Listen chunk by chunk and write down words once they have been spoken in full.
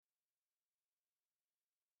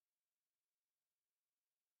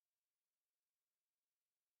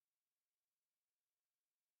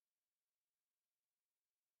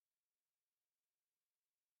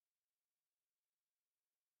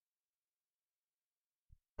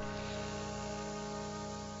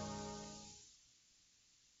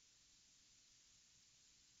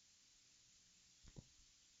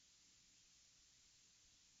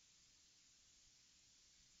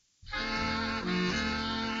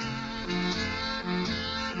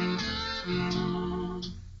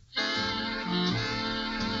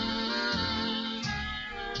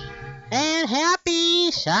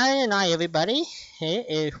Saturday night, everybody. It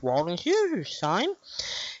is Walden's Users time,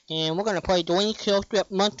 and we're going to play Dwayne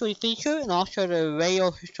Killstrip monthly feature and also the Radio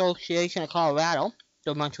Association of Colorado,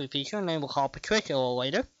 the monthly feature, and then we'll call Patricia a little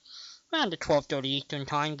later, around the 12:30 Eastern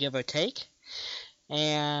time, give or take.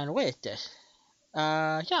 And what is this?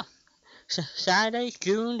 Saturday,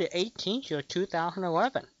 June the 18th of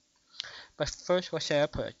 2011. But first, let's say a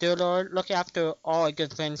prayer. Dear Lord, look after all our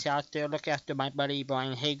good friends out there. Look after my buddy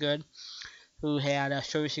Brian Haygood, who had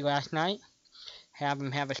surgery last night. Have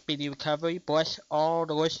him have a speedy recovery. Bless all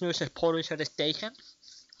the listeners, supporters of the station.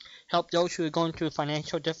 Help those who are going through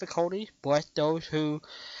financial difficulties. Bless those who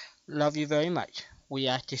love you very much. We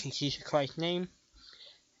ask this in Jesus Christ's name.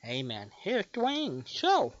 Amen. Here's Dwayne.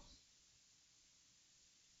 So.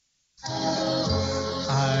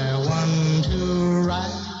 I want to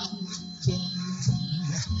ride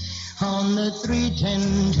on the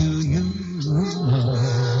 310 to you.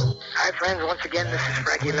 Hi, friends. Once again, this is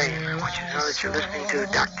Frankie Lane. I want you to know that you're listening to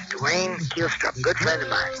Dr. Dwayne Killstrip, good friend of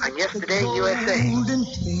mine, on Yesterday, USA.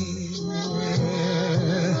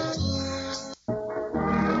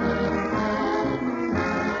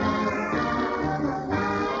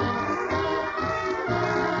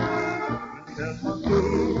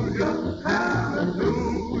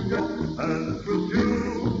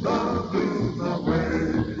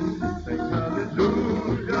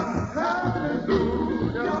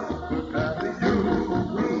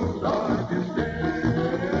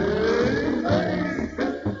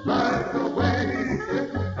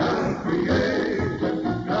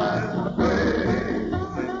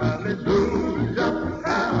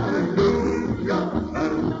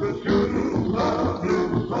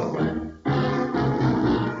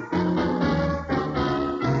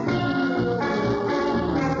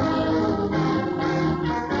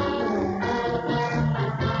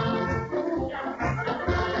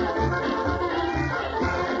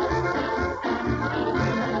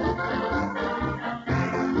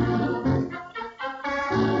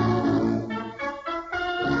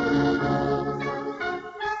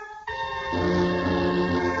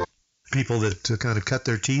 People that kind of cut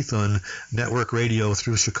their teeth on network radio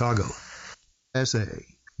through Chicago. SA.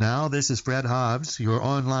 Now, this is Fred Hobbs, your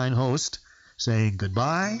online host, saying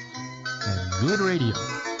goodbye and good radio.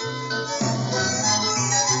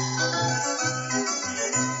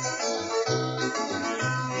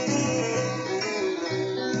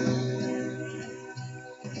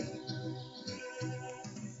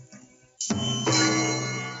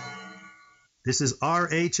 This is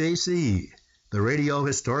RHAC, the Radio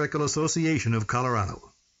Historical Association of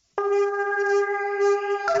Colorado.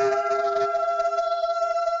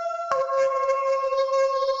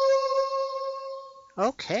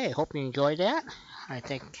 Okay, hope you enjoyed that. I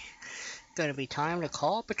think it's going to be time to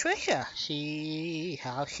call Patricia, see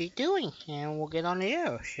how she's doing, and we'll get on the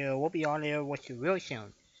air. So we'll be on the air with you really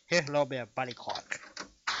soon. Here's a little bit of Buddy Clark.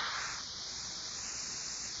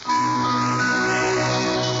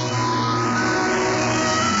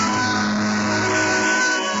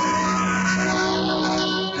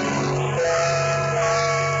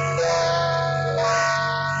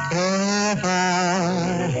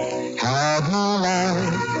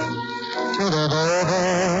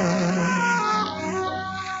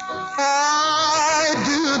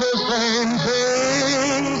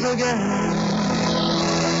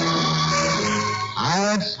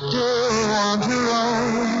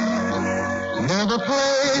 The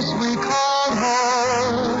place we call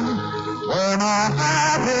home, where my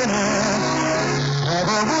happiness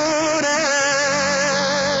never would end.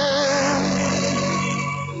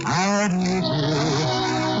 I'd meet you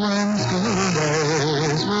when school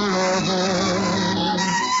days were over,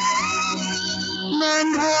 and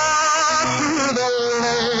walk through the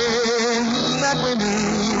lanes that we knew.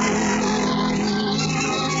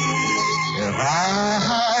 If I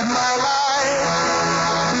had my life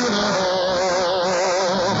to live,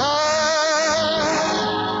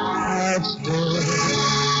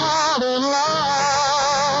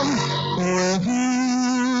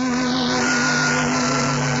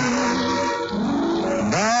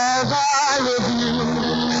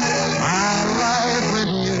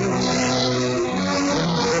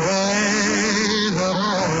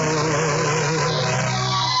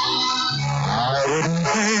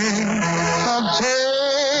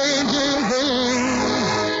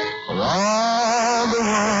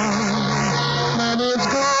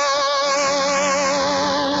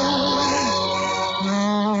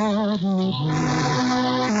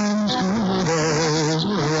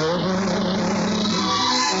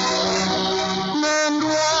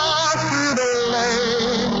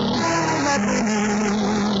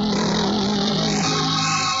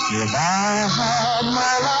 if I had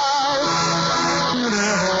my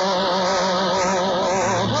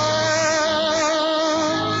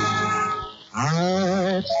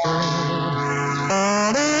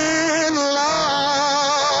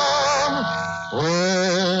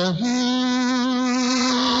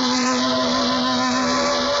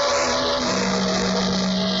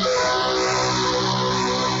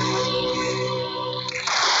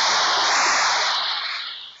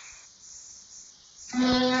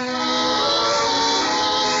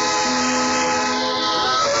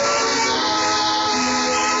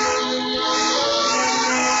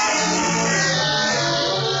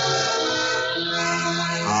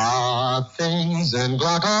things in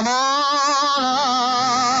Guacamole.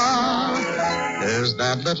 Is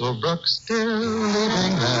that little brook still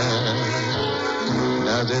leaping there?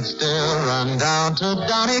 Does it still run down to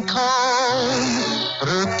Donny Cove,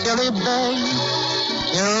 through Killy Bay,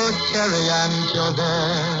 Kilkerry and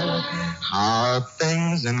Kildare? How are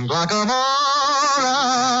things in Guacamole?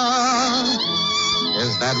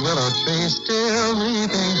 Is that willow tree still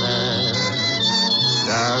weeping there?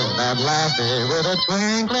 Does that lassie with a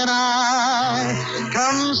twinkling eye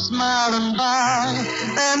come smiling by?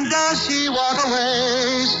 And does she walk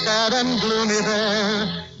away sad and gloomy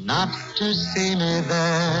there, not to see me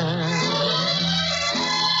there?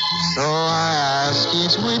 So I ask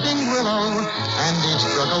each weeping willow and each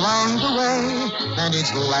brook along the way, and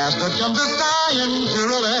each lass that comes a-sighing to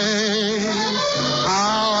relay,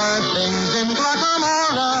 how are things in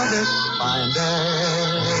Guacamole this fine day?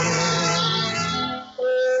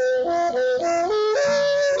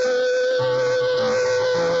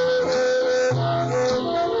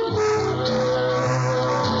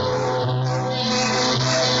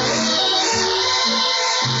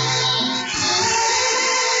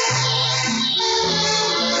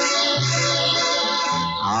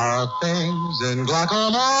 Things in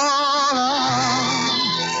Guacamole.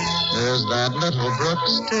 Is that little brook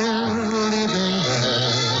still leaping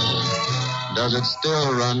there? Does it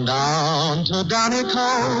still run down to Donny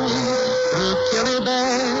Cove, through Killy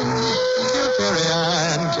Bay, Kilkerry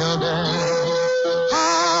and Kildare?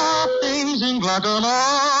 Ah, things in Guacamole.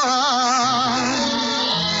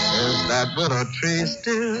 Is that willow tree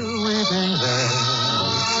still weeping there?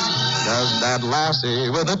 Does that lassie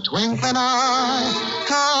with a twinkling eye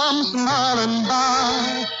come smiling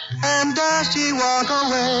by? And does she walk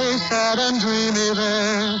away sad and dreamy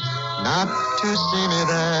there, not to see me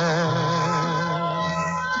there?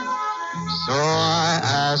 So I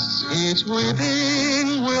ask each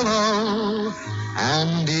weeping willow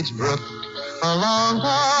and each brook along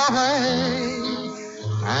the way,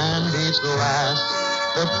 and each lass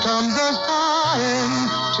that comes a-sighing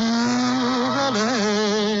to relay,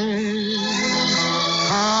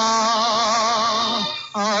 how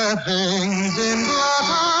are things in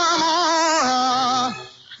Guatemala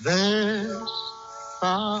this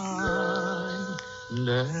fine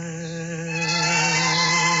day?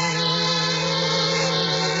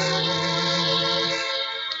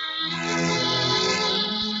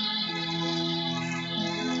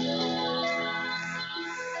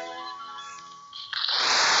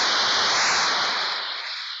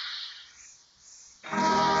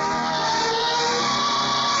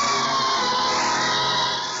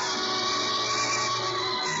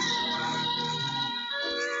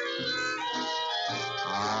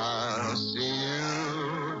 I'll see you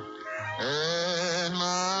in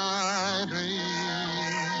my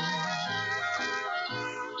dreams,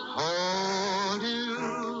 hold you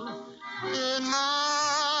in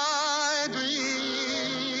my dreams.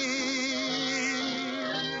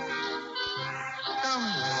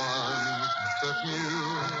 Someone took you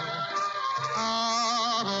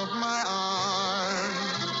out of my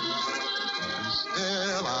arms, and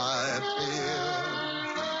still I feel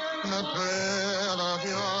the thrill of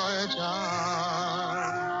your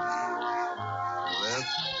charm.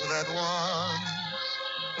 Lips that once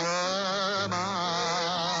were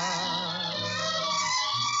mine,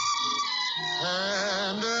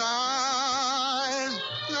 tender eyes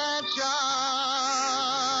that shine,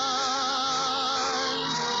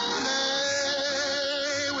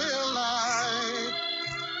 they will light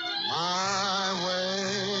my way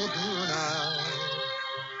tonight.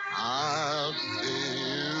 I'll see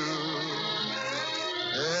you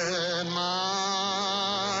in my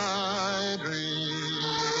dreams.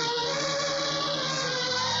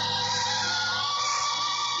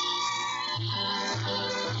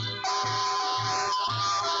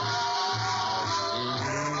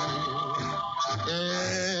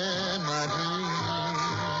 In my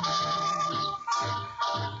dreams,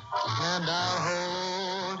 and I'll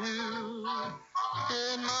hold you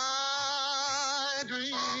in my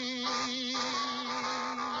dreams.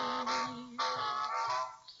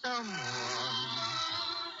 Someone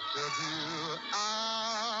took you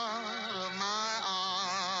out of my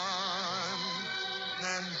arms,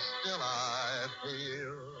 and still I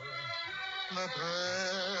feel the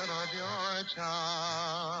thrill of your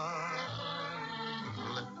charm.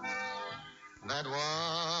 Lips that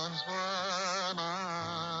once were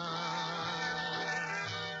mine,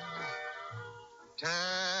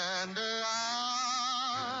 tender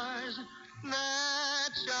eyes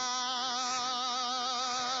that shine,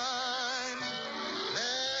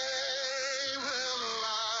 they will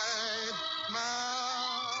light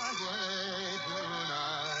my way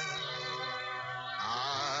tonight.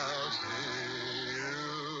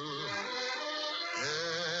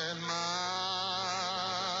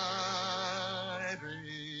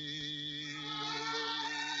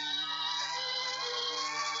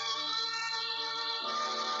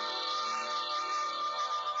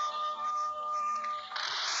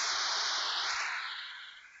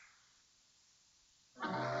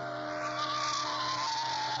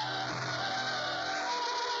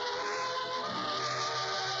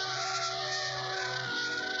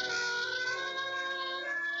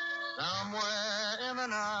 the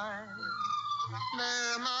night,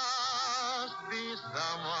 there must be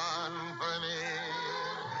someone for me.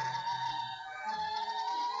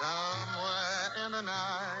 Somewhere in the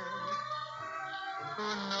night, who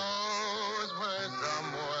knows where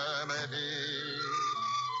somewhere may be,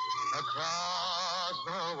 across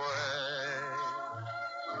the way,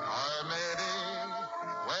 or maybe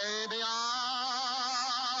way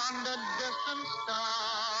beyond a distant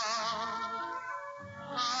star.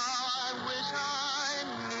 I wish I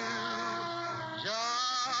knew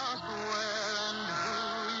just where and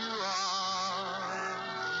who you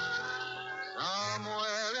are.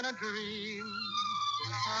 Somewhere in a dream,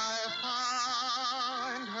 I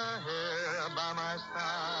find her here by my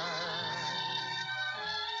side.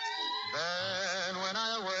 Then when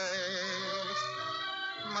I awake,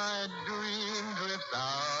 my dream drifts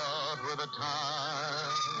out with the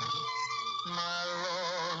tide. My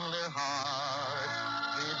lonely heart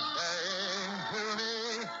keeps saying to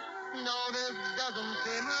me, no, this doesn't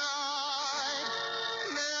seem right.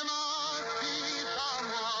 There must be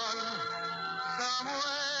someone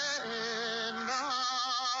somewhere in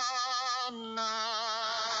the night.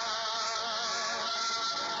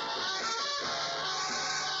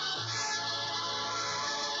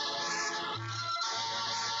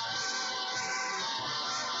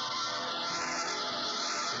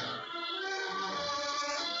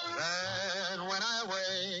 Then when I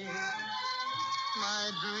wake,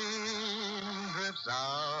 my dream drifts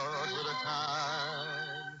out with the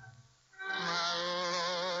tide. My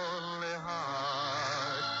lonely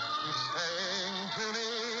heart keeps saying to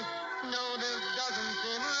me, no, this doesn't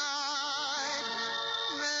seem right.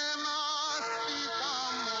 There must be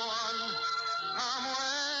someone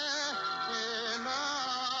somewhere in the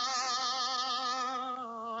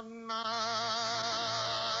night.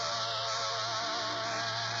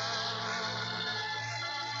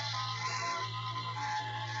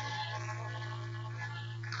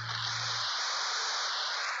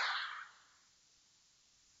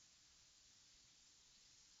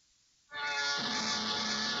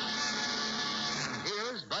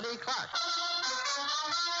 Here's Buddy Clark.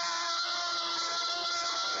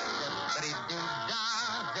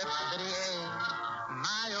 Zippity-doo-dah, zippity-ay.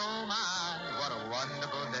 My, oh, my, what a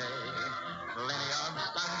wonderful day. Plenty of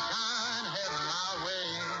sunshine heading my way.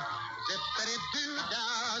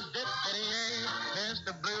 Zippity-doo-dah, zippity-ay.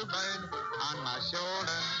 Mr. Bluebird on my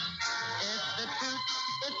shoulder. It's the truth,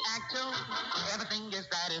 it's actual. Everything is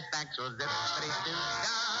satisfactual.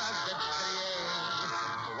 Zippity-doo-dah, zippity-ay.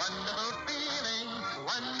 Wonderful feeling,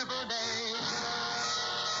 wonderful day.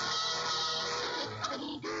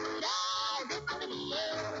 Zippity-doo-dah,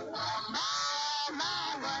 zippity-ay.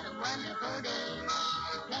 My, what a wonderful day.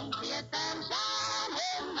 Plenty of sunshine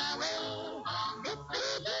in my way.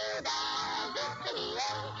 Zippity-doo-dah,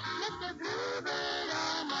 zippity-ay. Mr. Bluebird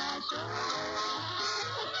on my shoulder.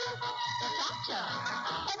 It's actual.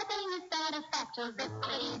 Everything is satisfactual.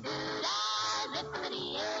 Zippity-doo-dah,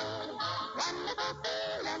 zippity-ay. Wonderful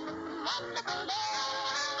feeling, wonderful day.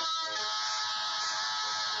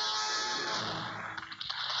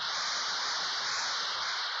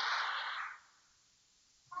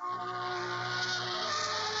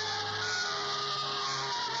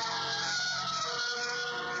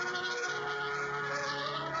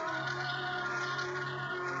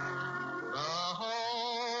 The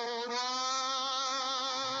whole world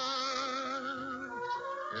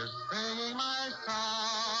is singing my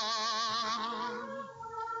song,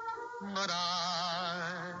 but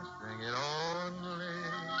I sing it only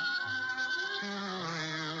to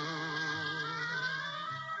you.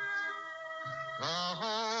 The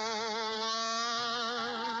whole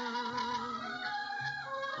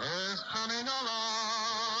world is coming along.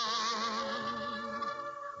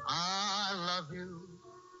 I love you.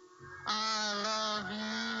 I love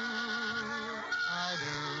you, I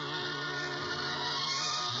do.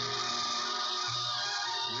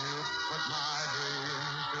 You put my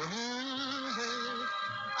dreams to music.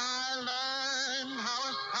 I learned how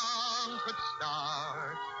a song could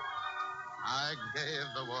start. I gave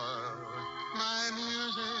the world my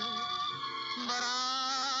music, but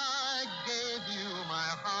I gave you my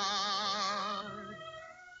heart.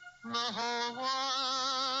 The whole world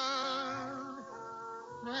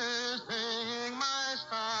is singing my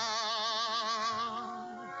song,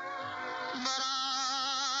 but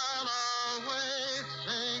I'll always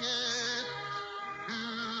sing it to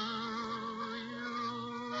you.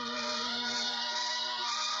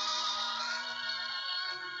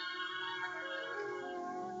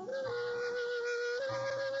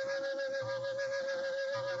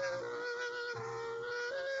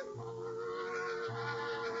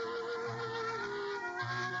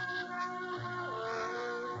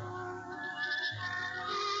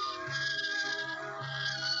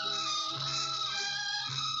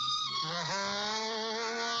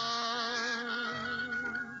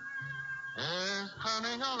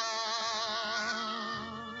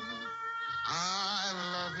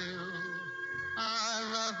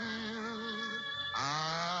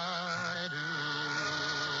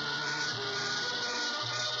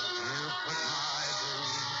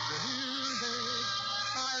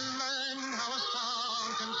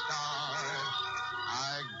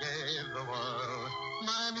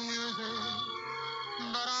 my music,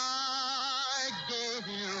 but I gave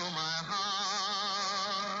you my heart.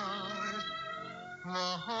 The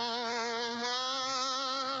whole world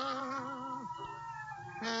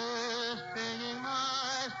is singing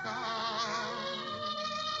my song,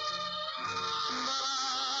 but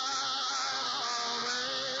I'll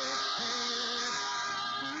always sing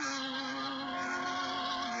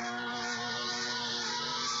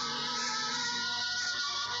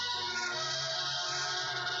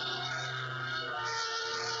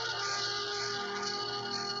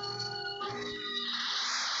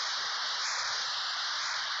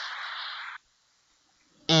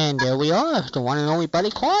And there we are, the one and only Buddy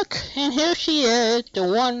Clark. And here she is, the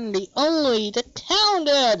one, the only, the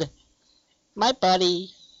talented, my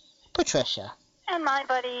buddy, Patricia. And my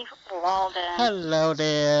buddy, Walden. Hello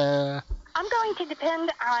there. I'm going to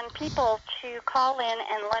depend on people to call in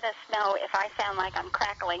and let us know if I sound like I'm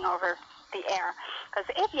crackling over the air. Because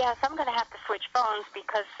if yes, I'm going to have to switch phones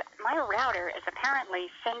because my router is apparently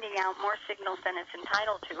sending out more signals than it's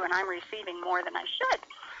entitled to, and I'm receiving more than I should.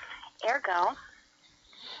 Ergo.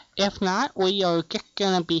 If not, we are just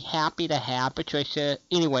going to be happy to have Patricia.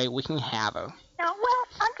 Anyway, we can have her. No, well,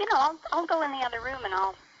 I'll go in the other room and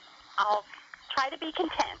I'll try to be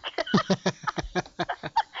content.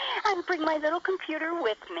 And bring my little computer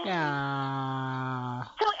with me. Yeah.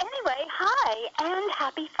 So anyway, hi, and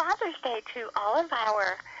happy Father's Day to all of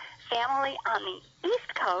our family on the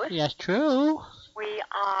East Coast. Yes, true. We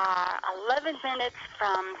are 11 minutes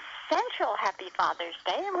from Central Happy Father's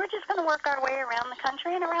Day, and we're just going to work our way around the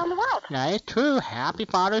country and around the world. That is true. Happy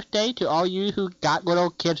Father's Day to all you who got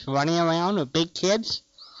little kids running around, or big kids,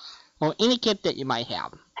 or any kid that you might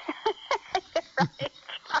have. Right.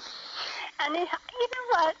 And you know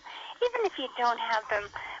what? Even if you don't have them,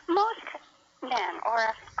 most men, or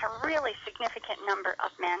a really significant number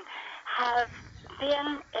of men, have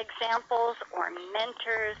been examples or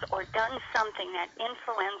mentors or done something that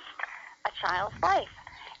influenced a child's life.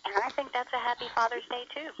 And I think that's a happy Father's Day,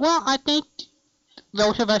 too. Well, I think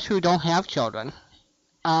those of us who don't have children,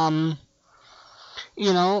 I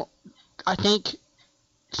think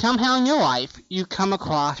somehow in your life you come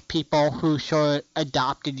across people who sort of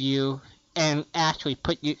adopted you and actually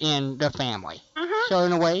put you in their family. Mm-hmm. So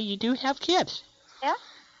in a way, you do have kids. Yeah,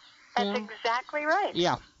 that's exactly right.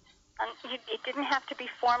 Yeah. It didn't have to be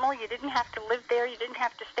formal. You didn't have to live there. You didn't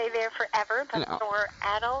have to stay there forever. But there were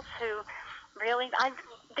adults who really...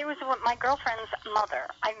 There was my girlfriend's mother.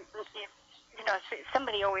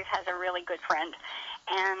 Somebody always has a really good friend.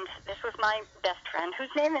 And this was my best friend, whose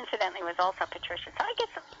name, incidentally, was also Patricia. So I guess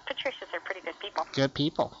Patricias are pretty good people. Good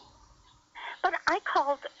people. But I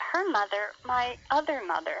called her mother my other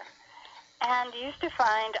mother, and used to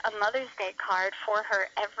find a Mother's Day card for her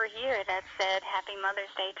every year that said, Happy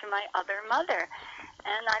Mother's Day to my other mother.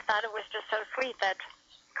 And I thought it was just so sweet that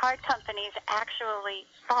card companies actually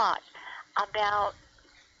thought about...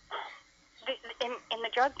 In the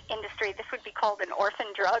drug industry, this would be called an orphan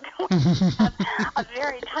drug, a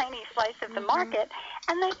very tiny slice of the market,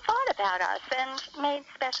 and they thought about us and made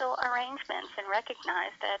special arrangements and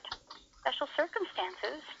recognized that special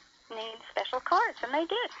circumstances need special cards, and they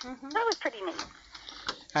did. Mm-hmm. That was pretty neat.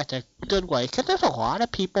 That's a good way, because there's a lot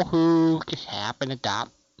of people who just happen to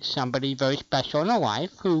adopt somebody very special in their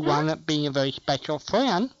life, who wound up being a very special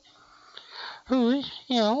friend, who,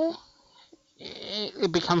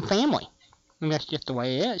 it become family. And that's just the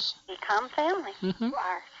way it is. Become family. Mm-hmm. You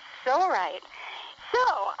are so right. So,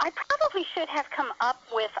 I probably should have come up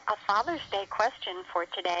with a Father's Day question for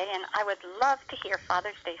today, and I would love to hear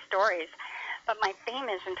Father's Day stories. But my theme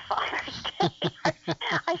isn't Father's Day.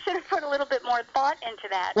 I should have put a little bit more thought into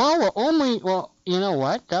that. Well, you know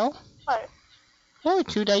what, though? What? We're only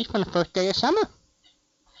 2 days from the first day of summer.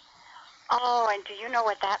 Oh, and do you know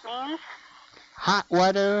what that means? Hot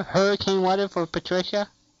weather, hurricane weather for Patricia.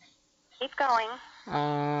 Keep going.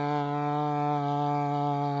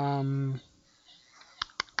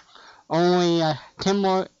 Only 10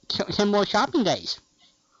 more shopping days.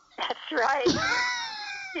 That's right.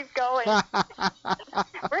 Keep going.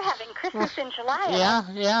 We're having Christmas in July.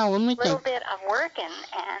 Yeah. Let me think. A little bit of work and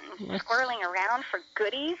squirreling around for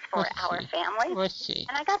goodies for our family. Let's see.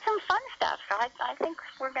 And I got some fun stuff, so I think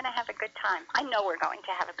we're going to have a good time. I know we're going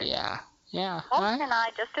to have a good time. Yeah. Walden and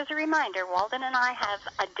I, just as a reminder, Walden and I have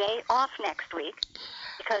a day off next week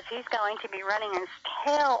because he's going to be running his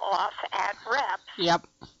tail off at Reps. Yep.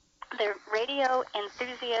 The radio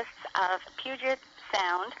enthusiasts of Puget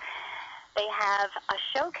Sound, they have a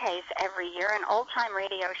showcase every year, an old-time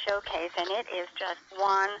radio showcase, and it is just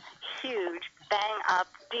one huge bang-up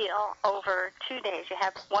deal over 2 days. You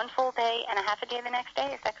have one full day and a half a day the next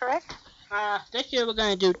day. Is that correct? This year we're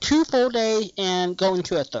going to do 2 full days and go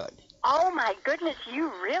into a third. Oh my goodness,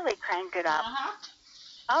 you really cranked it up.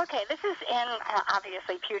 Okay, this is in,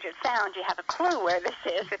 obviously, Puget Sound. You have a clue where this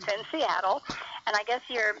is. It's in Seattle. And I guess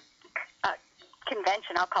your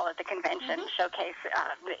convention, I'll call it the convention showcase,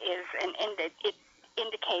 it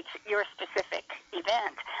indicates your specific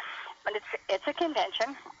event. But it's a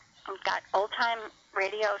convention. We've got old-time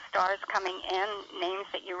radio stars coming in, names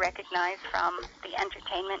that you recognize from the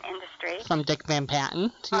entertainment industry. From Dick Van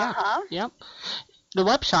Patten. Yeah. Uh-huh. Yep. The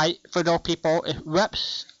website for those people is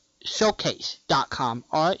repsshowcase.com.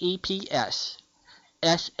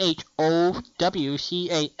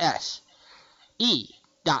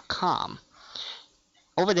 repsshowcase.com.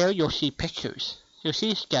 Over there you'll see pictures. You'll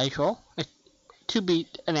see a schedule to be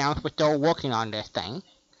announced, but they're working on this thing.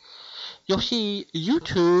 You'll see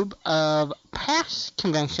YouTube of past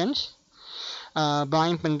conventions.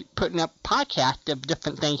 Brian's been putting up podcasts of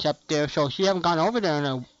different things up there, so if you haven't gone over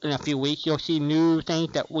there in a few weeks, you'll see new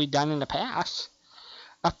things that we've done in the past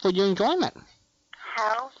up for your enjoyment.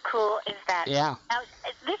 How cool is that? Yeah. Now,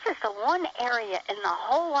 this is the one area in the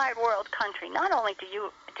whole wide world country. Not only do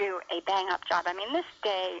you do a bang-up job, I mean, this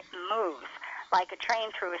day moves like a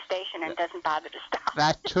train through a station and doesn't bother to stop.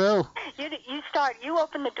 That's true. You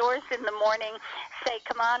open the doors in the morning, say,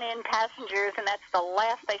 come on in, passengers, and that's the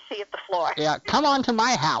last they see at the floor. Yeah, come on to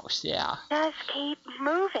my house, yeah. Just keep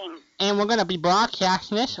moving. And we're going to be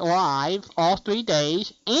broadcasting this live all 3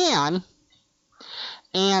 days, and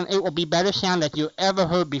it will be better sound than you ever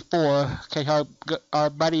heard before, because our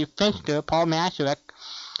buddy Finster, Paul Masaryk,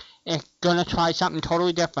 is going to try something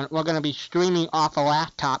totally different. We're going to be streaming off a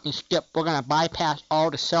laptop and we're going to bypass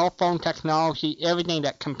all the cell phone technology, everything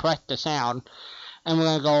that compressed the sound, and we're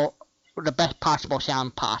going to go with the best possible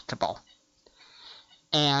sound possible.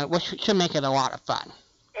 And which should make it a lot of fun.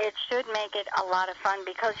 It should make it a lot of fun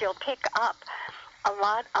because you'll pick up a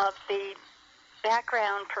lot of the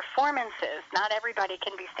background performances. Not everybody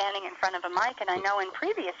can be standing in front of a mic, and I know in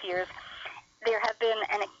previous years there have been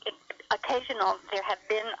occasional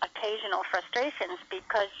frustrations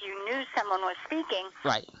because you knew someone was speaking,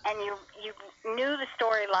 right? And you knew the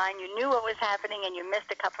storyline, you knew what was happening, and you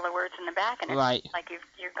missed a couple of words in the back, and it's right. Like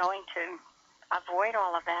you're going to avoid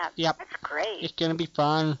all of that. Yep. That's great. It's going to be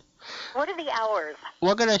fun. What are the hours?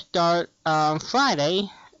 We're going to start Friday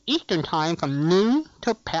Eastern time from noon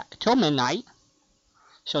till midnight,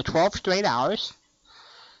 so 12 straight hours.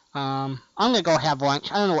 I'm going to go have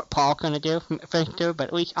lunch. I don't know what Paul's going to do, but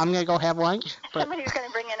at least I'm going to go have lunch. Somebody's going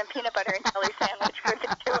to bring in a peanut butter and jelly sandwich for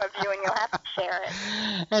the two of you, and you'll have to share it.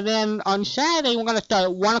 And then on Saturday, we're going to start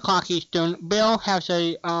at 1 o'clock Eastern. Bill has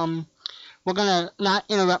we're going to not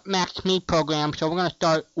interrupt Mac's Mead program, so we're going to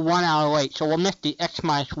start 1 hour late. So we'll miss the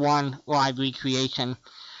X-1 live recreation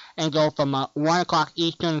and go from 1 o'clock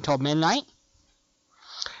Eastern until midnight.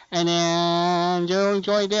 And then you'll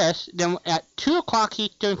enjoy this. Then at 2 o'clock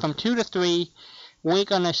Eastern, from 2 to 3, we're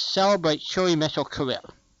going to celebrate Shirley Mitchell's career.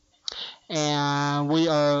 And we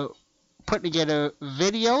are putting together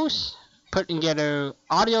videos, putting together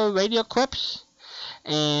audio radio clips,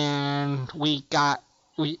 and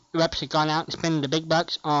reps have gone out and spending the big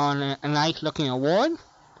bucks on a nice looking award.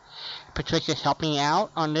 Patricia's helping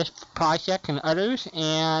out on this project and others,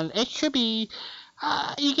 and it should be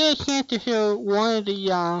you get a chance to hear one of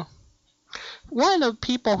the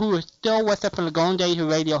people who are still with us from the golden days of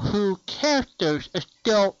radio, who characters are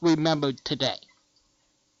still remembered today.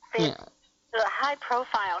 The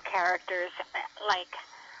high-profile characters like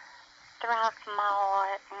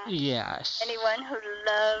Throckmorton. Yes. Anyone who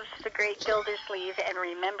loves the great Gildersleeve and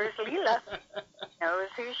remembers Leela knows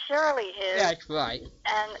who Shirley is. That's right.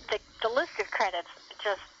 And the list of credits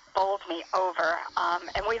just bowled me over,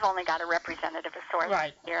 and we've only got a representative of sorts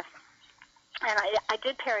here. And I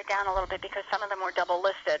did pare it down a little bit because some of them were double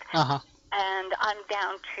listed. Uh-huh. And I'm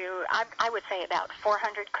down to, I would say about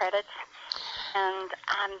 400 credits. And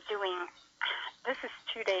I'm doing, this is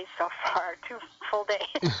 2 days so far, 2 full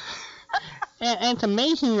days. and it's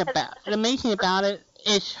amazing about it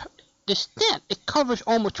is the stint. It covers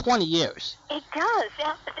almost 20 years. It does.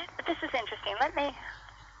 Yeah, this is interesting. Let me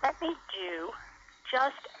do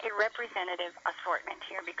just a representative assortment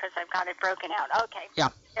here because I've got it broken out. Okay. Yeah.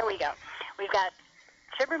 Here we go. We've got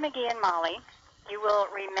Fibber McGee and Molly. You will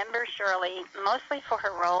remember Shirley mostly for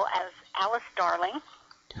her role as Alice Darling.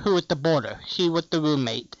 Who was the boarder? She was the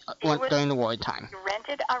roommate during the wartime. She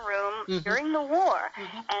rented a room during the war,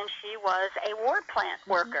 and she was a war plant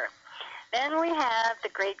worker. Then we have the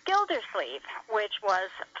great Gildersleeve, which was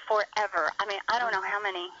forever. I mean, I don't know how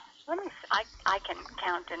many. I can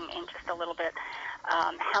count in just a little bit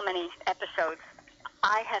how many episodes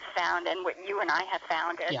I have found, and what you and I have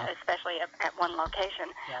found, especially at one location,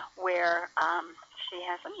 where she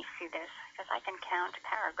has, let me see this, because I can count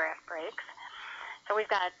paragraph breaks. So we've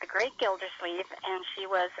got the Great Gildersleeve, and she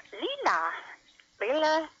was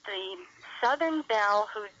Leela, the Southern belle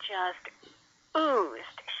who just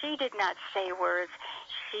oozed. She did not say words.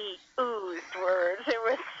 She oozed words. It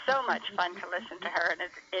was so much fun to listen to her, and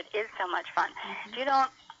it is so much fun. If you don't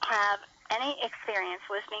have any experience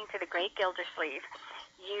listening to the Great Gildersleeve,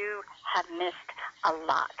 you have missed a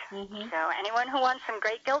lot. So anyone who wants some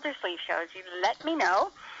Great Gildersleeve shows, you let me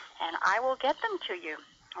know, and I will get them to you.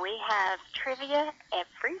 We have trivia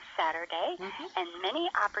every Saturday and many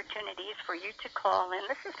opportunities for you to call in.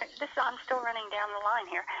 I'm still running down the line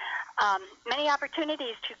here. Many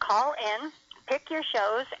opportunities to call in, pick your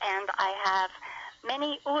shows, and I have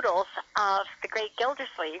many oodles of the Great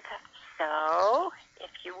Gildersleeve. So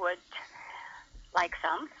if you would like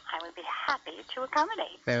some, I would be happy to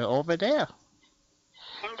accommodate. They're over there.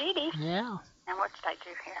 Indeedy. Yeah. And what did I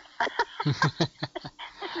do here?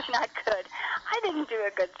 This is not good. I didn't do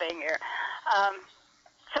a good thing here.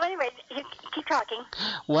 So anyway, you keep talking.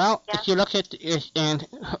 Well, if you look at it, and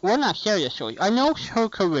well, not seriously, I know her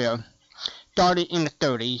career started in the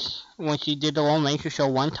 30s when she did the Lone Ranger show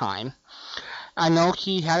one time. I know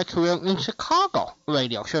she had a career in Chicago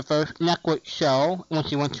radio. Her first network show when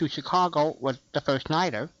she went to Chicago was The First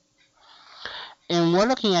Nighter. And we're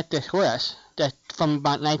looking at this list that's from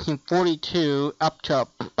about 1942 up to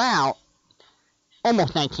about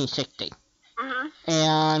almost 1960.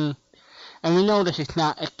 And we know this is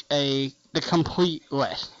not the complete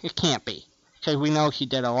list. It can't be, because we know she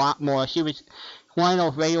did a lot more. She was one of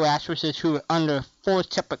those radio actresses who were under 4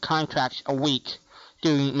 separate contracts a week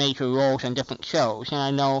doing major roles on different shows. And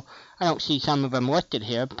I know I don't see some of them listed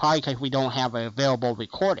here, probably because we don't have available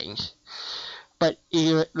recordings. But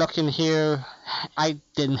you looking here, I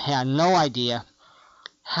have no idea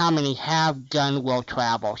how many Have Gun Will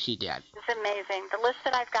Travel she did. It's amazing. The list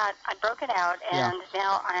that I've got, I broke it out, and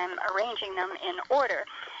now I'm arranging them in order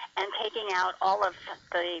and taking out all of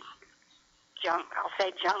the junk, I'll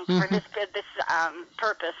say junk, for this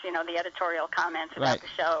purpose, the editorial comments about the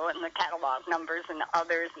show and the catalog numbers and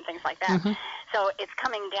others and things like that. So it's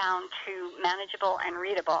coming down to manageable and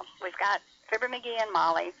readable. We've got Fibber McGee and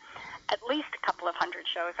Molly, at least a couple of hundred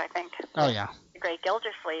shows, I think. Oh, yeah. The Great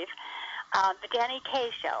Gildersleeve. The Danny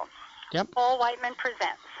Kaye Show. Yep. Paul Whiteman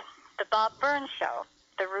Presents. The Bob Burns Show.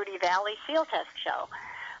 The Rudy Valley Seal Test Show.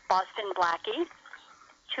 Boston Blackie.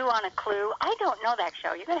 Two on a Clue. I don't know that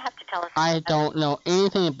show. You're going to have to tell us. I don't know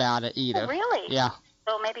anything about it either. Oh, really? Yeah.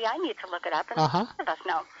 So maybe I need to look it up and the rest of us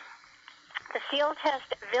know. The Seal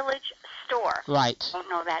Test Village Store. Right. Don't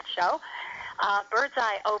know that show. Bird's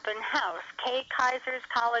Eye Open House. Kay Kaiser's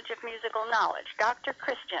College of Musical Knowledge. Dr.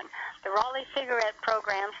 Christian. The Raleigh Cigarette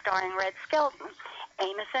Program starring Red Skelton.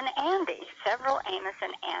 Amos and Andy. Several Amos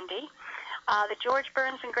and Andy. The George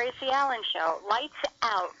Burns and Gracie Allen Show. Lights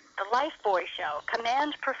Out. The Life Boy Show.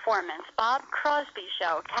 Command Performance. Bob Crosby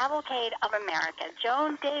Show. Cavalcade of America.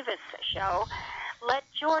 Joan Davis Show. Let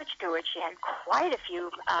George Do It. She had quite a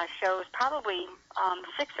few shows, probably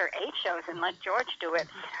 6 or 8 shows in Let George Do It.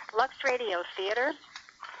 Lux Radio Theater.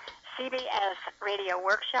 CBS Radio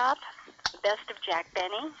Workshop. Best of Jack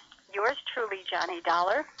Benny. Yours truly, Johnny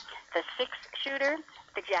Dollar. The Six Shooter.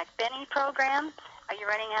 The Jack Benny Program. Are you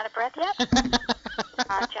running out of breath yet?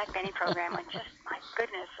 Jack Benny Program. Like, just, my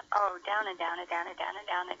goodness. Oh, down and down and down and down and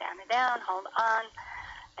down and down and down. Hold on.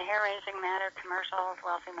 The Hair Raising Matter commercial.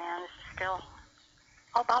 Wealthy Man. This is still...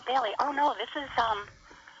 Oh, Bob Bailey. Oh, no, this is,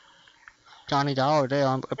 Johnny Dollar there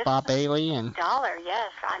on Bob Bailey and... Dollar,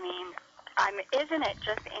 yes. I mean, isn't it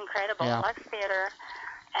just incredible? Yeah. Lux Theater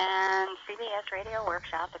and CBS Radio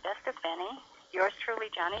Workshop, The Best of Benny, yours truly,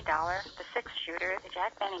 Johnny Dollar, The Six Shooter, The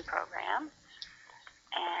Jack Benny Program,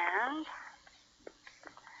 and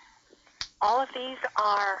all of these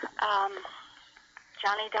are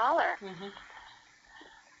Johnny Dollar.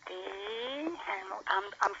 And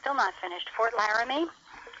I'm still not finished. Fort Laramie.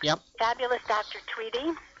 Yep. Fabulous Dr.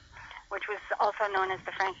 Tweedy, which was also known as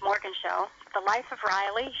the Frank Morgan Show. The Life of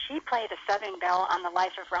Riley. She played a Southern belle on The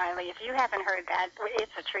Life of Riley. If you haven't heard that,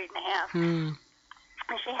 it's a treat and a half. And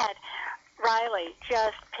she had Riley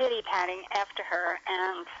just pity-patting after her,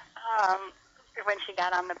 and when she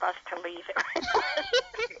got on the bus to leave, it was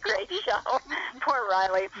a great show. Poor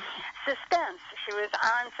Riley. Suspense. She was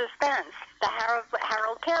on Suspense. The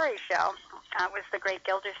Harold Perry Show was the Great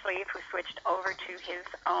Gildersleeve, who switched over to his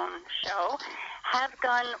own show. Have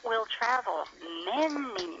Gun Will Travel.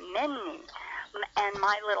 Many. And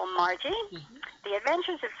My Little Margie. The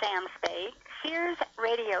Adventures of Sam Spade. Sears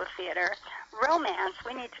Radio Theater. Romance.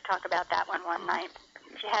 We need to talk about that one night.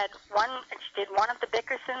 She did one of the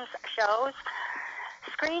Bickersons shows.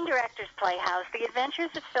 Screen Directors Playhouse, The Adventures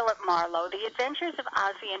of Philip Marlowe, The Adventures of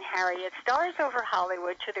Ozzie and Harriet, Stars Over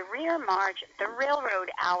Hollywood, To the Rear March, The Railroad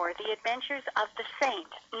Hour, The Adventures of the Saint,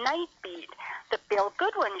 Nightbeat, The Bill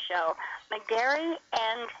Goodwin Show, McGarry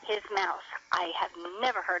and His Mouse. I have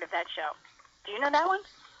never heard of that show. Do you know that one?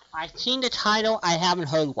 I've seen the title. I haven't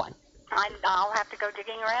heard one. I'll have to go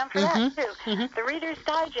digging around for that, too. The Reader's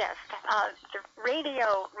Digest, the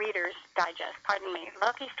Radio Reader's Digest, pardon me.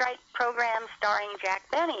 Lucky Strike program starring Jack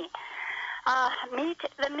Benny. Meet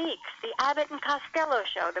the Meeks, the Abbott and Costello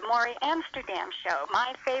Show, the Maury Amsterdam Show,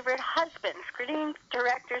 My Favorite Husband, Screen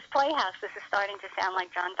Directors Playhouse. This is starting to sound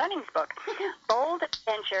like John Dunning's book. Bold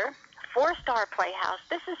Adventure, Four-Star Playhouse,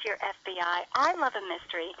 This Is Your FBI, I Love a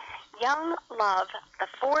Mystery, Young Love, the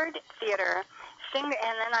Ford Theater, and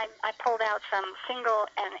then I pulled out some single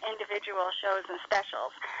and individual shows and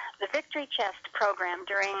specials. The Victory Chest program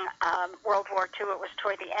during World War II, it was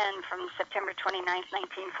toward the end from September 29th,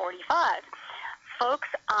 1945.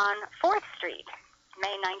 Folks on 4th Street,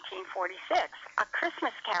 May 1946. A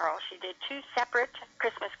Christmas Carol. She did two separate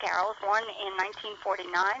Christmas carols, one in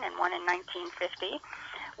 1949 and one in 1950.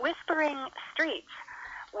 Whispering Streets,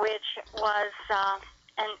 which was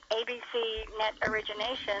an ABC Net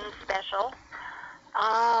Origination special.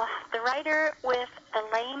 The Writer with the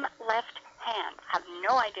Lame Left Hand. I have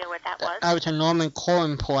no idea what that was. That was a Norman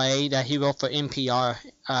Corwin play that he wrote for NPR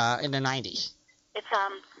in the 90s.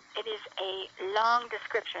 It is a long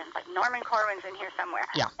description, but Norman Corwin's in here somewhere.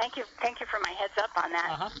 Yeah. Thank you for my heads up on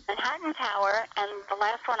that. Manhattan Tower, and the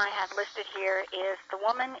last one I have listed here is The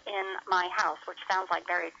Woman in My House, which sounds like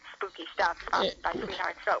very spooky stuff by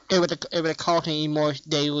Sweetheart Soap. It was a Carlton E. Morris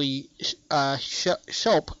daily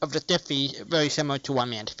soap of the 50s, very similar to One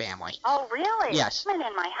Man's Family. Oh, really? Yes. Woman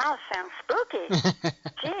in My House sounds spooky.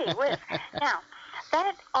 Gee whiz. Now,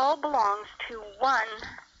 that all belongs to one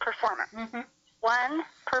performer. One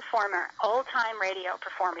performer, old-time radio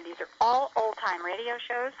performer. These are all old-time radio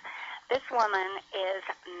shows. This woman is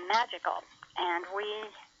magical, and we,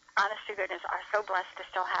 honest to goodness, are so blessed to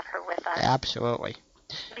still have her with us. Absolutely.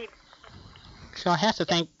 So I have to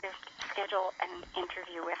thank... Schedule an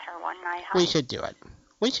interview with her one night. We should do it.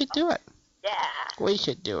 Yeah. We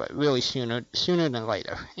should do it really sooner than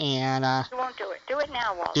later. And you won't do it. Do it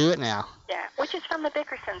now, Walt. Do it now. Yeah, which is from the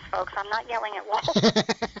Bickersons, folks. I'm not yelling at Walt.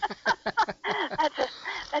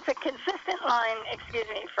 That's a consistent line, excuse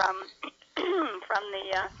me, from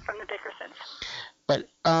the Bickersons. But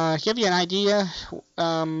give you an idea,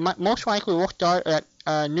 most likely we'll start at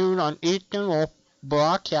noon on Eastern. We'll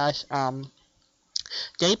broadcast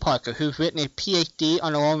Dave Parker, who's written a PhD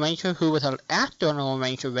on the Lone Ranger, who was an actor on the Lone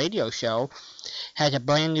Ranger radio show, has a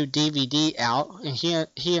brand new DVD out, and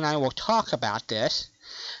he and I will talk about this,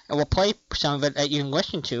 and we'll play some of it that you can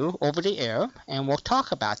listen to over the air, and we'll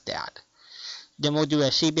talk about that. Then we'll do a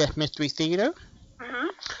CBS Mystery Theater.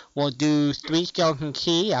 We'll do Three Skeleton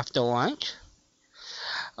Key after lunch.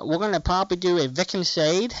 We're going to probably do a Vic and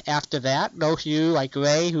Sade after that. Those of you like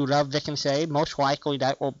Ray who love Vic and Sade, most likely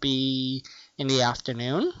that will be in the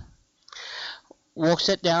afternoon. We'll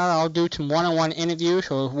sit down. I'll do some one-on-one interviews,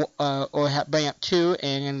 or bring up two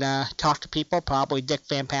and talk to people. Probably Dick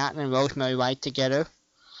Van Patten and Rosemary Wright together.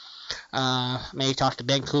 Maybe talk to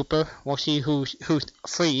Ben Cooper. We'll see who's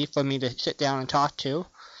free for me to sit down and talk to.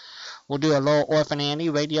 We'll do a little Orphan Annie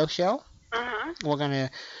radio show. We're gonna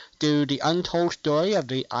do the untold story of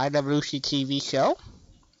the I Love Lucy TV show.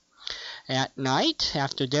 At night,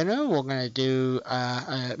 after dinner, we're going to do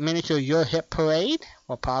a miniature Your Hip Parade.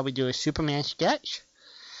 We'll probably do a Superman sketch.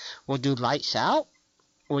 We'll do Lights Out.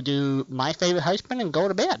 We'll do My Favorite Husband and go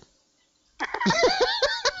to bed.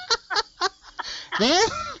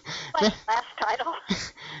 Last title.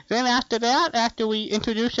 Then after that, after we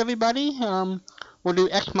introduce everybody, we'll do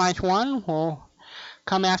X-1. We'll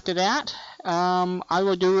come after that. I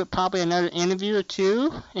will do probably another interview or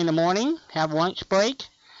two in the morning, have lunch break.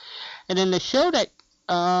 And then the show that,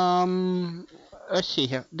 let's see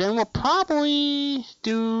here. Then we'll probably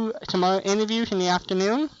do some other interviews in the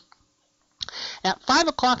afternoon. At 5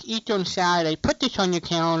 o'clock Eastern Saturday, put this on your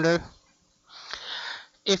calendar.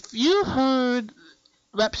 If you heard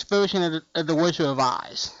Rep's version of The Wizard of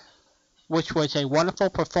Oz, which was a wonderful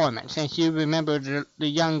performance, and you remember the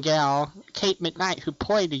young gal, Kate McKnight, who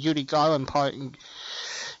played the Judy Garland part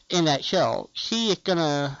in that show, she is going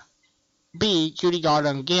to be Judy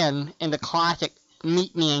Garland again in the classic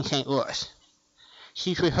Meet Me in St. Louis.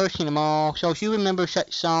 She's rehearsing them all, so if you remember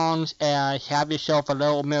such songs as Have Yourself a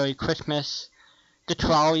Little Merry Christmas, the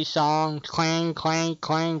trolley song, Clang, Clang,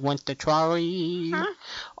 Clang, went the trolley,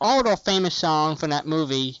 all those famous songs from that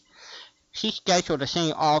movie, She scheduled to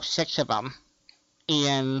sing all 6 of them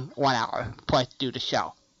in 1 hour, plus do the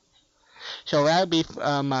show. So that would be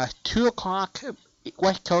 2 o'clock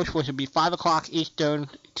West Coast, which would be 5 o'clock Eastern.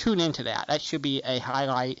 Tune into that. That should be a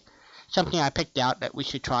highlight, something I picked out that we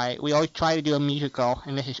should try. We always try to do a musical,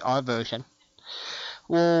 and this is our version.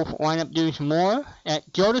 We'll wind up doing some more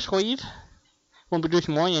at Gildersleeve. We'll be doing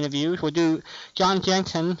some more interviews. We'll do John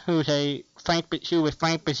Jensen, who's Frank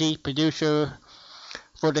Bazzi's producer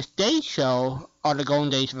for the stage show on the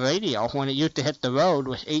Golden Days of Radio, when it used to hit the road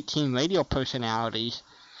with 18 radio personalities.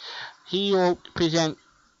 He will present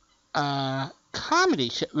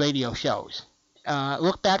comedy radio shows.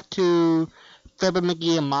 Look back to Fibber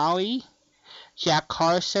McGee and Molly, Jack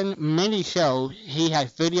Carson, many shows. He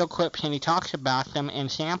has video clips and he talks about them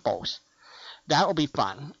and samples. That will be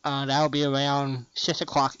fun. That will be around 6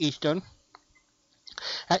 o'clock Eastern.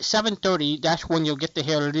 At 7:30, that's when you'll get to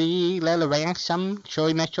hear Lee Lilla Ransom,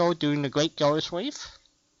 Shirley Mitchell doing the Great Gildersleeve.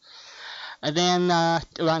 And then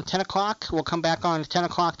around 10 o'clock, we'll come back on at 10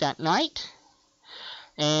 o'clock that night.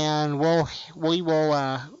 And we'll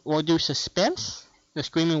do Suspense, The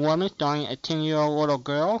Screaming Woman, starring a 10-year-old little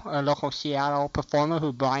girl, a local Seattle performer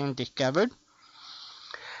who Brian discovered.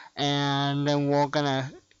 And then we're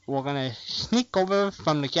gonna sneak over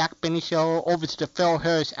from the Jack Benny show over to the Phil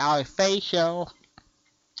Harris Alice Faye show,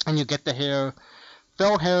 and you get to hear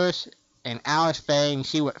Phil Harris and Alice Faye and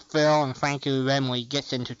see what Phil and Frankie Remley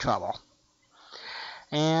gets into trouble.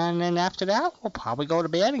 And then after that, we'll probably go to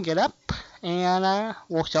bed and get up, and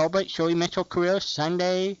we'll celebrate Shirley Mitchell's career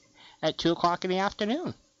Sunday at 2 o'clock in the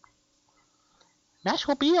afternoon. That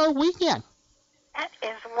will be our weekend. That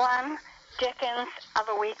is one dickens of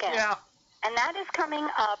a weekend. Yeah. And that is coming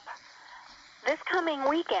up this coming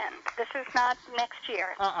weekend. This is not next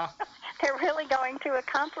year. They're really going to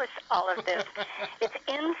accomplish all of this. It's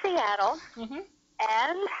in Seattle,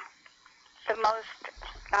 and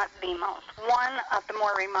one of the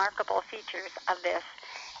more remarkable features of this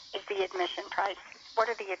is the admission price. What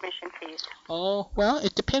are the admission fees? Oh, well,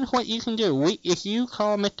 it depends what you can do. If you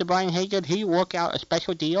call Mr. Brian Haggard, he'll work out a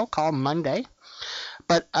special deal called Monday.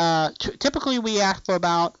 But typically we ask for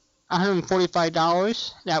about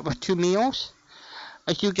 $145. That was 2 meals.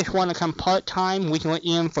 If you just want to come part-time, we can let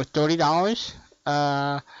you in for $30.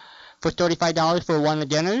 For $35 for one of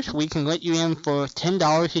the dinners. We can let you in for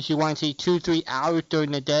 $10 if you want to see 2-3 hours during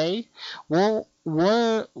the day.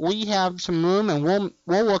 We have some room, and we'll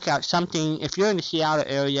work out something. If you're in the Seattle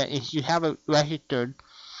area, if you haven't registered,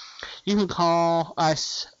 you can call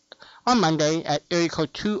us on Monday at area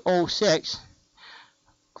code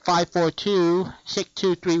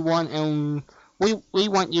 206-542-6231, and we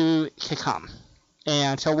want you to come.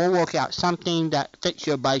 And so we'll work out something that fits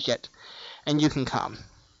your budget, and you can come.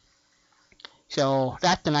 So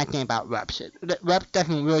that's the nice thing about reps. Reps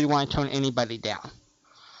doesn't really want to turn anybody down.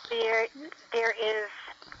 There is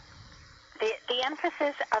the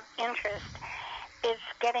emphasis of interest is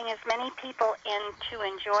getting as many people in to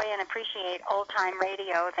enjoy and appreciate old-time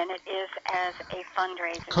radio than it is as a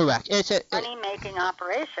fundraising. Correct. It's a money-making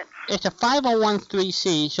operation. It's a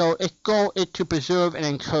 501c, so its goal is to preserve and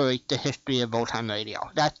encourage the history of old-time radio.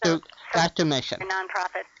 That's the mission. A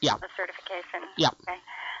nonprofit. Yeah. A certification. Yeah. Okay.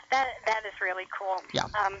 That is really cool. Yeah.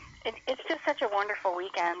 It's just such a wonderful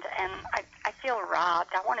weekend, and I feel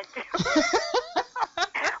robbed. I want to do.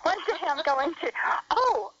 One day I'm going to.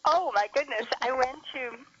 Oh my goodness! I went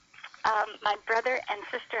to my brother and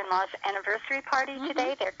sister-in-law's anniversary party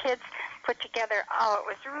today. Their kids put together. Oh, it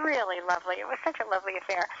was really lovely. It was such a lovely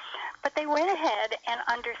affair. But they went ahead and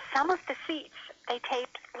under some of the seats they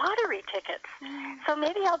taped lottery tickets. So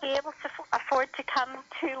maybe I'll be able to afford to come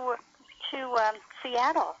to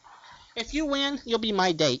Seattle. If you win, you'll be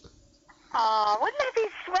my date. Oh, wouldn't that be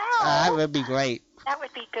swell? That would be great. That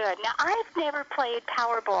would be good. Now, I've never played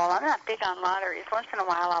Powerball. I'm not big on lotteries. Once in a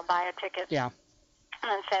while, I'll buy a ticket. Yeah.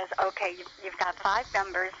 And it says, okay, you've got 5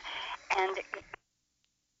 numbers, and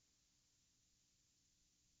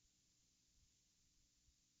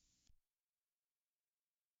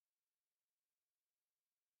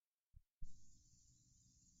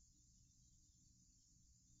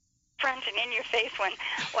and in your face when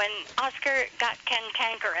Oscar got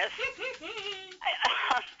cantankerous.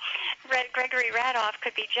 Gregory Radoff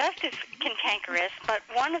could be just as cantankerous, but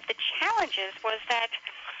one of the challenges was that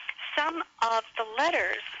some of the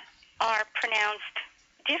letters are pronounced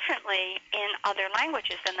differently in other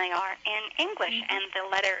languages than they are in English, and the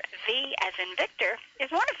letter V as in Victor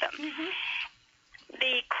is one of them.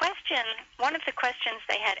 One of the questions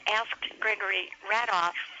they had asked Gregory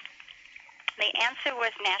Radoff, the answer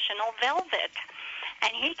was National Velvet,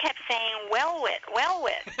 and he kept saying, well-wit.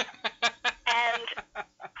 And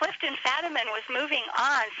Clifton Fadiman was moving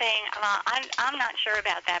on, saying, well, I'm not sure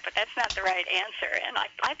about that, but that's not the right answer. And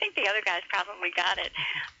I think the other guys probably got it.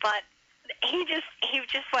 But he just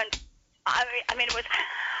went, I mean, it was,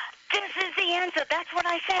 this is the answer. That's what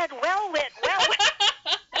I said. Well wit.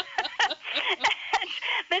 And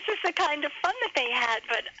this is the kind of fun that they had,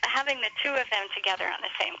 but having the two of them together on the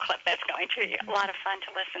same clip, that's going to be a lot of fun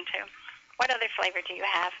to listen to. What other flavor do you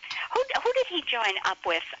have? Who did he join up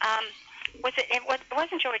with? It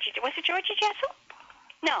wasn't Georgie. Was it Georgie Jessel?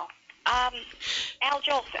 No. Al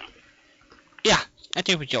Jolson. Yeah, I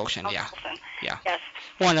think it was Jolson, yeah. Jolson. Yeah. Yes.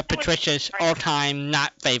 One of Patricia's all-time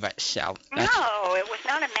not favorites, so. No, it was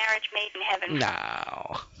not a marriage made in heaven.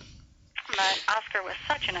 No. But Oscar was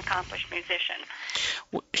such an accomplished musician.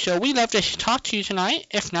 So we love to talk to you tonight.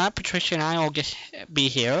 If not, Patricia and I will just be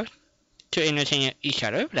here to entertain each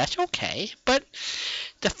other. That's okay. But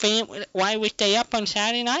why we stay up on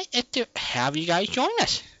Saturday night is to have you guys join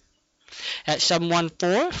us at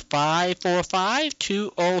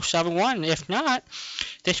 714-545-2071. If not,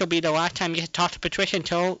 this will be the last time you get to talk to Patricia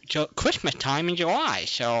until Christmas time in July.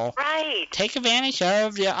 So take advantage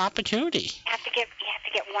of the opportunity. You have to get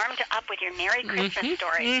warmed up with your Merry Christmas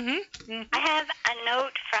story. I have a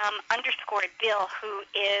note from _Bill, who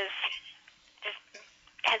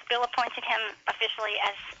has Bill appointed him officially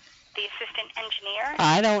as the assistant engineer?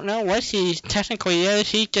 I don't know what he technically is.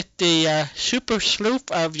 He's just the super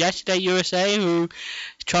sleuth of Yesterday USA who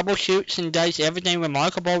troubleshoots and does everything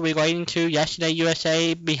remarkable relating to Yesterday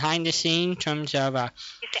USA behind the scenes in terms of...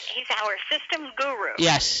 He's our system guru.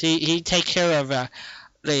 Yes, he takes care of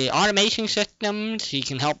the automation systems. He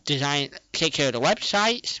can help take care of the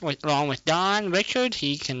websites along with Don Richards.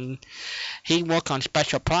 He work on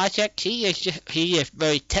special projects. He is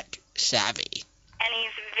very tech savvy. And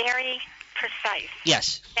he's very precise.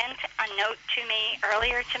 Yes. Sent a note to me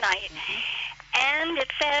earlier tonight, and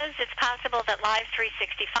it says it's possible that Live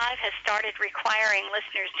 365 has started requiring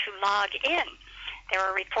listeners to log in. There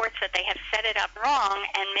are reports that they have set it up wrong,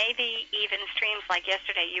 and maybe even streams like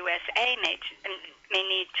Yesterday USA may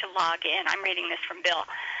need to log in. I'm reading this from Bill.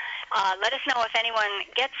 Let us know if anyone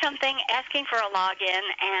gets something asking for a login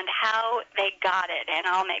and how they got it, and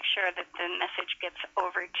I'll make sure that the message gets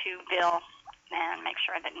over to Bill and make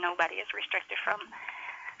sure that nobody is restricted from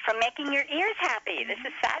making your ears happy. This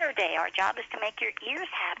is Saturday. Our job is to make your ears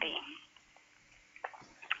happy.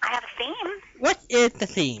 I have a theme. What is the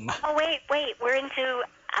theme? Oh, wait. We're into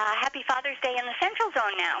Happy Father's Day in the Central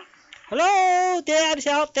Zone now. Hello, dads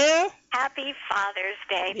out there. Happy Father's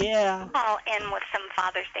Day. Yeah. Call in with some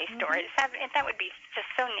Father's Day stories. That would be just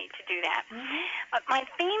so neat to do that. But my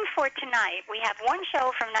theme for tonight, we have one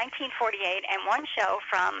show from 1948 and one show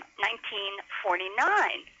from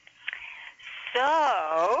 1949.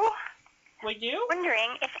 So,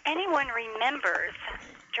 wondering if anyone remembers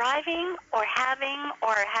driving or having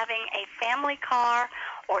a family car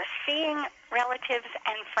or seeing relatives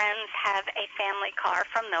and friends have a family car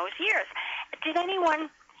from those years. Did anyone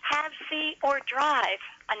have, see, or drive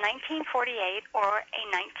a 1948 or a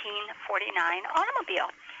 1949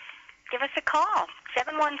 automobile? Give us a call,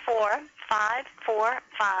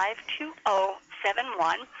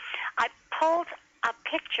 714-545-2071. I pulled a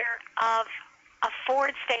picture of a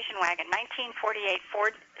Ford station wagon, 1948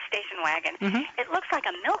 Ford station wagon. It looks like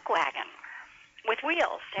a milk wagon with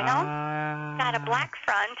wheels, you know? Got a black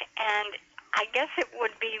front, and I guess it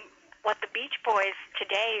would be what the Beach Boys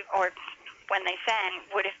today, or when they sang,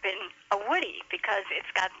 would have been a Woody, because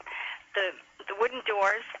it's got the wooden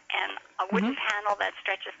doors and a wooden panel that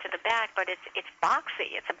stretches to the back, but it's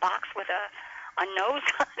boxy. It's a box with a nose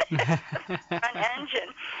on it, front engine.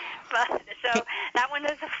 But so that one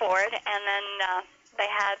is a Ford, and then they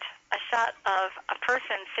had a shot of a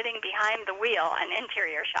person sitting behind the wheel, an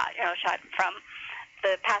interior shot, shot from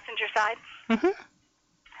the passenger side.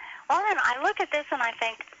 Well, then I look at this and I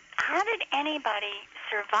think, how did anybody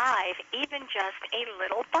survive even just a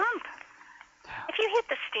little bump? If you hit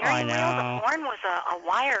the steering wheel, the horn was a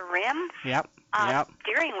wire rim.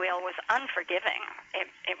 Steering wheel was unforgiving.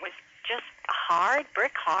 It was just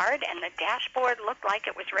brick hard, and the dashboard looked like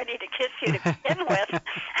it was ready to kiss you to begin with.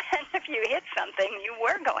 And if you hit something, you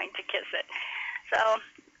were going to kiss it. So,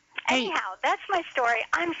 anyhow, that's my story.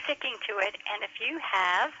 I'm sticking to it. And if you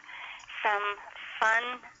have some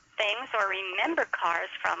fun things or remember cars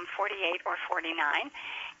from 48 or 49,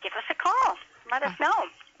 give us a call. Let us know.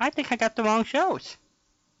 I think I got the wrong shows.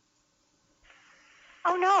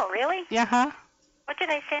 Oh, no, really? Yeah, What did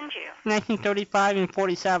I send you? 1935 and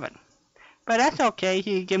 47. But that's okay.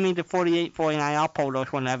 You give me the 48, 49. I'll pull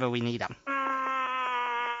those whenever we need them. Wait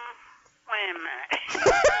a minute.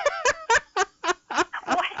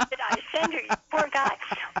 What did I send you?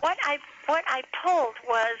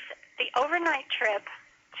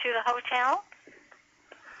 tell?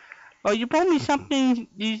 Well, you told me something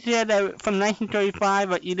you said from 1935,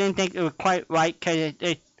 but you didn't think it was quite right because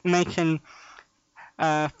it mentioned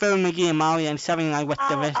Phil McGee and Molly and something like What's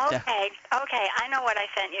the Vista. Okay, I know what I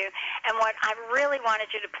sent you. And what I really wanted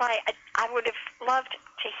you to play, I would have loved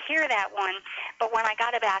to hear that one, but when I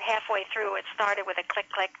got about halfway through, it started with a click,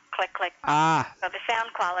 click, click, click. Ah. So the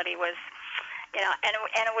sound quality was, and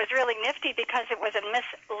it was really nifty because it was a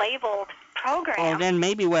mislabeled program. Well, then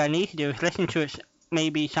maybe what I need to do is listen to it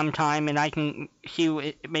maybe sometime, and I can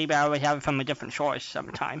see maybe I would have it from a different source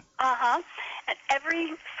sometime. Uh-huh. And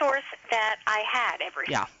every source that I had,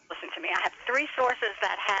 listen to me, I had 3 sources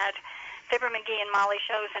that had Fibber McGee and Molly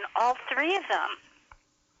shows, and all 3 of them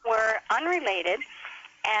were unrelated,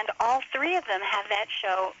 and all 3 of them have that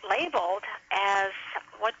show labeled as,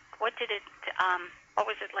 what was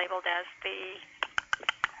it labeled as?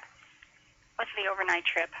 What's the overnight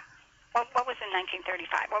trip? What was in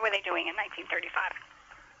 1935? What were they doing in 1935?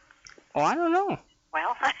 Oh, I don't know.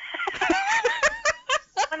 Well,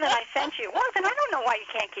 one that I sent you wasn't. I don't know why you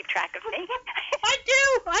can't keep track of me. I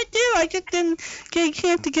do. I just didn't get a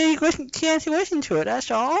chance to listen to it,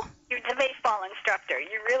 that's all. You're the baseball instructor.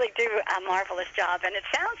 You really do a marvelous job, and it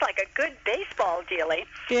sounds like a good baseball dealie.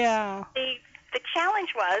 Yeah. The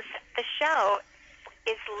challenge was the show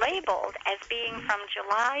is labeled as being from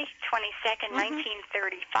July 22nd,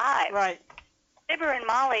 1935. Right. Fibber and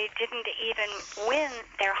Molly didn't even win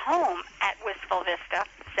their home at Wistful Vista,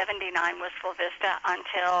 79 Wistful Vista,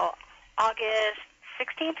 until August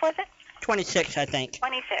 16th, was it? 26th, I think.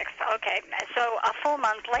 26th, okay. So a full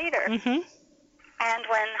month later, and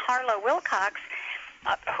when Harlow Wilcox,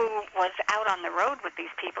 who was out on the road with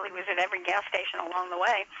these people, he was at every gas station along the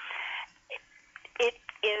way, it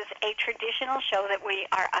is a traditional show that we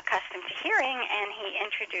are accustomed to hearing, and he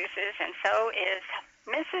introduces, and so is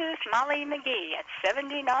Mrs. Molly McGee at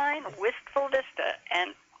 79 Wistful Vista,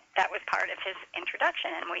 and that was part of his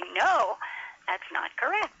introduction, and we know that's not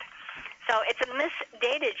correct. So it's a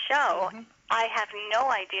misdated show. I have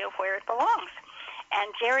no idea where it belongs.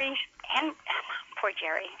 And poor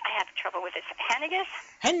Jerry, I have trouble with his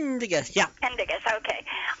Hendigas, yeah. Hendigas, okay.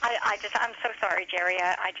 I'm so sorry, Jerry.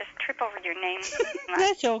 I just trip over your name.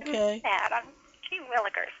 That's okay. Sad. Gee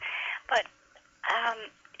willikers. But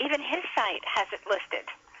even his site has it listed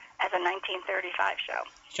as a 1935 show.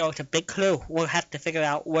 So it's a big clue. We'll have to figure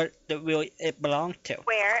out what it belongs to.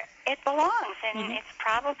 Where it belongs, and it's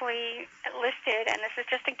probably listed, and this is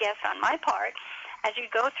just a guess on my part, as you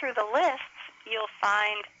go through the lists, you'll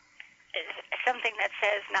find something that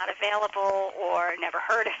says not available or never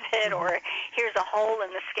heard of it or here's a hole in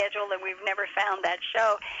the schedule and we've never found that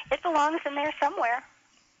show. It belongs in there somewhere.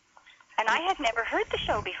 And I had never heard the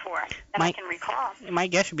show before that I can recall. My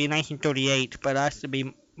guess would be 1938, but that's to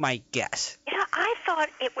be my guess. Yeah, I thought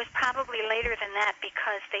it was probably later than that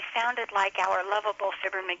because they sounded like our lovable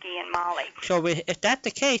Fibber McGee and Molly. So if that's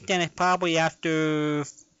the case, then it's probably after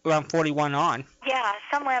around 41 on. Yeah,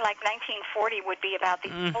 somewhere like 1940 would be about the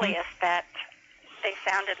earliest that they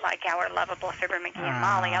sounded like our lovable Fibber McGee and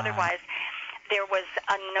Molly. Otherwise, there was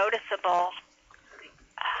a noticeable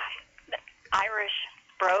Irish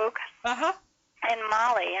brogue in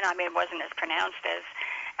Molly, and I mean, it wasn't as pronounced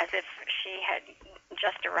as if she had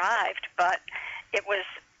just arrived, but it was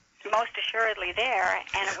most assuredly there,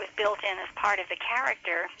 and it was built in as part of the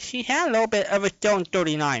character. She had a little bit of a still in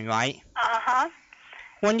 39, right?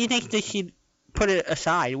 When do you think that she put it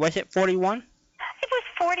aside? Was it 41? It was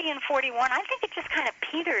 40 and 41. I think it just kind of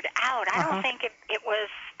petered out. I don't think it was,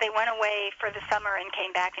 they went away for the summer and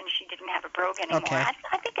came back and she didn't have a brogue anymore. Okay.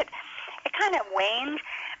 I think it kind of waned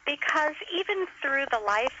because even through the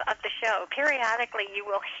life of the show, periodically you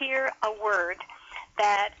will hear a word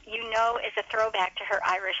that you know is a throwback to her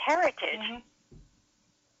Irish heritage.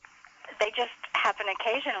 They just happen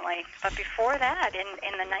occasionally. But before that,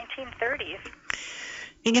 in the 1930s,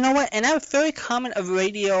 you know what? And that was very common of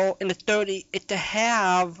radio in the 30s is to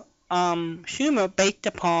have humor based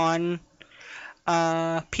upon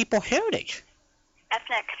people's heritage.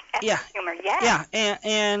 Ethnic humor, Yeah,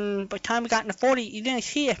 and by the time we got in the 40s, you didn't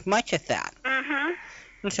see as much of that.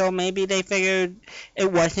 And so maybe they figured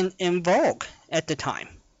it wasn't in vogue at the time.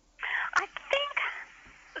 I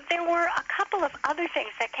think there were a couple of other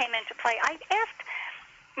things that came into play. I asked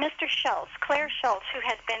Mr. Schultz, Claire Schultz, who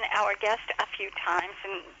has been our guest a few times,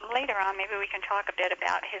 and later on maybe we can talk a bit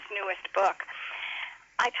about his newest book.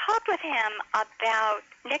 I talked with him about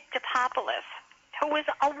Nick DePopoulos, who was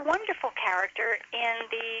a wonderful character in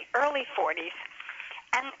the early 40s,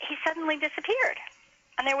 and he suddenly disappeared.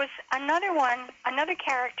 And there was another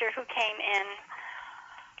character who came in.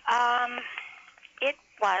 It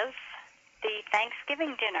was the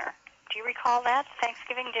Thanksgiving dinner Do you recall that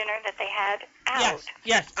Thanksgiving dinner that they had out?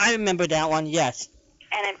 Yes, I remember that one, yes.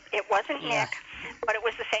 And it wasn't Yes. Nick, but it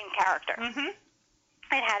was the same character. Mm-hmm.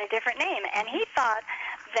 It had a different name, and he thought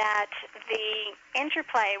that the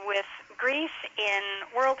interplay with Greece in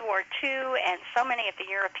World War II and so many of the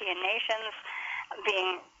European nations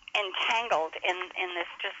being entangled in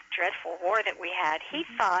this just dreadful war that we had, he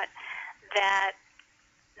thought that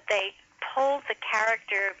they pulled the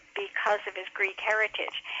character because of his Greek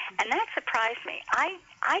heritage, and that surprised me. I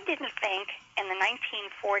didn't think in the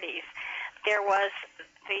 1940s there was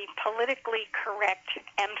the politically correct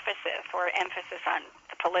emphasis on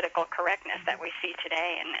the political correctness that we see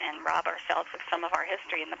today and rob ourselves of some of our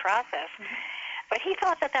history in the process. But he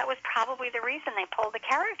thought that was probably the reason they pulled the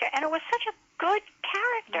character, and it was such a good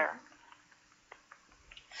character.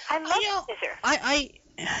 I love Scissor.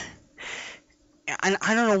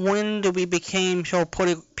 I don't know when we became so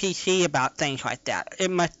PC about things like that.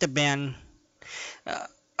 It must have been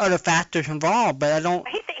other factors involved, but I don't...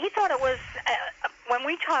 He thought it was... when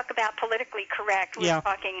we talk about politically correct, we're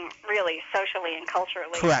talking really socially and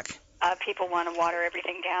culturally. Correct. People want to water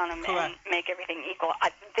everything down and make everything equal.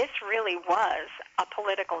 This really was a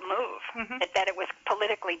political move, that it was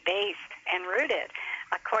politically based and rooted,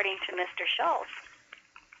 according to Mr. Schultz.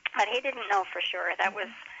 But he didn't know for sure. That was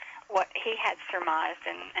what he had surmised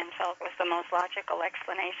and felt was the most logical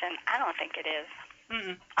explanation. I don't think it is.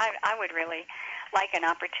 I would really like an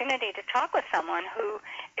opportunity to talk with someone who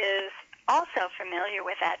is also familiar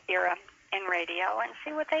with that era in radio and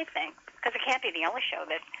see what they think, because it can't be the only show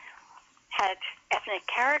that had ethnic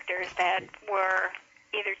characters that were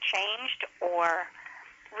either changed or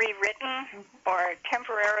rewritten or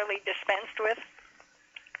temporarily dispensed with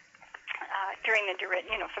during the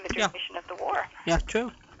for the duration of the war. Yeah,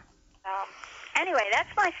 true. Anyway,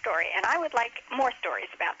 that's my story, and I would like more stories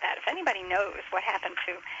about that. If anybody knows what happened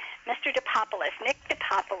to Mr. DePopoulos, Nick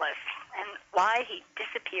DePopoulos, and why he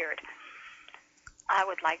disappeared, I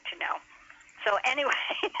would like to know. So anyway,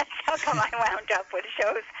 that's how come I wound up with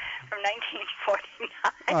shows from 1949.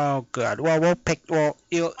 Oh, good. Well, we'll pick. Well,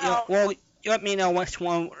 you let me know which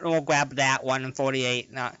one. We'll grab that one in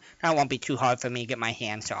 48. No, that won't be too hard for me to get my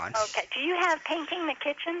hands on. Okay. Do you have Painting the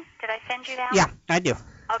Kitchen? Did I send you that? Yeah, I do.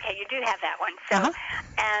 Okay, you do have that one. So,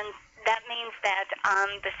 and that means that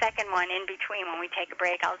the second one in between, when we take a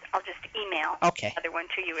break, I'll just email the other one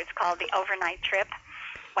to you. It's called The Overnight Trip,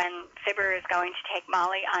 when Fibber is going to take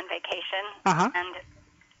Molly on vacation and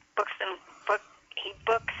he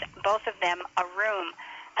books both of them a room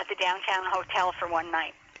at the downtown hotel for one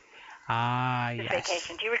night. Yes.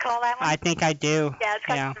 Vacation. Do you recall that one? I think I do. Yeah, it's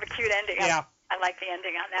got sort of a cute ending. Yeah. I like the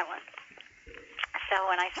ending on that one. So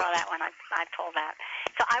when I saw that one, I pulled that.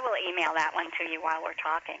 So I will email that one to you while we're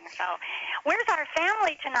talking. So where's our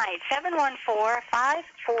family tonight?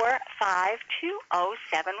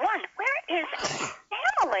 714-545-2071. Where is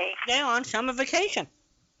family? They're on summer vacation.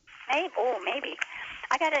 Maybe.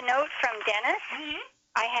 I got a note from Dennis.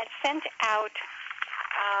 I had sent out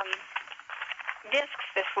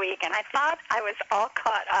discs this week, and I thought I was all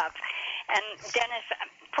caught up. And Dennis,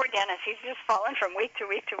 poor Dennis, he's just fallen from week to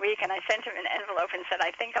week to week, and I sent him an envelope and said,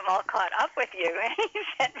 I think I'm all caught up with you. And he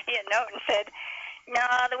sent me a note and said, no,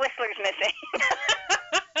 the Whistler's missing.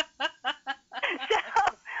 So,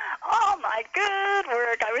 oh my good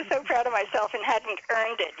work. I was so proud of myself and hadn't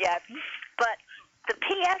earned it yet. But the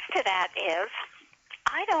P.S. to that is,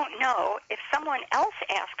 I don't know if someone else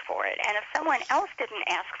asked for it, and if someone else didn't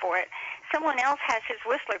ask for it, someone else has his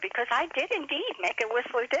Whistler, because I did indeed make a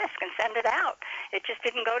Whistler disc and send it out. It just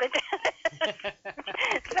didn't go to Dennis.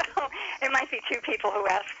 So it might be two people who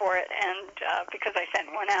asked for it, and because I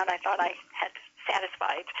sent one out, I thought I had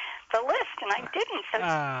satisfied the list, and I didn't. So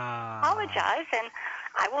I apologize, and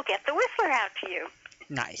I will get the Whistler out to you.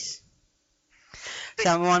 Nice.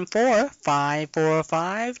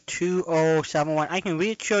 714-545-2071. I can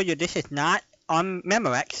reassure you this is not on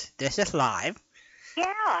Memorex. This is live.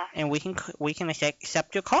 Yeah. And we can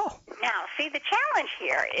accept your call. Now, see, the challenge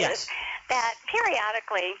here is that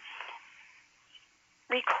periodically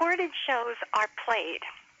recorded shows are played.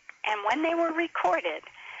 And when they were recorded,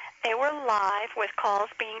 they were live with calls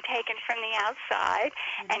being taken from the outside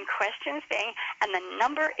and questions being, and the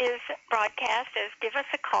number is broadcast as give us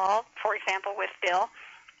a call, for example, with Bill.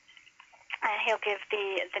 And he'll give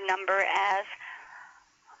the number as,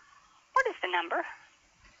 what is the number?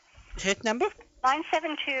 His number?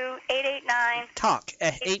 972-889. Talk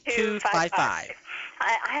at 8255.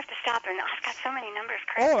 I have to stop, and I've got so many numbers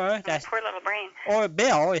cracked Or that's poor little brain. Or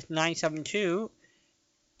Bill is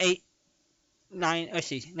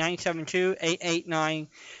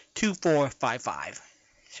 972-889-2455.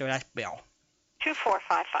 So that's Bill.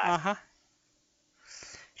 2455.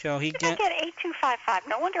 So he Did I get 8255?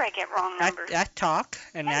 No wonder I get wrong numbers. That's talk,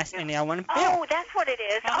 and that's and the other one Bill. Oh, that's what it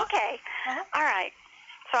is. Okay. All right.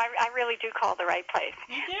 So I really do call the right place.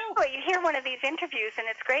 You do. Well, you hear one of these interviews and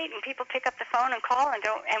it's great, and people pick up the phone and call and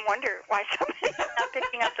wonder why somebody's not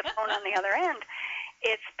picking up the phone on the other end.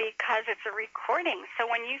 It's because it's a recording. So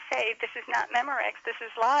when you say this is not Memorex, this is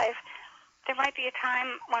live, there might be a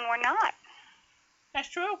time when we're not. That's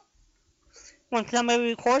true. When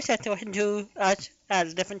somebody records that, to listen to us at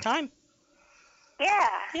a different time. Yeah.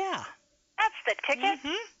 Yeah. That's the ticket.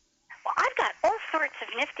 Well, I've got all sorts of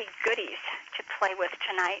nifty goodies to play with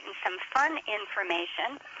tonight and some fun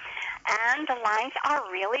information. And the lines are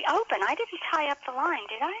really open. I didn't tie up the line,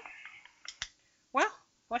 did I? Well,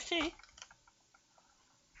 let's see.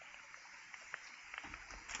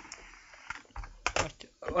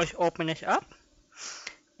 Let's open this up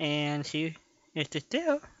and see if it's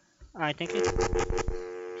still. I think it's.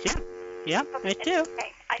 Yeah, it's still.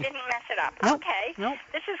 Okay, I didn't mess it up. Nope. Okay, Nope.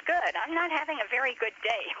 this is good. I'm not having a very good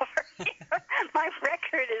day over here. My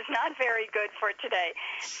record is not very good for today.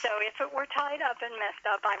 So if it were tied up and messed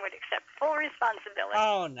up, I would accept full responsibility.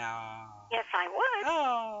 Oh no. Yes, I would.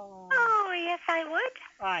 Oh. Oh, yes, I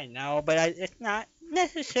would. I know, but it's not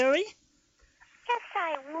necessary. Yes,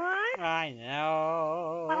 I would. I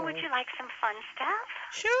know. Well, would you like some fun stuff?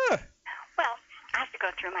 Sure. Well, I have to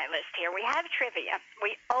go through my list here. We have trivia.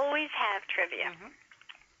 We always have trivia.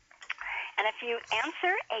 And if you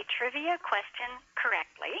answer a trivia question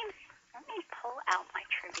correctly, let me pull out my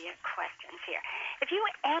trivia questions here. If you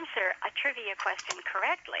answer a trivia question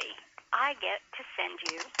correctly, I get to send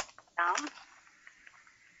you some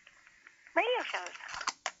radio shows.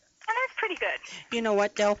 And that's pretty good. You know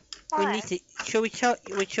what though? What? We need to. Should we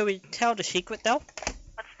tell the secret though?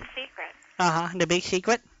 What's the secret? The big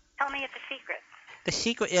secret. Tell me it's a secret. The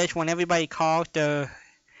secret is when everybody calls,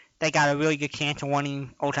 they got a really good chance of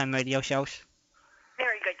winning old time radio shows.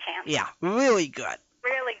 Very good chance. Yeah, really good.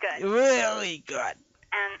 Really good. Really good.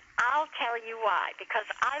 And I'll tell you why. Because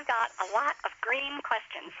I've got a lot of green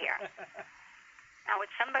questions here. Now,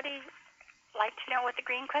 would somebody like to know what the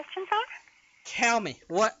green questions are? Tell me,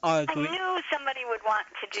 what are I green? knew somebody would want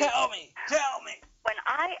to do. Tell me. When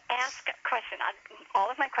I ask a question,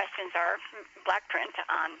 all of my questions are black print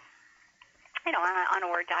on, on a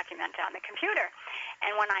Word document on the computer.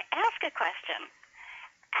 And when I ask a question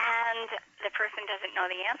and the person doesn't know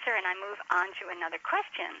the answer and I move on to another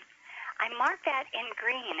question, I mark that in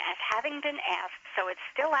green as having been asked, so it's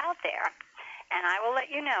still out there. And I will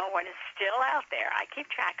let you know what is still out there. I keep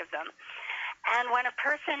track of them. And when a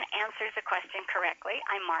person answers a question correctly,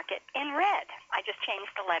 I mark it in red. I just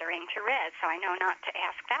changed the lettering to red, so I know not to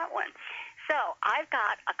ask that one. So I've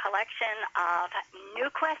got a collection of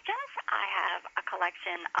new questions. I have a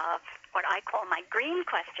collection of what I call my green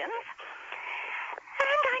questions.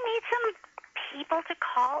 And I need some people to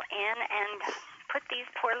call in and put these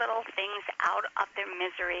poor little things out of their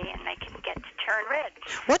misery, and they can get to turn red.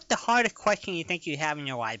 What's the hardest question you think you have in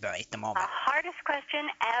your library at the The moment? hardest question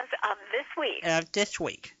as of this week. This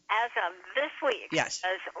week. As of this week. Yes.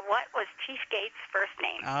 Was what was Chief Gates' first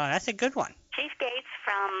name? Oh, that's a good one. Chief Gates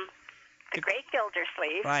from The Great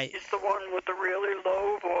Gildersleeve. Right. Is the one with the really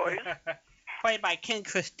low voice. Played by Ken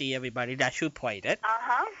Christie, everybody. That's who played it.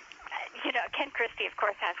 Uh-huh. Ken Christie, of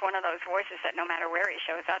course, has one of those voices that no matter where he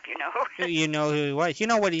shows up, you know who. You know who he was. You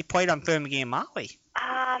know what he played on Fergie and Molly.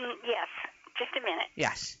 Yes. Just a minute.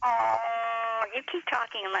 Yes. Oh, you keep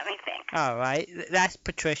talking and let me think. All right. That's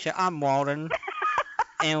Patricia. I'm Walden.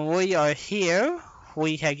 And we are here.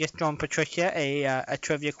 We have just thrown Patricia a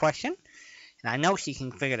trivia question. And I know she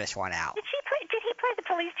can figure this one out. Did he play the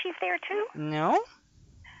police chief there, too? No.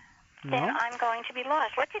 Then I'm going to be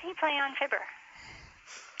lost. What did he play on Fibber?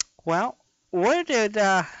 Well, where did,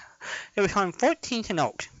 it was on 14th and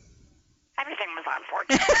Oak. Everything was on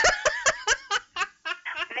 14th.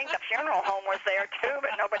 I think the funeral home was there, too,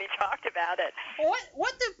 but nobody talked about it.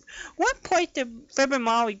 What place did Fibber and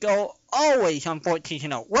Molly go always on 14th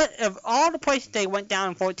and Oak? What, of all the places they went down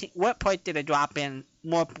on 14th, what place did they drop in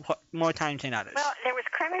more times than others? Well, there was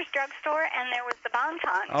Kremer's Drugstore, and there was the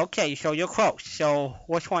Bon-Ton. Okay, so you're close. So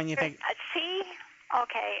which one you think? See?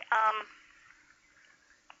 Okay,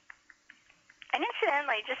 and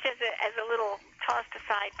incidentally, just as a little tossed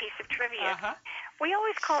aside piece of trivia, we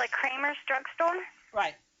always call it Kramer's Drugstore.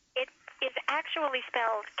 Right. It is actually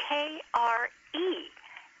spelled Kremer.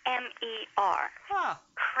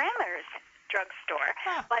 Kramer's Drugstore.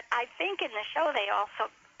 But I think in the show they also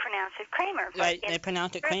pronounce it Kramer. Right, they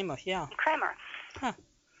pronounce it Kramer, yeah. Kramer. Huh.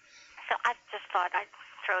 So I just thought I'd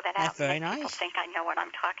throw that That's out. very and make nice. People think I know what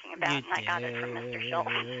I'm talking about, and I got it from Mr.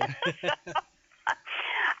 Schultz.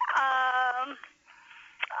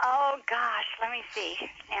 Oh, gosh, let me see.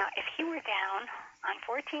 Now, if he were down on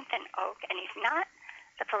 14th and Oak, and he's not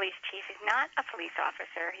the police chief, he's not a police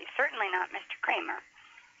officer, he's certainly not Mr. Kramer.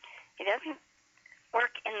 He doesn't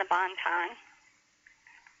work in the Bon Ton.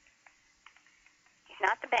 He's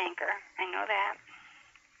not the banker. I know that.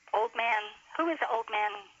 Old man. Who is the old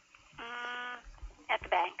man at the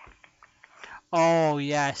bank? Oh,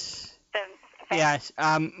 yes. The bank. Yes.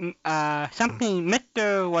 Something,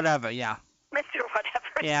 Mr. Whatever, yeah. Mr.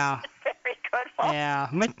 Whatever. Yeah. Very good. Well, Yeah,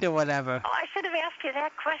 Mr. Whatever. oh, I should have asked you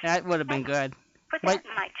that question. That would have been good. Put But- that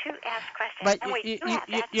in my to ask question. But and wait,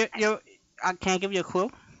 can I give you a clue?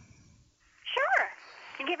 Sure.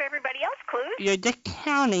 You give everybody else clues. You're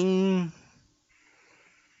discounting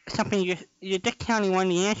something. You're discounting one of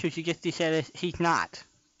the answers you just said he's not.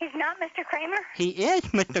 He's not Mr. Kramer? He is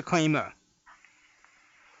Mr. Kramer.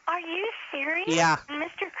 Are you serious? Yeah.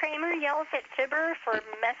 Mr. Kramer yells at Fibber for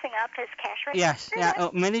messing up his cash register? Yes. Yeah.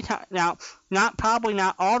 Many times. Now, probably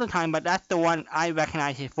not all the time, but that's the one I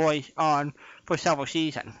recognize his voice on for several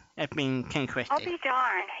seasons. As being Ken Christie. I'll be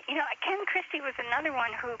darned. You know, Ken Christie was another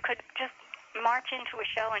one who could just march into a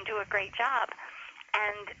show and do a great job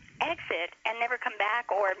and exit and never come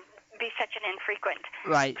back or be such an infrequent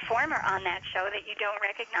Right. performer on that show that you don't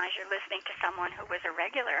recognize you're listening to someone who was a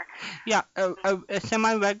regular. Yeah, a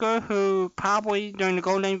semi-regular who probably during the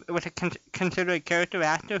Golden Age was considered a character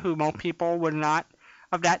actor who most people would not,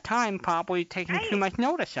 of that time, probably taken too much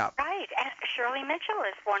notice of. Right, and Shirley Mitchell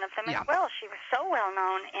is one of them Yeah. as well. She was so well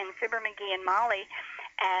known in Fibber McGee and Molly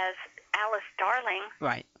as Alice Darling,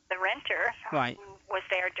 Right. the renter, Right. who was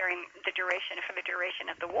there during the duration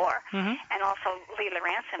of the war, Mhm. and also Leela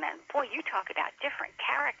Ransom. And boy, you talk about different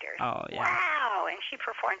characters. Oh, yeah. Wow, and she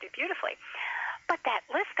performed it beautifully. But that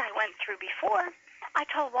list I went through before, I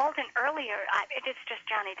told Walden earlier, it's just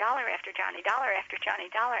Johnny Dollar after Johnny Dollar after Johnny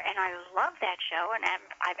Dollar, and I love that show, and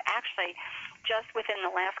I've actually, just within the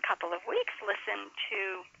last couple of weeks, listened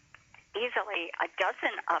to easily a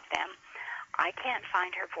dozen of them. I can't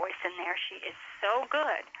find her voice in there. She is so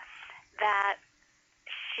good that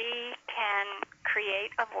she can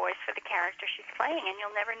create a voice for the character she's playing, and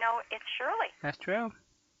you'll never know it's Shirley. That's true.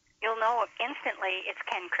 You'll know instantly it's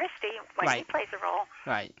Ken Christie when he Right. plays a role,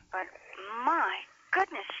 Right. but my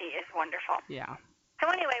goodness, she is wonderful. Yeah. So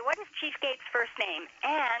anyway, what is Chief Gates' first name?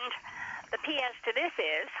 And the P.S. to this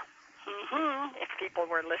is, if people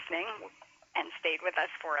were listening and stayed with us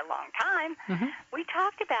for a long time, Mhm. we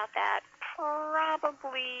talked about that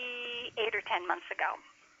probably 8 or 10 months ago.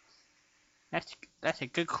 That's a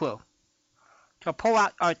good clue. So pull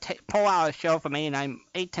out a show from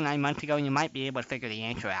 8 to 9 months ago, and you might be able to figure the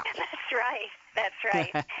answer out. That's right. That's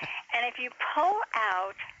right. And if you pull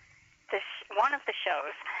out one of the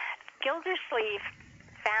shows, Gildersleeve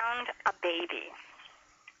found a baby.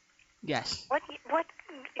 Yes. What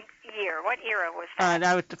year? What era was that?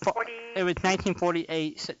 That was It was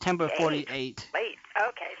 1948, September 48. Late.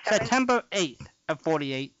 Okay. September 8th of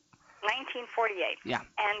 48. 1948. Yeah.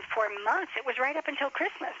 And for months, it was right up until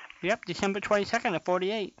Christmas. Yep, December 22nd of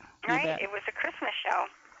 48. Right. It was a Christmas show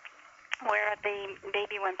where the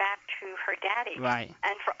baby went back to her daddy. Right.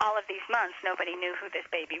 And for all of these months, nobody knew who this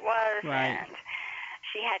baby was. Right. And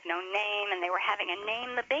she had no name, and they were having a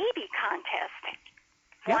Name the Baby contest.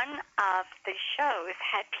 Yep. One of the shows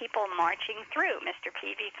had people marching through. Mr.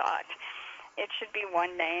 Peavy thought it should be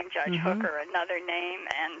one name, Judge Hooker another name,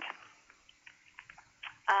 and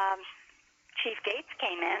Chief Gates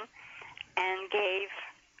came in and gave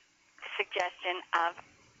the suggestion of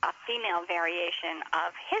a female variation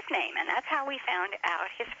of his name, and that's how we found out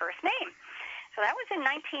his first name. So that was in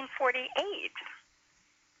 1948.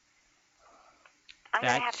 I'm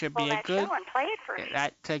going to have to pull that show and play it for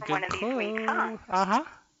That's a one good of these weeks, clue. huh? Uh-huh.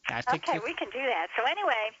 Okay, we can do that. So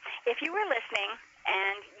anyway, if you were listening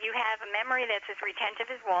and you have a memory that's as retentive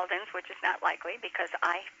as Walden's, which is not likely because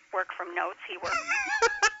I work from notes, he works.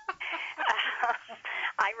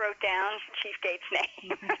 I wrote down Chief Gates'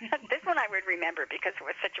 name. This one I would remember because it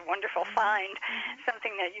was such a wonderful find,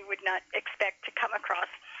 something that you would not expect to come across.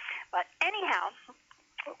 But anyhow,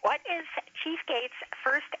 what is Chief Gates'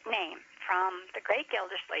 first name from the great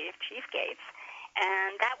Gildersleeve, Chief Gates?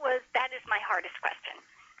 And that is my hardest question.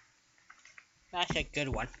 That's a good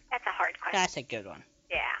one. That's a hard question. That's a good one.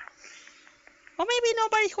 Yeah. Well, maybe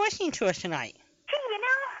nobody's listening to us tonight. Gee, you know.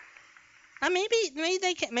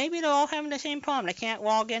 Maybe they're all having the same problem. They can't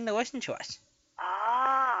log in to listen to us.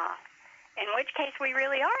 Ah. In which case, we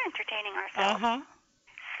really are entertaining ourselves. Uh-huh.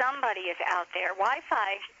 Somebody is out there.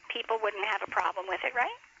 Wi-Fi people wouldn't have a problem with it, right?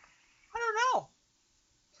 I don't know.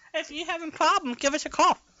 If you're having a problem, give us a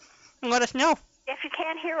call and let us know. If you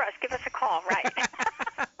can't hear us, give us a call, right?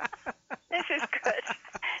 This is good.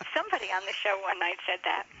 somebody on the show one night said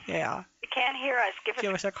that. Yeah. You can't hear us.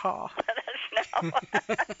 Give us a call. Let us know.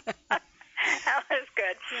 That was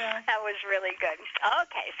good. Yeah. That was really good.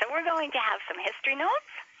 Okay, so we're going to have some history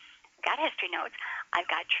notes. Got history notes. I've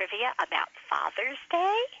got trivia about Father's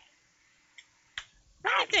Day.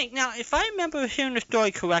 I think now, if I remember hearing the story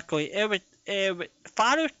correctly,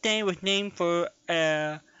 Father's Day was named for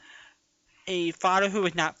a father who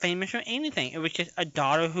was not famous or anything. It was just a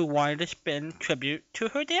daughter who wanted to spend tribute to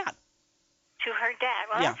her dad. To her dad.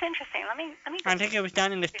 Well, Yeah. that's interesting. Let me. I think it was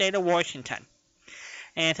done in the state of Washington,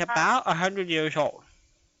 and it's about 100 years old.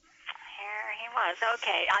 Here he was.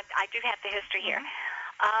 Okay, I do have the history here.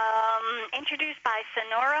 Introduced by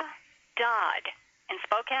Sonora Dodd in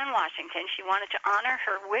Spokane, Washington, she wanted to honor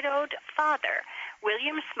her widowed father,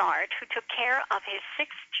 William Smart, who took care of his 6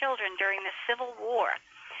 children during the Civil War.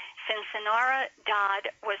 Since Sonora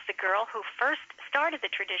Dodd was the girl who first started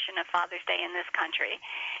the tradition of Father's Day in this country,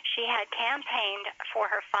 she had campaigned for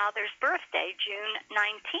her father's birthday, June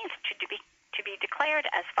 19th, to be declared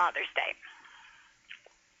as Father's Day.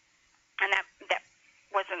 And that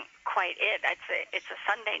wasn't quite it. It's a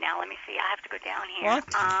Sunday now. Let me see. I have to go down here. Well,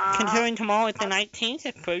 considering tomorrow is the 19th,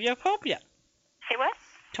 it's pretty appropriate. Say what?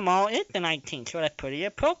 Tomorrow is the 19th, so that's pretty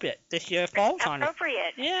appropriate. This year falls on it.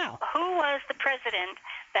 Appropriate. Yeah. Who was the president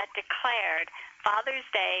that declared Father's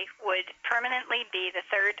Day would permanently be the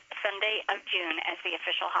 3rd Sunday of June as the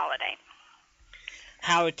official holiday?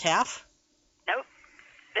 Howard Taft? Nope.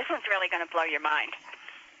 This one's really going to blow your mind.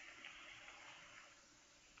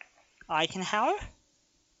 Eisenhower?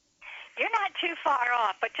 You're not too far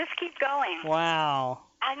off, but just keep going. Wow.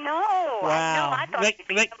 I know. Wow. I thought it'd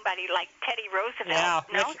be somebody like Teddy Roosevelt.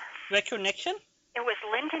 Yeah. No? Richard Nixon? It was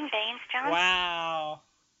Lyndon Baines Johnson. Wow.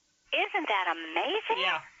 Isn't that amazing?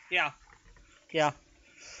 Yeah.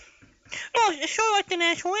 Well, it's sort of like the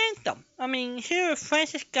national anthem. I mean, here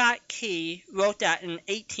Francis Scott Key wrote that in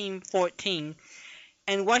 1814,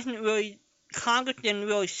 and Congress didn't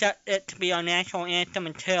really set it to be our national anthem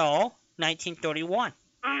until 1931.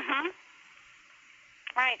 Mm-hmm.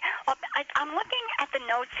 Right. Well, I'm looking at the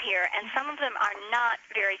notes here, and some of them are not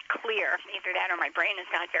very clear. Either that or my brain is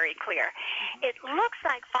not very clear. It looks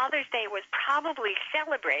like Father's Day was probably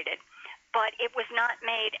celebrated, but it was not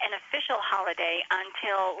made an official holiday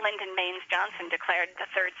until Lyndon Baines Johnson declared the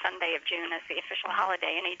 3rd Sunday of June as the official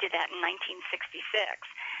holiday, and he did that in 1966.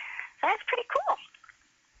 So that's pretty cool.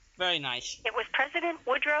 Very nice. It was President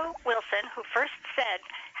Woodrow Wilson who first said,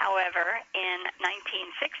 however, in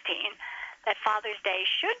 1916, that Father's Day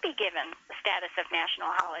should be given the status of national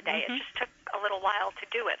holiday. It just took a little while to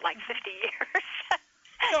do it, like 50 years.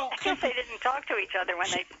 I guess they didn't talk to each other when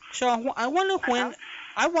they... So I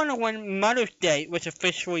wonder when Mother's Day was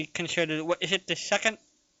officially considered. Is it the 2nd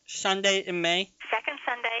Sunday in May? 2nd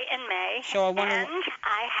Sunday in May. So I wonder. And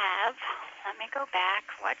I have... Let me go back.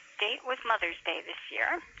 What date was Mother's Day this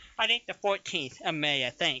year? I think the 14th of May, I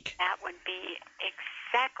think. That would be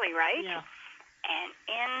exactly right. Yeah. And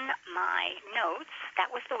in my notes, that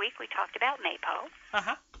was the week we talked about Maypo.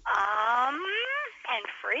 Uh-huh. And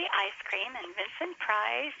free ice cream, and Vincent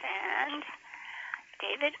Price, and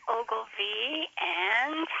David Ogilvy,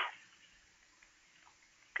 and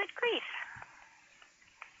good grief.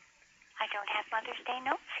 I don't have Mother's Day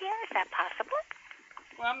notes here. Is that possible?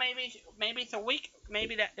 Well, maybe it's a week.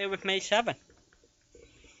 Maybe that it was May 7th.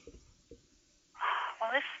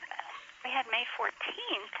 Well, we had May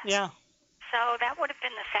 14th. Yeah. So that would have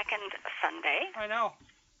been the 2nd Sunday. I know.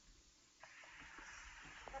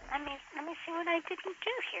 Let me see what I didn't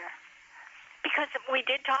do here. Because we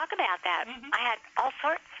did talk about that. I had all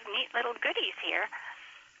sorts of neat little goodies here.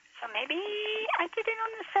 So maybe I did it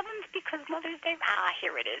on the 7th because Mother's Day...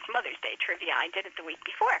 here it is. Mother's Day trivia. I did it the week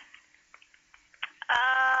before.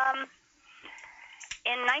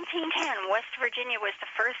 In 1910, West Virginia was the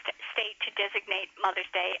first state to designate Mother's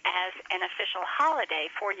Day as an official holiday.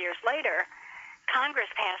 4 years later, Congress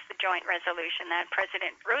passed the joint resolution that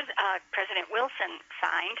President Wilson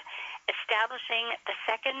signed, establishing the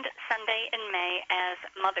 2nd Sunday in May as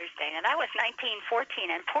Mother's Day. Now, that was 1914,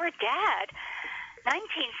 and poor Dad,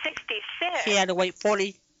 1966. He had to wait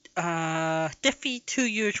 52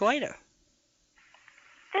 years later.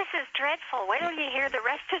 This is dreadful. Wait till you hear the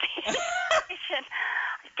rest of the information.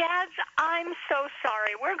 Dads, I'm so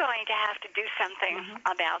sorry. We're going to have to do something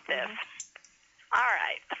about this. All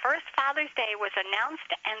right. The first Father's Day was announced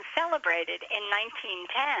and celebrated in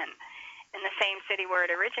 1910 in the same city where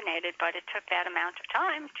it originated, but it took that amount of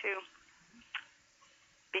time to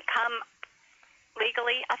become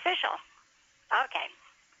legally official. Okay.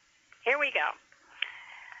 Here we go.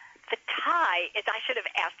 the tie is, I should have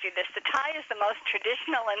asked you this, the tie is the most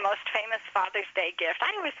traditional and most famous Father's Day gift.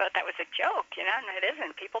 I always thought that was a joke, and it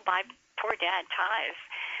isn't. People buy poor dad ties.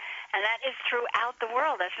 And that is throughout the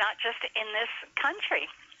world. That's not just in this country.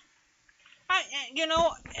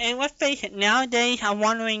 And let's face it, nowadays I'm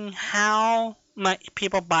wondering how much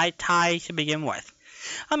people buy ties to begin with.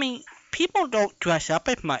 I mean, people don't dress up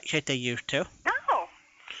as much as they used to. No.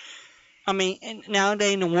 I mean,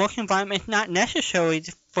 nowadays in the work environment, it's not necessary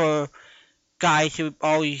for guys who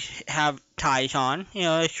always have ties on.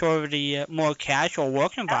 It's sort of the more casual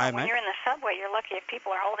work environment. When you're in the subway, you're lucky if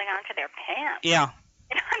people are holding on to their pants. Yeah.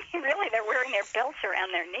 Really, they're wearing their belts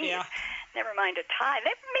around their knees. Yeah. Never mind a tie.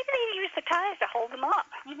 Maybe they use the ties to hold them up.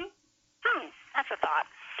 Mm-hmm. That's a thought.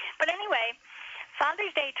 But anyway,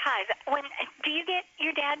 Father's Day ties. Do you get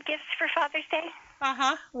your dad gifts for Father's Day?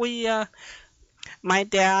 My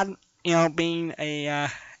dad, being a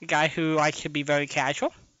guy who likes to be very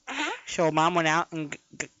casual, so Mom went out and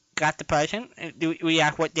got the present. We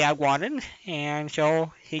asked what Dad wanted, and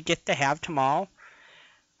so he gets to have tomorrow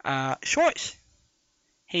shorts.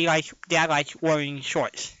 Dad likes wearing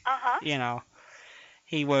shorts.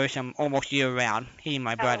 He wears them almost year round. He and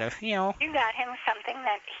my brother, You got him something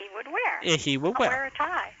that he would wear. Yeah, he would wear a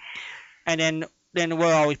tie. And then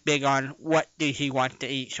we're always big on what does he want to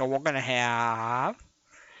eat. So we're gonna have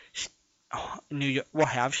we'll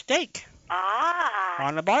have steak.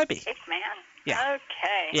 On the barbie. Steak man. Yeah.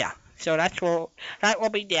 Okay. Yeah. So that will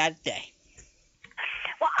be Dad's Day.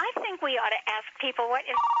 Well, I think we ought to ask people what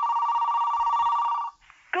is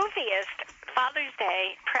goofiest Father's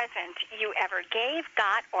Day present you ever gave,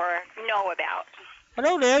 got, or know about.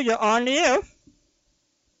 Hello there, you're on the air.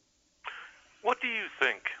 What do you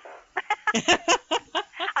think?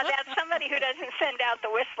 About somebody who doesn't send out the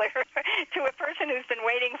whistler to a person who's been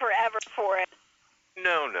waiting forever for it.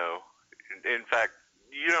 No. In fact,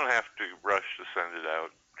 you don't have to rush to send it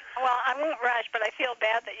out. Well, I won't rush, but I feel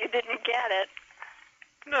bad that you didn't get it.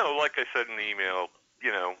 No, like I said in the email,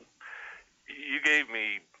 you gave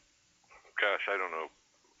me, gosh, I don't know,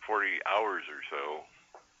 40 hours or so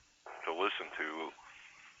to listen to.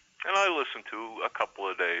 And I listened to a couple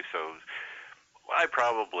of days, so I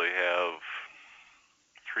probably have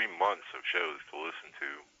 3 months of shows to listen to.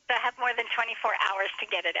 So I have more than 24 hours to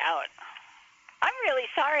get it out. I'm really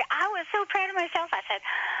sorry. I was so proud of myself. I said,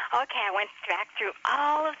 okay, I went back through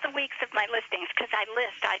all of the weeks of my listings because I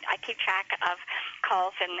keep track of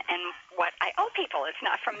calls and what I owe people. It's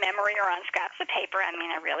not from memory or on scraps of paper. I mean,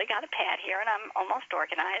 I really got a pad here, and I'm almost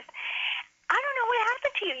organized. I don't know what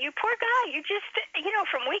happened to you. You poor guy. You just,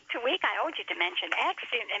 from week to week, I owed you Dimension X.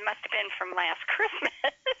 It must have been from last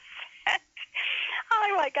Christmas. Oh,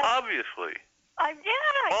 my God. Obviously.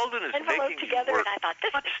 Walden is making you work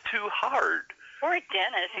much too hard. Poor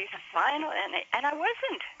Dennis. He's fine, and I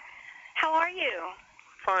wasn't. How are you?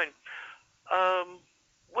 Fine.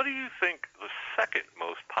 What do you think the second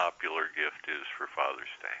most popular gift is for Father's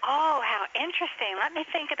Day? Oh, how interesting. Let me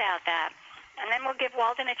think about that. And then we'll give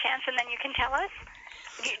Walden a chance, and then you can tell us?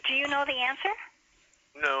 Do you know the answer?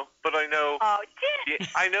 No, but I know. Oh,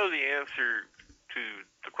 I know the answer to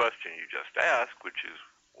the question you just asked, which is,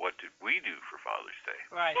 what did we do for Father's Day?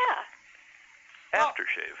 Right. Yeah.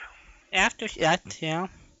 Aftershave. Yeah.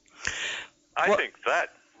 I think that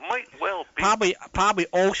might well be. Probably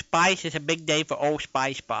Old Spice is a big day for Old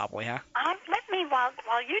Spice, probably, huh? Let me, while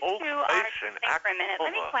you Old two are thinking for a minute,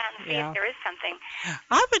 let me go out and see if there is something.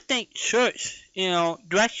 I would think shirts,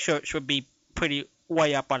 dress shirts would be pretty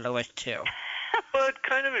way up on the list, too. But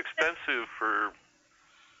kind of expensive for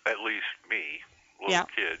at least me, little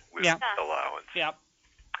kid, with allowance. Yep.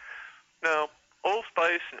 No, Old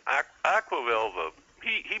Spice and Aquavelva,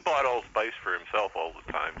 he bought Old Spice for himself all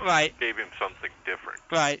the time. Right. Gave him something different.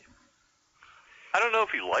 Right. I don't know if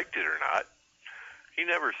he liked it or not. He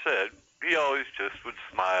never said. He always just would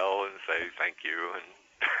smile and say thank you. And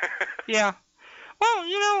yeah. Well,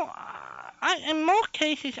 in most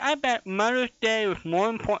cases, I bet Mother's Day was more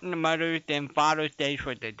important to mothers than Father's Day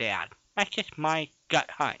for the dad. That's just my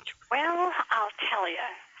gut hunch. Well, I'll tell you,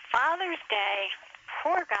 Father's Day,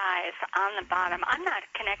 poor guys on the bottom. I'm not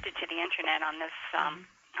connected to the internet on this.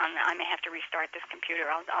 I may have to restart this computer.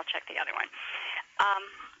 I'll check the other one.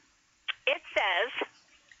 It says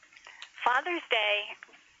Father's Day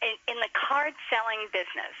in the card selling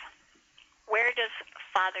business. Where does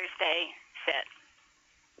Father's Day sit?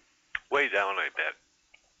 Way down, I bet.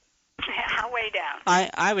 How way down?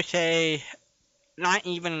 I would say not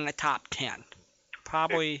even in the top 10.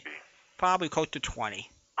 Probably close to 20.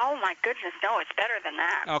 Oh, my goodness, no, it's better than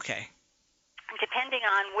that. Okay. Depending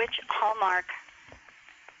on which Hallmark.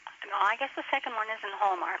 No, I guess the second one isn't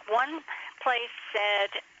Hallmark. One place said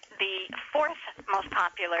the fourth most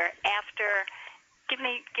popular after? Give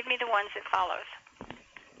me the ones that follows.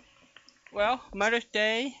 Well, Mother's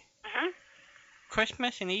Day, Mhm.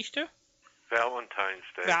 Christmas, and Easter. Valentine's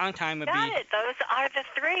Day. Valentine would Got be. it. Those are the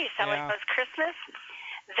three. So Yeah. it was Christmas.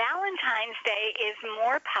 Valentine's Day is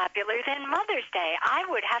more popular than Mother's Day. I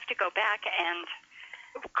would have to go back and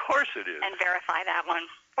Of course it is. verify that one.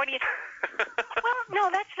 What do you Well, no,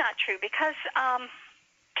 that's not true because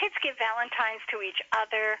kids give Valentines to each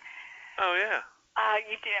other. Oh, yeah.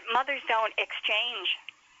 Mothers don't exchange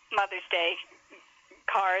Mother's Day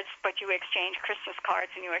cards, but you exchange Christmas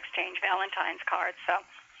cards and you exchange Valentine's cards. So,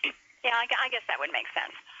 yeah, I guess that would make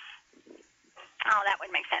sense. Oh, that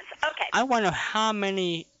would make sense. Okay. I wonder how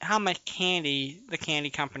much candy the candy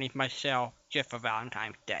companies must sell just for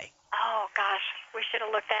Valentine's Day. Oh, gosh, we should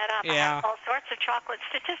have looked that up. I Yeah. have all sorts of chocolate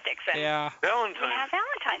statistics. And Yeah. we Valentine's have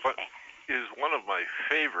Valentine's Day. is one of my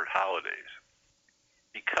favorite holidays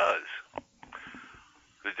because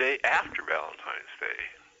the day after Valentine's Day,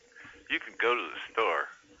 you can go to the store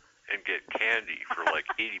and get candy for like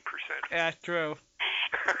 80%. That's true.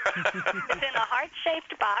 It's in a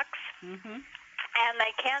heart-shaped box, Mhm. and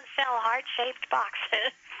they can't sell heart-shaped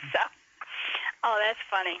boxes. So, oh, that's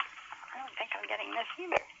funny. I don't think I'm getting this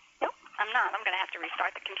either. Nope, I'm not. I'm going to have to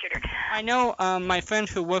restart the computer. I know my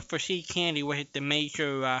friends who work for Sea Candy, which is the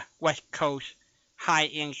major West Coast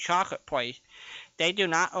high-end chocolate place, they do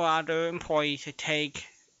not allow their employees to take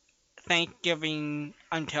Thanksgiving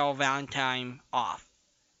until Valentine off.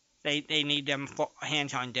 They need them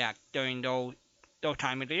hands on deck during those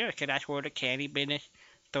time of the year because that's where the candy business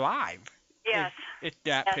thrives. Yes. It's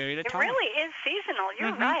that Yes. period of It time. really is seasonal.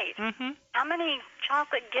 You're right. Mm-hmm. How many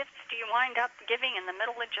chocolate gifts do you wind up giving in the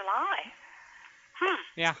middle of July?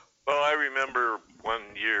 Yeah. Well, I remember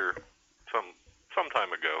one year, some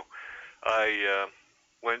time ago, I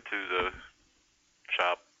went to the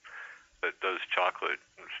shop that does chocolate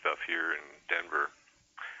and stuff here in Denver,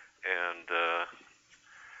 and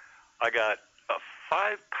I got a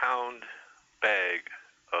 5-pound bag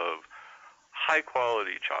of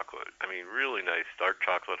high-quality chocolate. I mean, really nice dark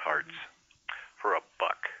chocolate hearts for $1.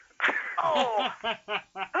 Oh,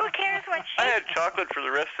 who cares what I shape? had chocolate for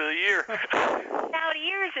the rest of the year. Now, the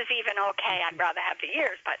ears is even okay. I'd rather have the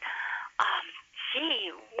ears, but,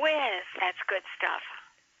 gee whiz, that's good stuff.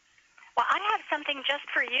 Well, I have something just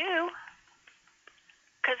for you,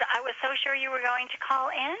 because I was so sure you were going to call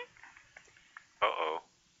in. Uh-oh.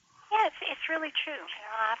 Yeah, it's really true.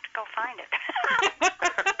 I'll have to go find it.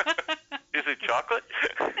 Is it chocolate?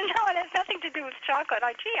 No, it has nothing to do with chocolate.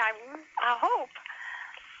 I hope.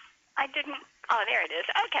 I didn't. Oh, there it is.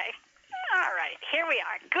 Okay. All right. Here we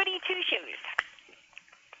are. Goody two-shoes.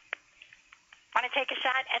 Want to take a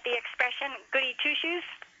shot at the expression goody two-shoes?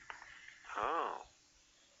 Oh.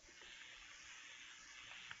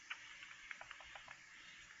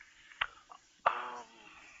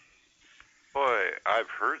 Boy, I've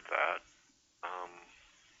heard that.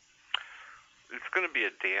 It's going to be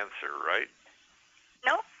a dancer, right?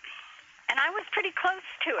 Nope. And I was pretty close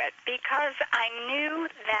to it because I knew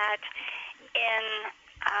that in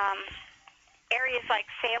areas like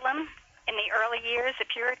Salem in the early years, the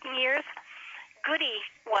Puritan years, Goody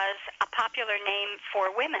was a popular name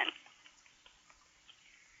for women.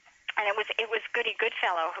 And it was Goody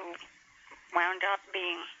Goodfellow who wound up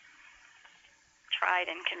being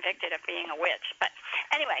tried and convicted of being a witch. But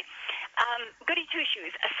anyway, Goody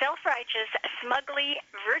Two-Shoes, a self-righteous, smugly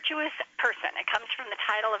virtuous person. It comes from the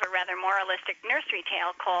title of a rather moralistic nursery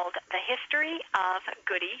tale called The History of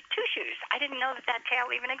Goody Two-Shoes. I didn't know that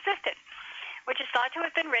tale even existed, which is thought to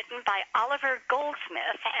have been written by Oliver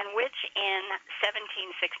Goldsmith and which in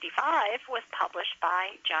 1765 was published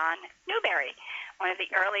by John Newbery, one of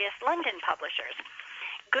the earliest London publishers.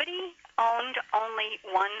 Goody owned only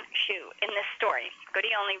one shoe in this story.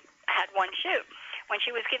 Goody only had one shoe. When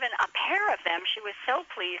she was given a pair of them, she was so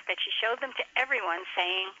pleased that she showed them to everyone,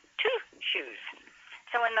 saying, 2 shoes.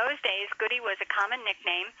 So in those days, Goody was a common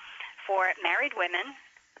nickname for married women,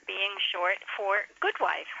 being short for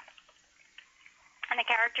goodwife. And the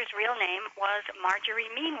character's real name was Marjorie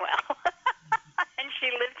Meanwell. And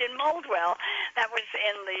she lived in Moldwell. That was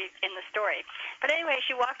in the story. But anyway,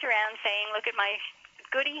 she walked around saying, look at my...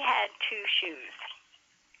 Goody had 2 shoes.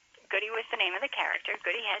 Goody was the name of the character.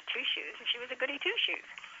 Goody had 2 shoes, and she was a Goody Two-Shoes.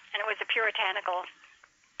 And it was a puritanical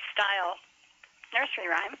style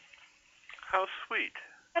nursery rhyme. How sweet.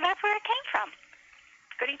 So that's where it came from.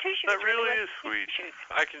 Goody Two-Shoes. That really is sweet.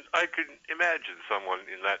 I can imagine someone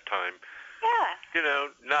in that time,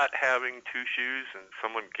 not having 2 shoes, and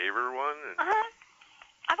someone gave her one. And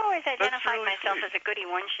I've always identified really myself sweet. as a Goody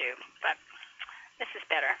One Shoe, but this is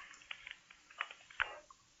better.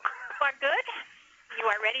 are good? You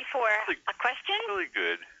are ready for a question? Really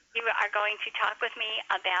good. You are going to talk with me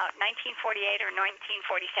about 1948 or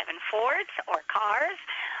 1947 Fords or cars,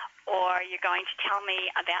 or you're going to tell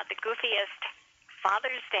me about the goofiest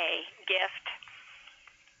Father's Day gift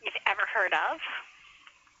you've ever heard of.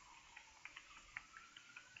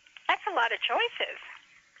 That's a lot of choices.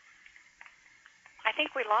 I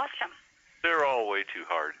think we lost him. They're all way too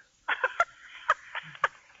hard.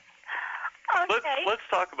 Okay. Let's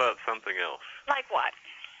talk about something else. Like what?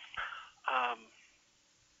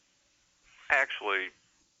 Actually,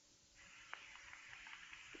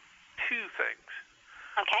 two things.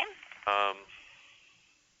 Okay.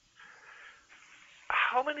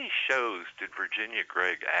 How many shows did Virginia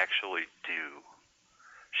Gregg actually do?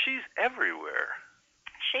 She's everywhere.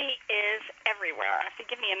 She is everywhere. If you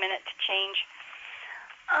give me a minute to change.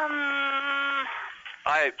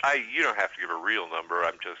 You don't have to give a real number.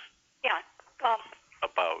 I'm just. Yeah. Well.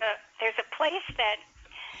 About. There's a place that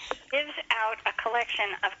gives out a collection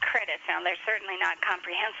of credits. Now, they're certainly not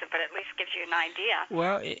comprehensive, but at least gives you an idea.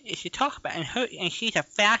 Well, if you talk about and she's a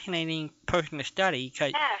fascinating person to study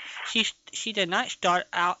because she did not start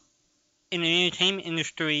out in the entertainment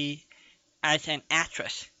industry as an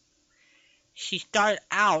actress. She started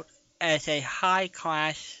out as a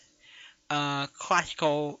high-class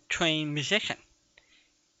classical trained musician.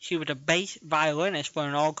 She was a bass violinist for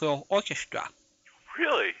an all-girl orchestra.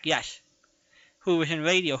 Really? Yes. Who was in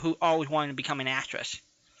radio, who always wanted to become an actress.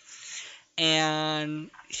 And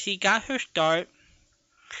she got her start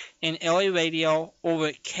in LA radio over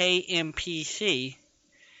at KMPC.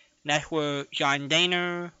 That's where John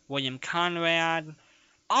Dehner, William Conrad,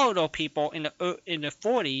 all of those people in the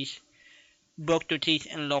 40s broke their teeth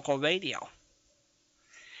in local radio.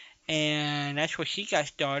 And that's where she got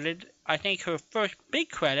started. I think her first big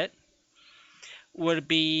credit would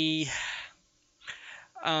be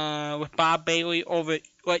with Bob Bailey over at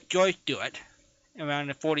Let George Do It around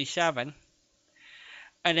the 47.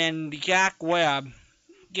 And then Jack Webb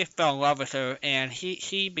just fell in love with her, and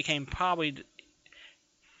she became probably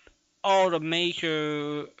all the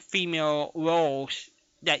major female roles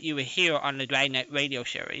that you would hear on the Dragnet radio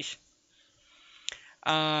series.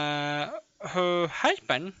 Her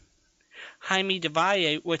husband, Jaime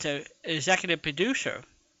DeValle, was an executive producer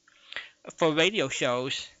for radio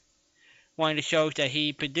shows. One of the shows that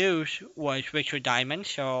he produced was Richard Diamond,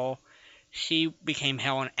 so she became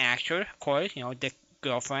Helen Asher, of course, Dick's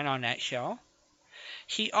girlfriend on that show.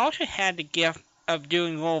 She also had the gift of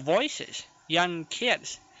doing little voices, young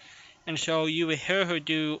kids. And so you would hear her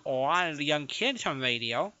do a lot of the young kids on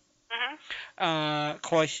radio. Mm-hmm. Of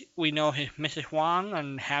course, we know his Mrs. Wong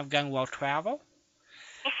on Have Gun Will Travel.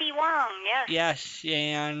 Missy Wong, yes. Yes,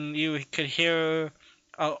 and you could hear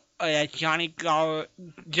Johnny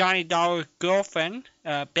Dollar's girlfriend,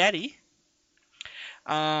 Betty.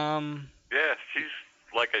 Yeah, she's,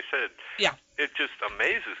 like I said, yeah. It just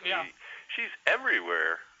amazes me. Yeah. She's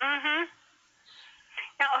everywhere. Mm-hmm.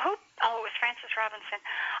 Now, it was Frances Robinson.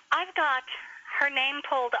 I've got her name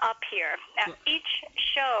pulled up here. Now, each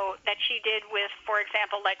show that she did with, for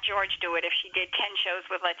example, Let George Do It, if she did 10 shows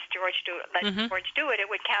with Let George Do It, it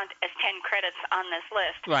would count as 10 credits on this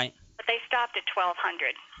list. Right. But they stopped at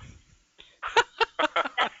 1,200.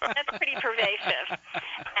 That's pretty pervasive.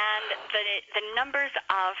 And the numbers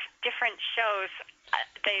of different shows,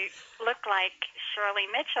 they look like Shirley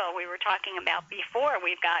Mitchell we were talking about before.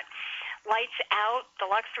 We've got Lights Out, the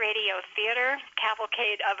Lux Radio Theater,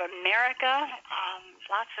 Cavalcade of America,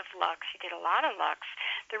 lots of Lux. She did a lot of Lux.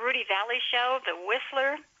 The Rudy Valley Show, The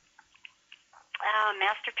Whistler,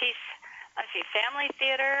 Masterpiece, Family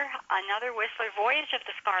Theater, another Whistler, Voyage of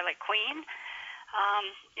the Scarlet Queen,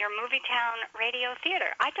 your Movietown Radio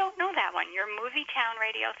Theater. I don't know that one, your Movietown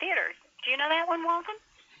Radio Theater. Do you know that one, Walton?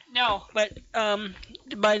 No, but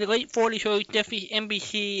by the late 40s, early 50s,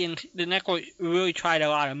 NBC and the network really tried a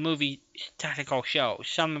lot of movie technical shows.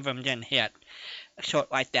 Some of them didn't hit, sort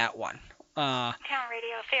of like that one. Town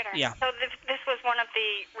Radio Theater. Yeah. So this was one of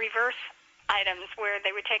the reverse items where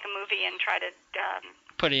they would take a movie and try to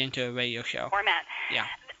put it into a radio show format. Yeah.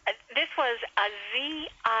 This was a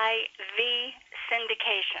ZIV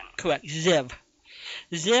syndication. Correct. Ziv.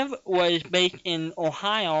 Ziv was based in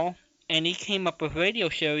Ohio, and he came up with radio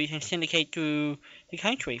series and syndicate through the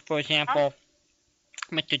country. For example,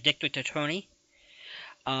 Mr. District Attorney,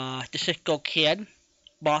 The Cisco Kid,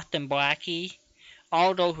 Boston Blackie,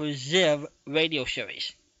 all those were Ziv radio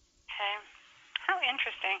series. Okay. How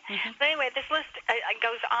interesting. Mm-hmm. But anyway, this list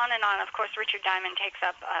goes on and on. Of course, Richard Diamond takes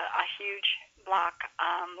up a huge block.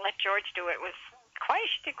 Let George Do It was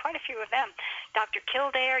she did quite a few of them. Dr.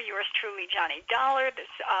 Kildare, yours truly, Johnny Dollar. This,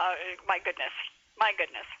 my goodness.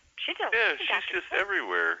 She did. Yeah, she's just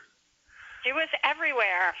everywhere. She was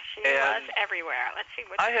everywhere. She was everywhere. Let's see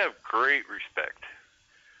what. I have great respect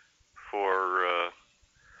for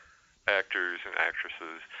actors and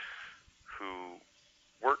actresses who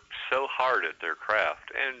work so hard at their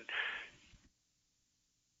craft. And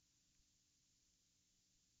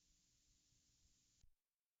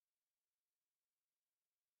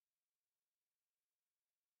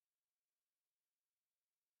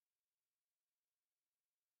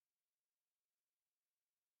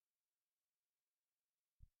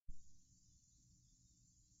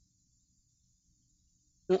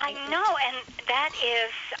I know, and that is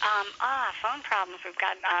phone problems. We've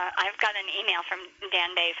got. I've got an email from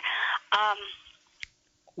Dan Dave.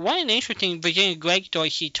 What an interesting Virginia Gregg story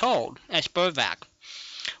she told at Spurvac.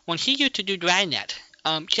 When she used to do Dragnet,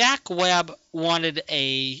 Jack Webb wanted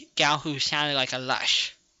a gal who sounded like a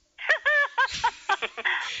lush.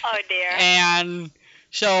 Oh dear. And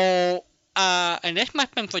so, and this must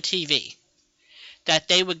have been for TV, that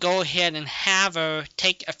they would go ahead and have her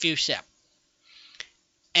take a few sips.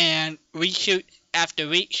 And reshoot after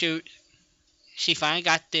reshoot, she finally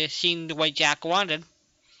got the scene the way Jack wanted.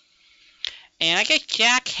 And I guess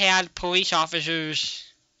Jack had police officers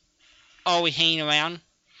always hanging around.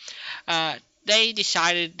 They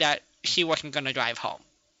decided that she wasn't going to drive home.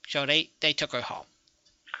 So they took her home.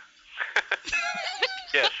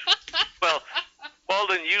 yes. Well,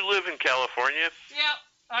 Walden, you live in California. Yep,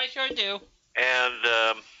 I sure do. And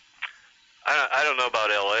I don't know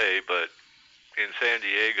about L.A., but in San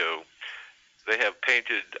Diego, they have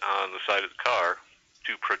painted on the side of the car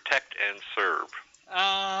to protect and serve.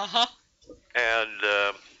 Uh-huh. And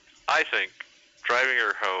I think driving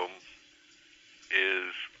her home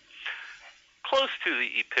is close to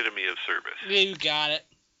the epitome of service. You got it.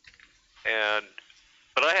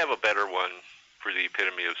 But I have a better one for the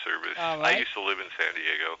epitome of service. All right. I used to live in San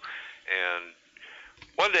Diego, and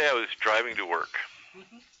one day I was driving to work, and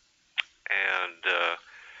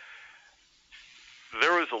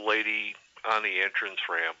there was a lady on the entrance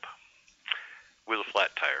ramp with a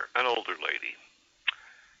flat tire, an older lady.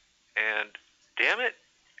 And damn it,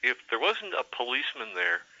 if there wasn't a policeman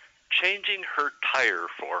there changing her tire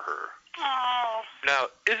for her. Oh. Now,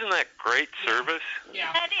 isn't that great service?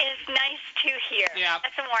 Yeah. That is nice to hear. Yeah.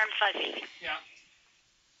 That's a warm fuzzy. Yeah.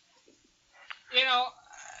 You know,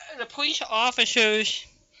 the police officers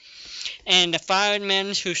and the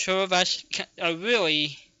firemen who serve us are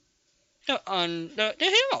really they're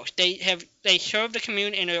heroes. They serve the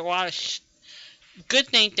community, and there are a lot of good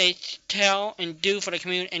things they tell and do for the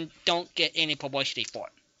community and don't get any publicity for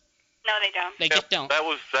it. No, they don't. They just don't. That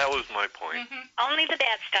was my point. Only the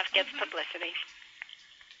bad stuff gets publicity.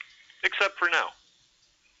 Except for now.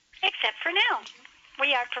 Except for now.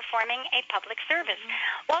 We are performing a public service.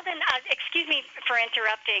 Walden, excuse me for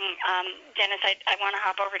interrupting, Dennis. I want to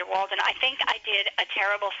hop over to Walden. I think I did a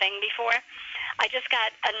terrible thing before. I just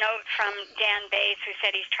got a note from Dan Bays who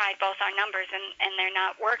said he's tried both our numbers and they're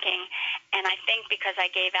not working. And I think because I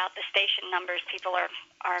gave out the station numbers, people are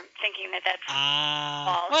thinking that that's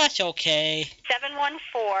false. Well, that's okay.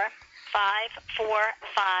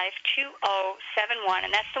 714-545-2071. And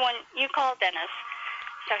that's the one you called, Dennis.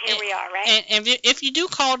 So here we are, right? And if you do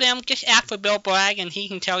call them, just ask for Bill Bragg, and he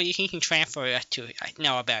can tell you, he can transfer us to it.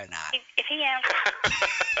 No, I better not. If he answers,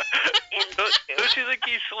 don't you think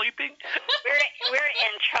he's sleeping? We're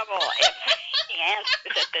in trouble if he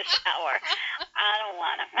answers at this hour. I don't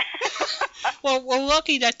want him. Well, we're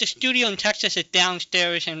lucky that the studio in Texas is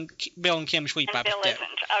downstairs, and Bill and Kim sleep and upstairs. Bill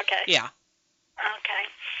isn't. Okay. Yeah. Okay.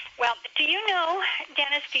 Well, do you know,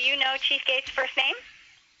 Dennis? Do you know Chief Gates' first name?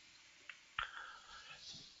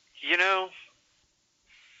 You know,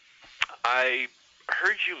 I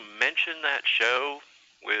heard you mention that show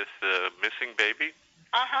with the missing baby.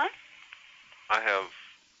 Uh-huh. I have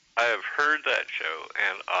heard that show,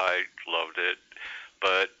 and I loved it,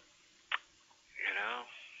 but, you know,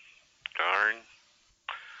 darn,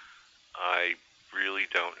 I really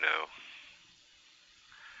don't know.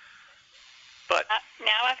 But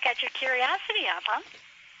now I've got your curiosity up, huh?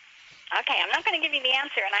 Okay, I'm not going to give you the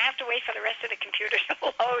answer, and I have to wait for the rest of the computer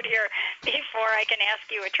to load here before I can ask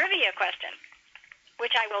you a trivia question,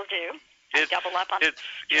 which I will do. Double up on it's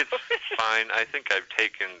fine. I think I've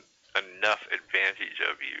taken enough advantage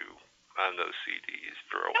of you on those CDs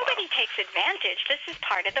for a while. Nobody takes advantage. This is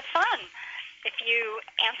part of the fun. If you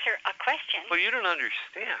answer a question. Well, you don't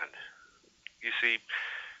understand. You see,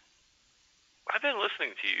 I've been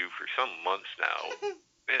listening to you for some months now,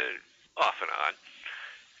 off and on.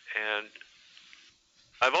 And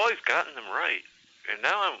I've always gotten them right. And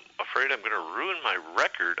now I'm afraid I'm going to ruin my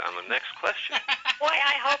record on the next question. Boy,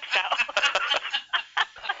 I hope so.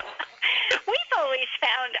 always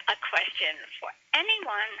found a question for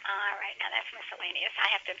anyone. All right, now that's miscellaneous.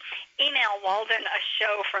 I have to email Walden a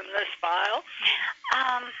show from this file.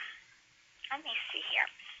 Let me see here.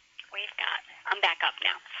 I'm back up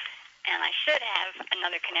now. And I should have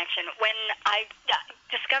another connection. When I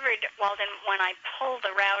discovered, Walden, when I pull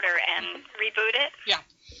the router and reboot it,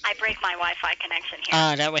 I break my Wi-Fi connection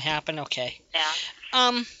here. That would happen? Okay.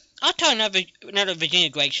 Yeah. I'll tell another Virginia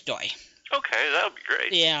Gregg story. Okay, that would be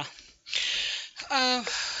great. Yeah.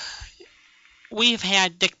 We've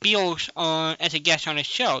had Dick Beals on as a guest on the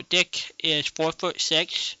show. Dick is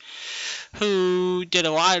 4'6", who did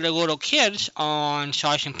a lot of the little kids on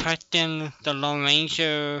Sergeant Preston, The Lone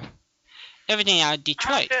Ranger, everything out of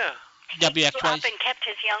Detroit. Oh, yeah. He grew up and kept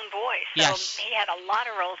his young voice, so yes. He had a lot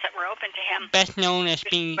of roles that were open to him. Best known as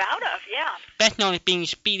being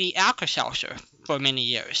Speedy Alka-Seltzer for many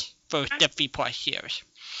years, for 50+ years.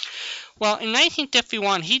 Well, in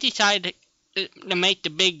 1951, he decided to make the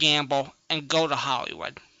big gamble and go to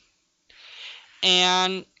Hollywood.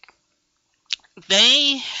 And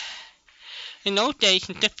in those days,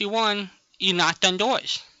 in 51, you knocked on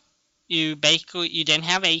doors. You didn't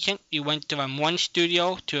have an agent. You went from one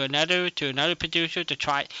studio to another producer to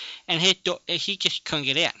try, and he just couldn't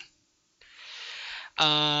get in.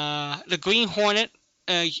 The Green Hornet,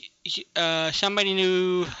 somebody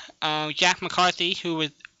knew Jack McCarthy, who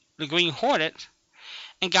was the Green Hornet,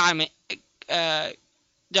 and got him.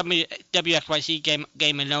 WXYZ gave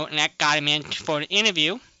him a note, and that got him in for an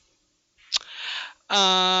interview.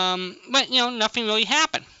 But nothing really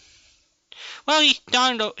happened. Well, he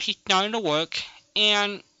started to work,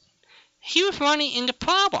 and he was running into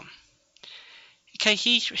problem because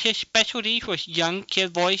his specialty was young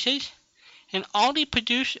kid voices, and all the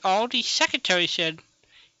secretaries said,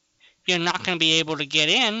 "You're not going to be able to get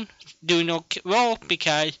in, do no role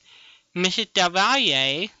because Mrs.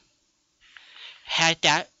 Delvalier had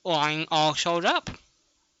that line all sewed up."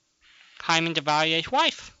 Hyman Devalier's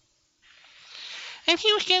wife. And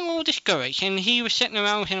he was getting a little discouraged, and he was sitting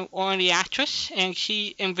around with one of the actresses,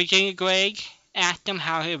 and Virginia Gregg asked him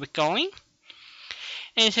how it was going,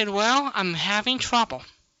 and he said, "Well, I'm having trouble."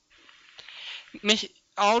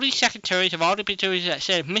 All the secretaries of all the producers that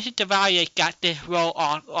said Mrs. Devalier got this role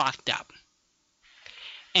all locked up.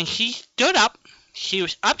 And she stood up, she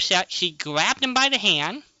was upset, she grabbed him by the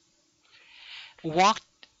hand, walked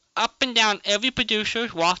up and down every producer,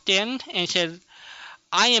 walked in and said,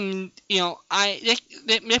 this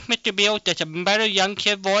Mr. Beals does a better young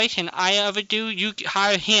kid voice than I ever do. You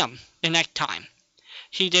hire him the next time.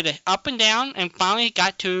 She did it up and down and finally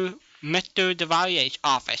got to Mr. Devalier's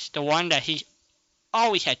office, the one that he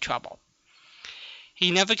always had trouble.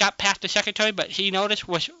 He never got past the secretary, but he noticed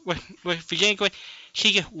with Virginia Gregg,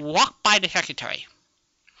 she just walked by the secretary.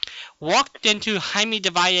 Walked into Jaime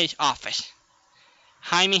Devalier's office.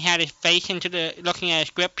 Jaime had his face looking at his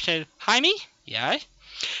script, said, "Jaime, yes?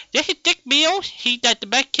 This is Dick Beals. He does the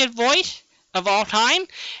best kid voice of all time,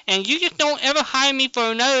 and you just don't ever hire me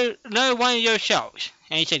for another one of your shows."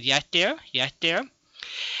 And he said, "Yes, dear. Yes, dear."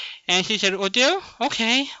 And she said, "Well, dear,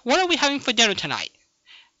 okay, what are we having for dinner tonight?"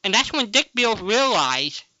 And that's when Dick Beals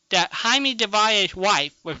realized that Jaime Devalier's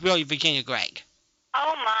wife was really Virginia Gregg.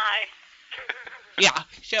 Oh, my. Yeah,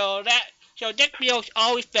 so Dick Beals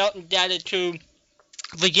always felt indebted to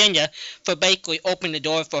Virginia for basically opening the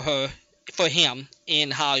door for him in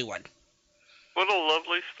Hollywood. What a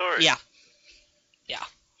lovely story. Yeah.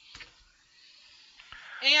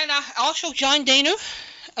 And also John Dehner.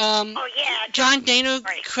 John Dehner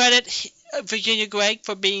credits Virginia Gregg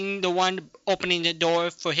for being the one opening the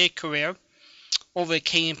door for his career over at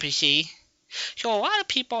KMPC. So a lot of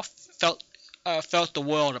people felt the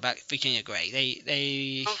world about Virginia Gregg.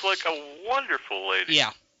 They sounds like a wonderful lady.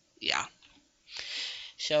 Yeah.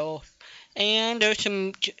 So, and there's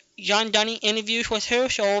some John Dunny interviews with her.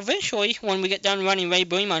 So eventually, when we get done running Ray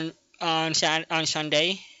Boom on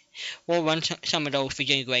Sunday, we'll run some of those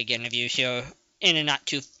Virginia Gregg interviews here in the not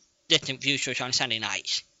too distant future on Sunday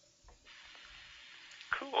nights.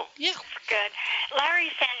 Cool. Yeah. Good.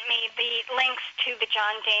 Larry sent me the links to the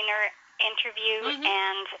John Dehner interview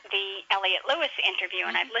and the Elliot Lewis interview,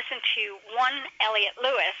 and I've listened to one Elliot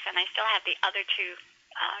Lewis, and I still have the other two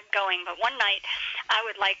going. But one night, I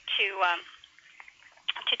would like to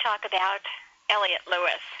talk about Elliot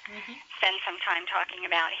Lewis. Spend some time talking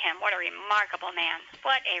about him. What a remarkable man!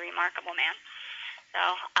 What a remarkable man! So,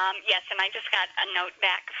 yes, and I just got a note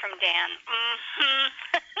back from Dan.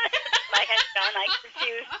 I had done. I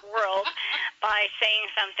confused the world by saying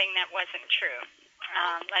something that wasn't true.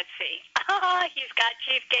 Let's see. He's got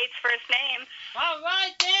Chief Gates' first name. All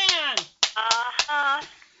right, Dan.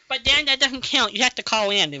 But Dan, that doesn't count. You have to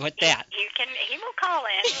call in with that. He will call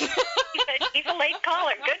in. He's a late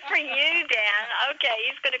caller. Good for you, Dan. Okay,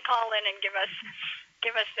 he's going to call in and give us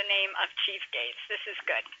the name of Chief Gates. This is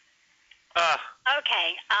good.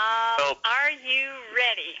 Okay. Are you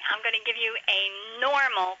ready? I'm going to give you a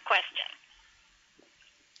normal question.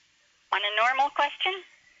 Want a normal question?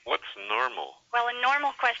 What's normal? Well, a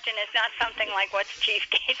normal question is not something like what's Chief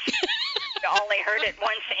Gates. You only heard it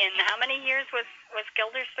once in how many years was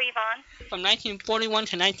Gildersleeve on? From 1941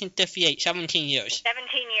 to 1958, 17 years. 17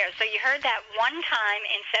 years. So you heard that one time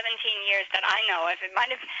in 17 years that I know of. It might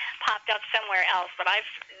have popped up somewhere else, but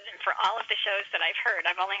for all of the shows that I've heard,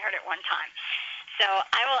 I've only heard it one time. So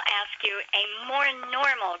I will ask you a more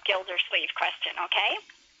normal Gildersleeve question, okay?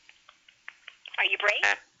 Are you brave?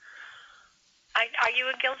 Are you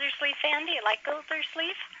a Gildersleeve fan? Do you like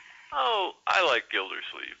Gildersleeve? Oh, I like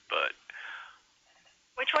Gildersleeve, but...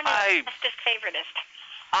 Which one is your bestest favoritist?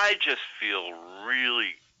 I just feel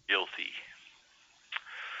really guilty.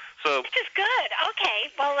 So... This is good.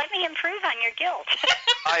 Okay, well, let me improve on your guilt.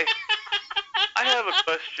 I have a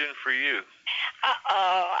question for you.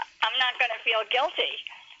 Uh-oh, I'm not going to feel guilty.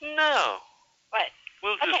 No. What?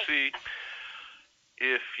 We'll just see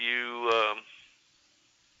if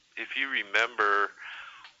you remember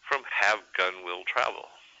from Have Gun Will Travel.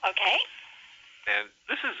 Okay. And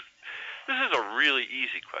this is a really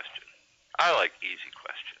easy question. I like easy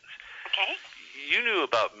questions. Okay. You knew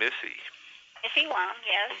about Missy. Missy Wong,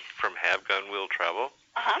 yes. From Have Gun Will Travel.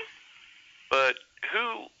 Uh-huh. But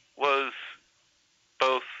who was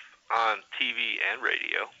both on TV and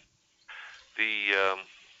radio the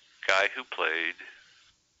guy who played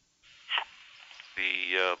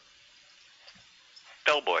the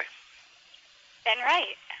bellboy? Ben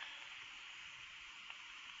Wright.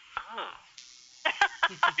 Oh.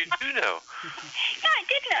 You do know. Yeah, I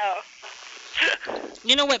did know.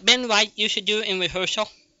 You know what Ben Wright used to do in rehearsal?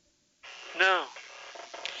 No.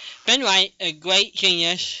 Ben Wright, a great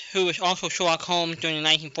genius who was also Sherlock Holmes during the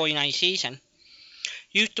 1949 season,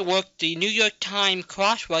 used to work the New York Times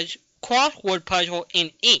crossword puzzle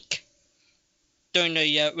in ink during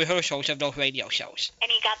the rehearsals of those radio shows.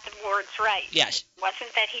 And he got the words right. Yes.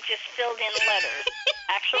 Wasn't that he just filled in letters?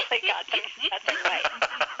 Actually got them right.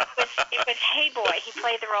 It was Hey Boy. He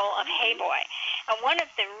played the role of Hey Boy. And one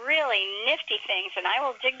of the really nifty things, and I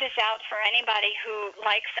will dig this out for anybody who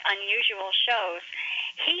likes unusual shows,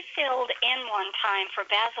 he filled in one time for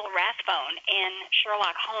Basil Rathbone in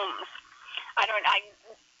Sherlock Holmes. I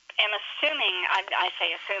am assuming, I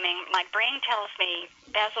say assuming, my brain tells me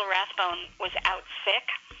Basil Rathbone was out sick.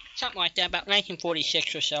 Something like that, about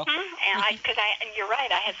 1946 or so. And you're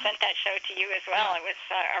right, I had sent that show to you as well. It was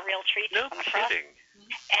a real treat to come across. Kidding.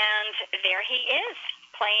 And there he is,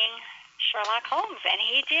 playing Sherlock Holmes, and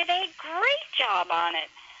he did a great job on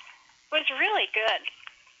it. It was really good.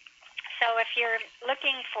 So if you're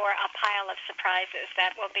looking for a pile of surprises,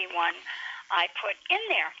 that will be one I put in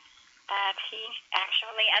there. That he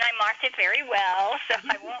actually, and I marked it very well, so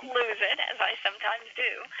I won't lose it, as I sometimes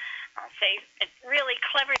do. I'll say really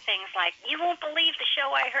clever things like, you won't believe the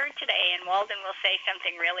show I heard today, and Walden will say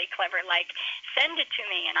something really clever like, send it to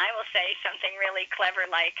me, and I will say something really clever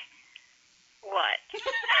like, what?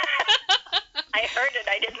 I heard it,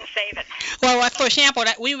 I didn't save it. Well, for example,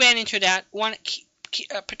 that we ran into that one.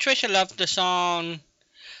 Patricia loved the song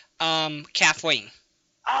Kathleen.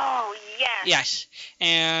 Oh, yes. Yes,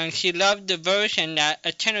 and she loved the version that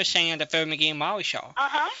a tenor sang at the Fred McGee and Molly show.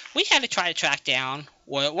 Uh-huh. We had to try to track down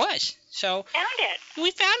what it was. So Found it.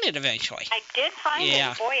 we found it eventually. I did find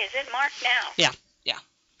it. Boy, is it marked now. Yeah.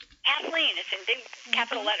 Kathleen. It's in big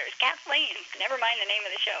capital letters. Kathleen. Never mind the name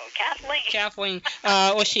of the show. Kathleen. Kathleen.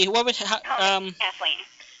 Let's see. What was Kathleen.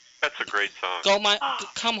 That's a great song.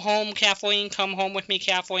 Come home, Kathleen. Come home with me,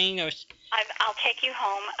 Kathleen. I'll take you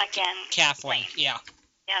home again. Kathleen. Yeah.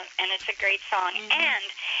 Yeah, and it's a great song, and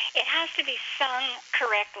it has to be sung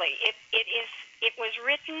correctly. It was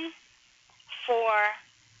written for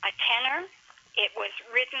a tenor. It was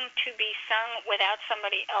written to be sung without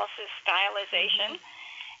somebody else's stylization,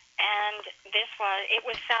 and it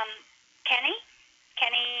was Kenny,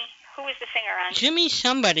 who was the singer on? Jimmy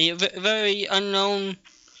somebody, very unknown.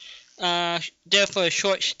 There for a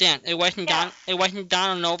short stint. It wasn't It wasn't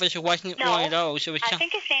Donald Novus. It wasn't one of those. It was. I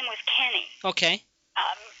think his name was Kenny. Okay.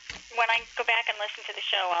 When I go back and listen to the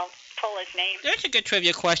show, I'll pull his name. There's a good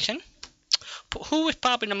trivia question. Who was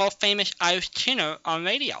probably the most famous Irish tenor on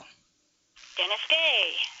radio? Dennis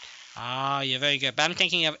Day. Ah, you're very good. But I'm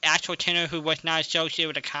thinking of actual tenor who was not associated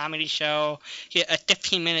with a comedy show. He had a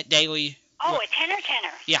 15-minute daily. Oh, a tenor.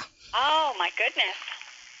 Yeah. Oh, my goodness.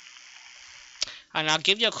 And I'll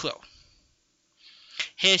give you a clue.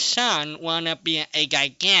 his son wound up being a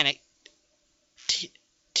gigantic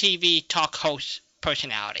TV talk host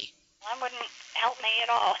personality. That wouldn't help me at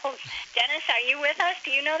all. Dennis, are you with us?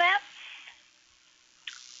 Do you know that?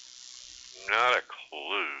 Not a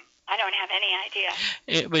clue. I don't have any idea.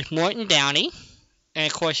 It was Morton Downey, and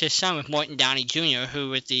of course his son was Morton Downey Jr., who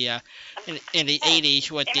was the in the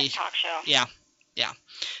 80s with the talk show. Yeah.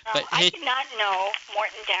 But I did not know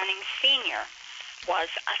Morton Downing Sr. was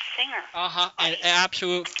a singer. An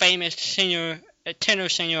absolute famous singer, a tenor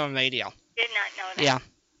singer on radio. Did not know that. Yeah.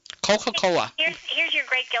 Coca-Cola. Here's your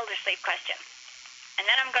great Gildersleeve question, and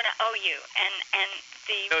then I'm going to owe you and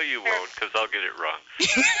the. No, you won't, because I'll get it wrong.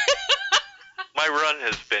 My run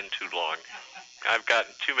has been too long. I've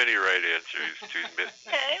gotten too many right answers to miss.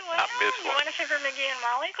 Okay, well, miss you one. want a Fibber, McGee, and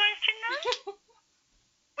Molly question now?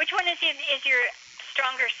 Which one is your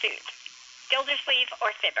stronger suit, Gildersleeve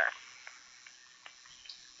or Fibber?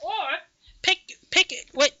 Or pick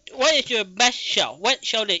what is your best show? What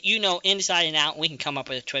show that you know inside and out? We can come up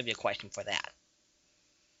with a trivia question for that.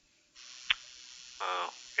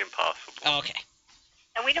 Impossible. Okay.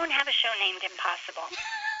 And we don't have a show named Impossible.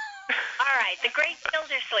 All right, the great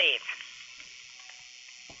Gildersleeve.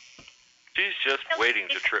 She's just waiting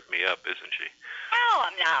to trip me up, isn't she? No,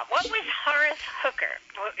 I'm not. What was Horace Hooker?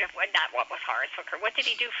 Not what was Horace Hooker. What did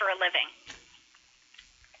he do for a living?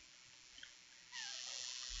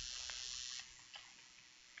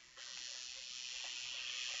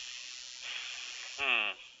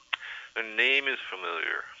 The name is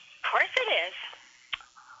familiar. Of course it is.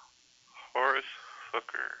 Horace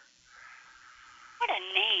Hooker. What a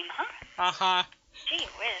name, huh? Gee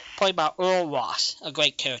whiz. Played by Earl Ross, a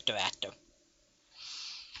great character actor.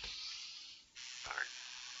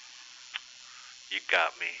 You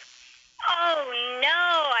got me. Oh, no,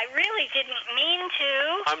 I really didn't mean to.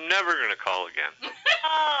 I'm never going to call again.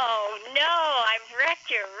 Oh, no, I've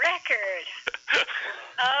wrecked your record.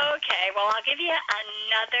 Okay, well, I'll give you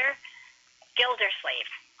another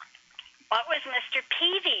Gildersleeve. What was Mr.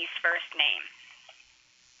 Peavy's first name?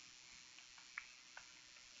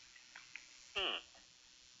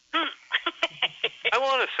 I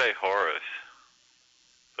want to say Horace,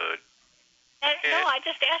 but... No, I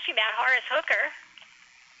just asked you about Horace Hooker.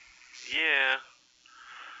 Yeah.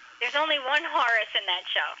 There's only one Horace in that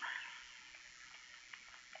show.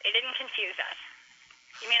 It didn't confuse us.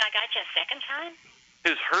 You mean I got you a second time?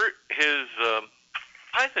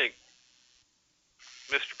 I think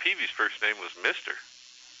Mr. Peavy's first name was Mr.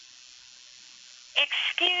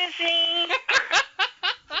 Excuse me?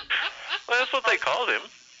 Well, that's what they called him.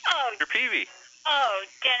 Oh. Mr. Peavy. Oh,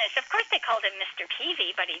 Dennis, of course they called him Mr.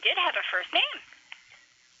 Peavy, but he did have a first name.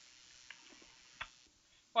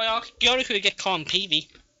 Well, Gildersleeve get called him Peavy.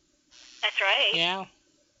 That's right. Yeah.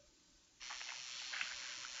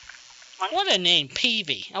 What a name,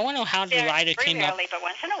 Peavy. I wonder how the writer came up. Rarely, but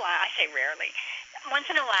once in a while, I say rarely, once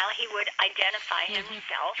in a while he would identify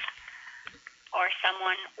himself, or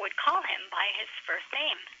someone would call him by his first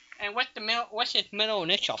name. And what's his middle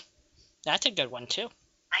initial? That's a good one, too.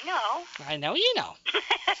 I know. I know you know.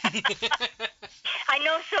 I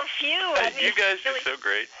know so few. You guys are so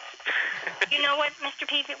great. You know what, Mr.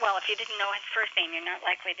 Peavy? Well, if you didn't know his first name, you're not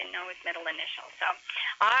likely to know his middle initial. So,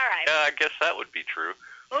 all right. I guess that would be true.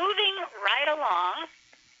 Moving right along,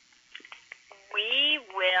 we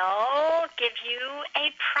will give you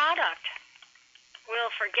a product.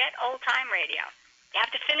 We'll forget old-time radio. You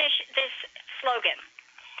have to finish this slogan.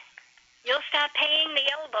 You'll stop paying the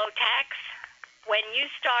elbow tax when you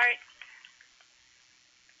start...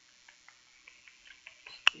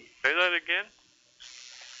 Say that again?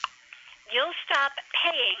 You'll stop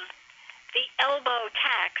paying the elbow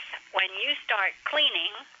tax when you start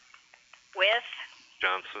cleaning with...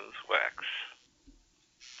 Johnson's wax.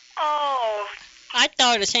 Oh. I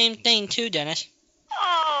thought the same thing too, Dennis.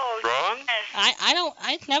 Oh. Wrong?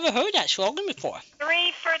 I've never heard that slogan before.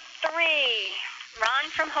 3 for 3. Ron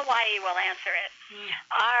from Hawaii will answer it.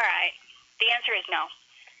 All right. The answer is no.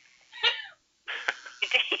 You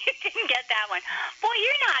didn't get that one. Boy,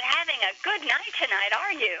 you're not having a good night tonight,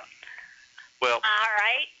 are you? Well, all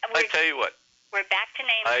right. I tell you what. We're back to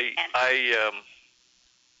names again. I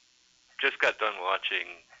just got done watching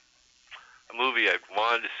a movie I've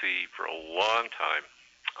wanted to see for a long time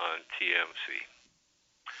on TMC.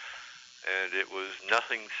 And it was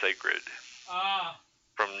Nothing Sacred.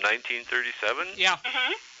 From 1937. Yeah.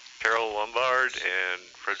 Carol Lombard and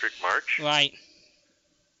Frederick March. Right.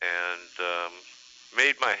 And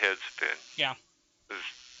made my head spin. Yeah.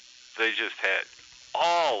 They just had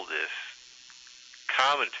all this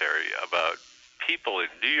commentary about people in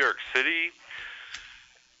New York City,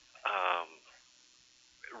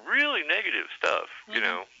 really negative stuff, you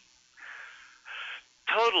know,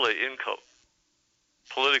 totally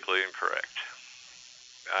politically incorrect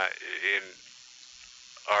in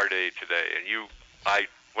our day today. And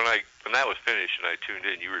when that was finished and I tuned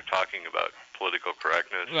in, you were talking about political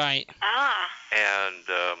correctness. Right. And,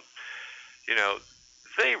 you know,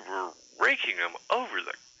 they were raking them over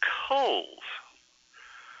the coals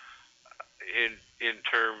in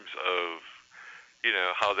terms of, you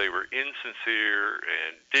know, how they were insincere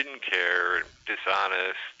and didn't care and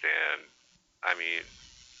dishonest and, I mean...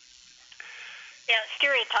 Yeah,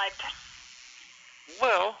 stereotyped.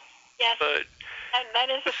 Well, yes, but that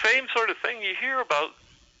is the same sort of thing you hear about,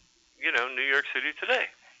 you know, New York City today.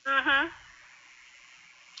 Mm-hmm.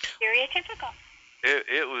 Stereotypical.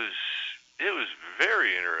 It was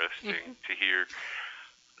very interesting to hear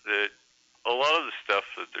that a lot of the stuff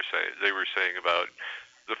that they were saying about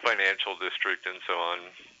the financial district and so on,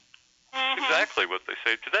 exactly what they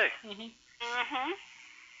say today.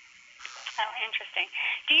 How interesting.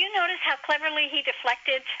 Do you notice how cleverly he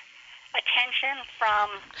deflected attention from...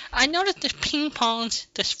 I noticed the ping pongs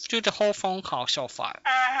through the whole phone call so far.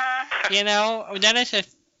 You know, Dennis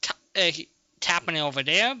is tapping it over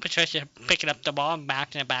there, Patricia picking up the ball and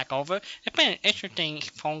backing it back over. It's been an interesting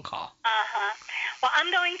phone call. Well,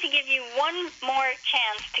 I'm going to give you one more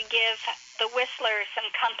chance to give the Whistler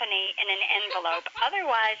some company in an envelope.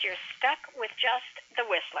 Otherwise, you're stuck with just the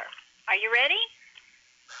Whistler. Are you ready?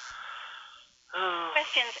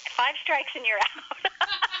 Questions, 5 strikes and you're out.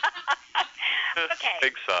 Okay.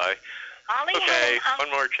 Big sigh. Molly okay, had one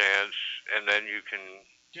more chance, and then you can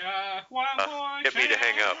get me to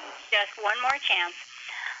hang up. Just one more chance.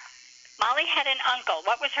 Molly had an uncle.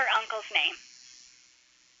 What was her uncle's name?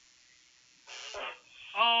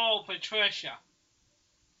 Oh, Patricia.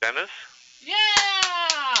 Dennis? Yeah!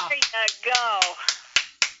 There you go.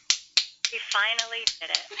 We finally did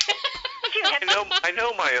it. I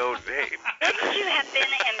know my own name. Wouldn't you have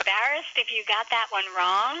been embarrassed if you got that one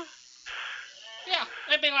wrong? Yeah,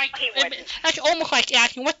 it'd be like, that's almost like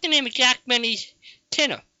asking, what's the name of Jack Benny's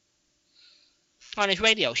tenor on his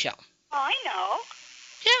radio show? Oh, I know.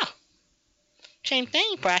 Yeah. Same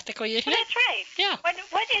thing, practically, isn't it? That's right. Yeah.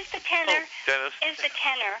 What is the tenor? Dennis. Is the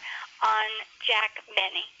tenor on Jack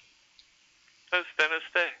Benny? That's Dennis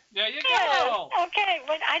Day. There you go. Okay,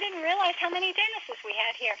 but I didn't realize how many Dennises we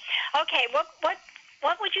had here. Okay, what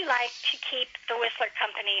would you like to keep the Whistler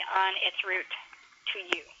Company on its route to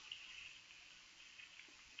you?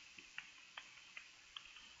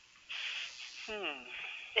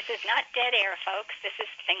 This is not dead air, folks. This is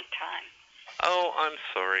think time. Oh, I'm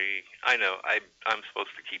sorry. I know. I'm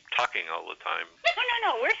supposed to keep talking all the time.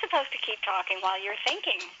 No. We're supposed to keep talking while you're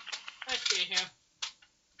thinking. Let's see here.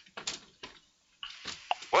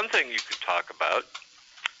 One thing you could talk about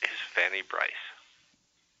is Fanny Bryce.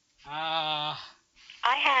 I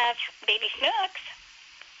have Baby Snooks.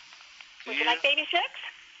 Would you like Baby Snooks?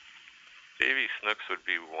 Baby Snooks would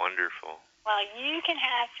be wonderful. Well, you can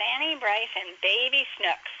have Fanny Bryce and Baby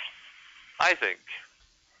Snooks. I think.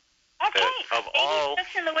 Okay. Of Baby all,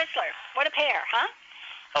 Snooks and the Whistler. What a pair, huh?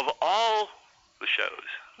 Of all the shows,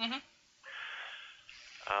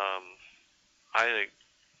 I think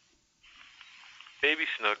Baby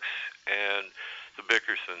Snooks and the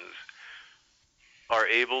Bickersons are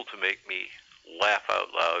able to make me laugh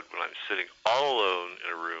out loud when I'm sitting all alone in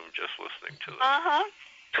a room just listening to them.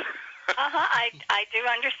 I do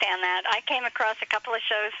understand that. I came across a couple of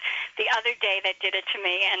shows the other day that did it to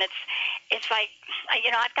me, and it's like, you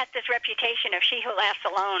know, I've got this reputation of she who laughs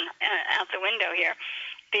alone out the window here,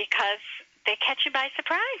 because they catch you by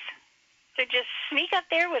surprise. They just sneak up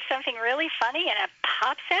there with something really funny, and it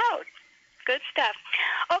pops out. Good stuff.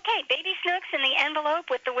 Okay, Baby Snooks in the envelope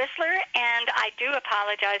with the Whistler, and I do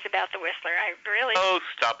apologize about the Whistler. I really... Oh,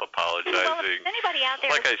 stop apologizing. Well, if anybody out there...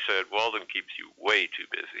 Like I said, Walden keeps you way too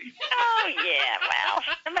busy. Oh, yeah, well,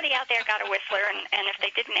 somebody out there got a Whistler, and if they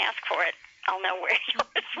didn't ask for it, I'll know where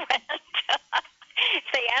yours went. If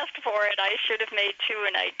they asked for it, I should have made 2,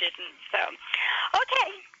 and I didn't. So, okay,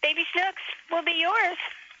 Baby Snooks will be yours.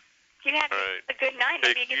 You have a good night.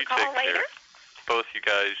 Maybe you can call later. Both you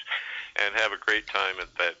guys, and have a great time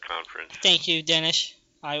at that conference. Thank you, Dennis.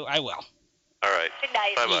 I will. All right. Good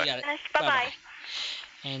night. Bye-bye. Dennis, bye-bye.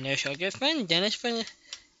 And there's our good friend, Dennis from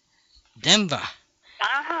Denver.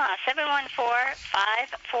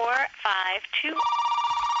 714-545-2.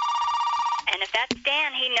 And if that's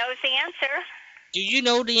Dan, he knows the answer. Do you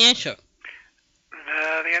know the answer?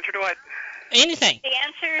 The answer to what? Anything. The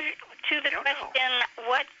answer to the question,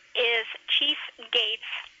 what is Chief Gates'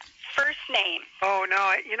 first name? Oh, no,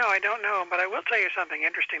 I don't know, but I will tell you something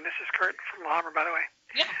interesting. This is Kurt from Lahmer, by the way.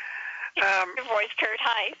 Yeah. Your voice, Kurt.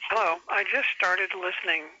 Hi. Hello. I just started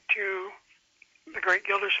listening to The Great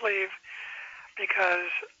Gildersleeve because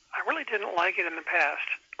I really didn't like it in the past,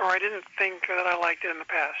 or I didn't think that I liked it in the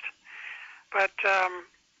past. But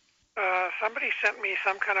somebody sent me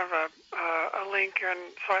some kind of a link, and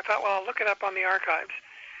so I thought, well, I'll look it up on the archives.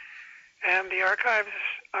 And the archives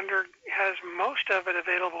has most of it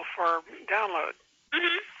available for download.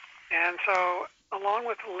 Mm-hmm. And so, along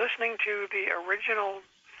with listening to the original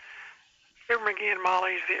Fibber McGee and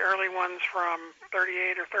Molly's, the early ones from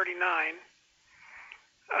 38 or 39,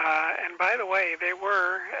 and by the way, they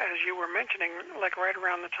were, as you were mentioning, like right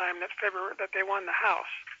around the time that they won the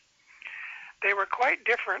House. They were quite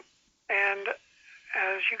different, and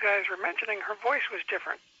as you guys were mentioning, her voice was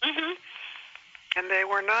different. Mm-hmm. And they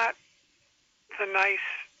were not the nice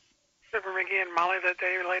Fibber McGee and Molly that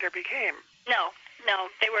they later became. No,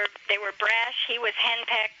 they were brash. He was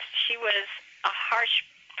henpecked. She was a harsh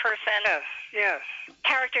person. Yes.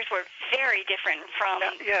 Characters were very different from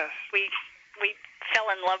yes. we fell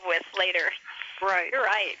in love with later. Right. You're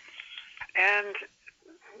right. And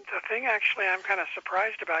the thing actually I'm kind of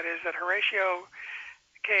surprised about is that Horatio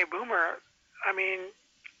K. Boomer, I mean,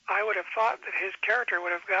 I would have thought that his character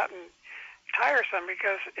would have gotten tiresome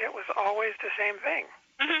because it was always the same thing.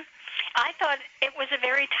 Mm-hmm. I thought it was a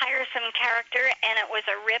very tiresome character, and it was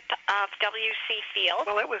a rip of W.C. Field.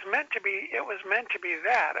 Well, it was meant to be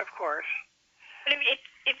that, of course. But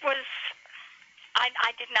it was.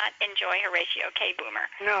 I did not enjoy Horatio K. Boomer.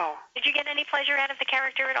 No. Did you get any pleasure out of the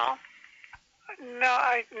character at all?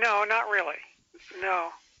 No, not really.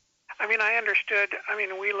 No. I mean, I understood. I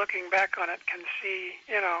mean, we looking back on it can see,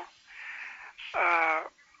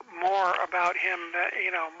 more about him,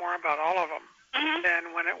 more about all of them mm-hmm.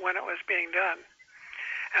 than when it was being done.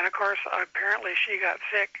 And of course, apparently she got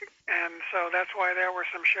sick, and so that's why there were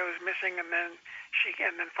some shows missing, and then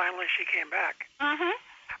finally she came back. Mm-hmm.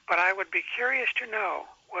 But I would be curious to know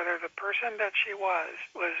whether the person that she was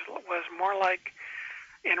more like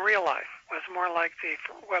in real life, was more like the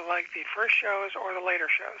first shows or the later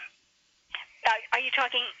shows. Are you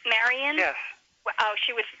talking Marion? Yes. Oh,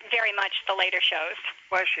 she was very much the later shows.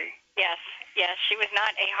 Was she? Yes. She was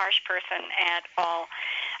not a harsh person at all.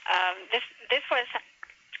 This was.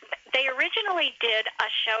 They originally did a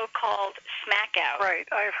show called Smack Out. Right.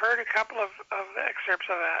 I've heard a couple of excerpts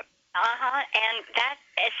of that. And that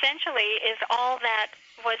essentially is all that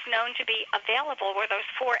was known to be available were those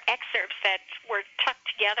 4 excerpts that were tucked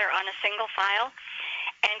together on a single file.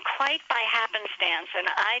 And quite by happenstance, and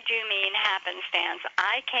I do mean happenstance,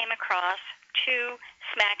 I came across 2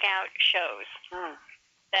 Smack Out shows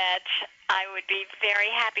that I would be very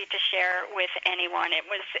happy to share with anyone. It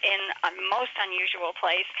was in a most unusual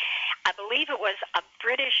place. I believe it was a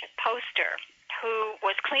British poster who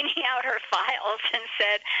was cleaning out her files and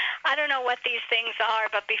said, I don't know what these things are,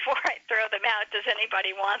 but before I throw them out, does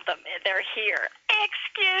anybody want them? They're here.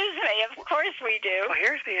 Excuse me, of course we do. Well,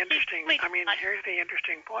 here's the interesting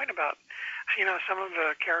point about, some of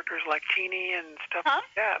the characters like Teeny and stuff like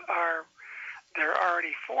that they're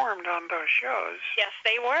already formed on those shows. Yes,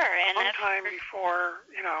 they were. And one time before,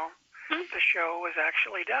 the show was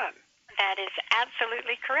actually done. That is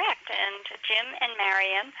absolutely correct. And Jim and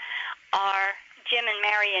Marion are Jim and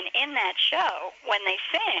Marion in that show when they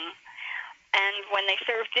sing and when they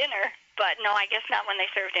serve dinner. But no, I guess not when they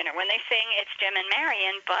serve dinner. When they sing, it's Jim and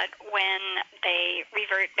Marion, but when they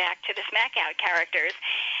revert back to the Smack Out characters.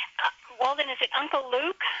 Walden, is it Uncle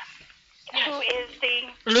Luke? Yes. Who is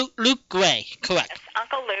the... Luke Gray, correct. Yes,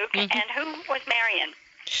 Uncle Luke. Mm-hmm. And who was Marion?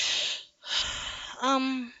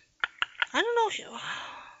 I don't know.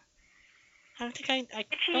 I don't think I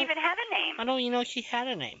Did she even have a name? I don't even know she had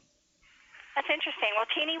a name. That's interesting. Well,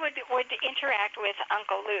 Teeny would interact with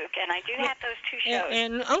Uncle Luke, and I do have those 2 shows.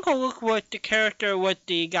 And Uncle Luke was the character with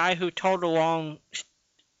the guy who told the long,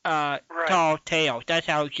 tall tale. That's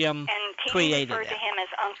how Jim created it. And Teeny referred to him as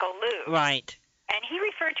Uncle Luke. Right. And he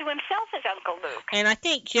referred to himself as Uncle Luke. And I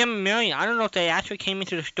think Jim and Marion, I don't know if they actually came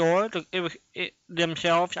into the store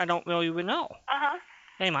themselves. I don't really even know. Uh-huh.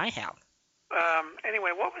 They might have.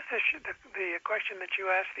 Anyway, what was the question that you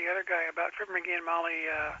asked the other guy about Fibber McGee and Molly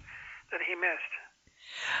that he missed?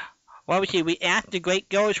 Well, we asked the Great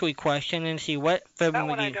Gildersleeve question and see what Fibber McGee... That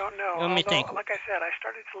one I don't know. Let me think. Like I said, I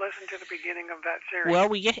started to listen to the beginning of that series. Well,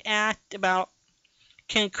 we just asked about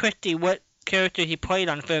Ken Christie, what character he played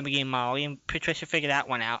on Fibber McGee and Molly, and Patricia figured that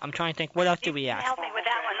one out. I'm trying to think, what else did we ask? Help me with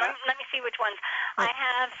that one. Let me see which ones. I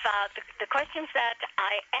have the questions that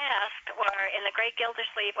I asked were in the Great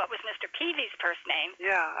Gildersleeve, what was Mr. Peavy's first name?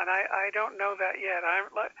 Yeah, and I don't know that yet.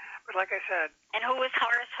 But like I said. And who was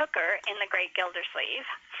Horace Hooker in the Great Gildersleeve?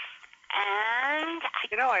 And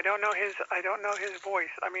I don't know his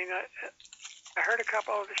voice. I mean, I heard a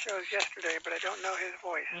couple of the shows yesterday, but I don't know his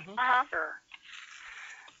voice. Sure.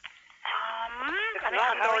 It's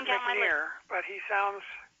not Howard McNear, but he sounds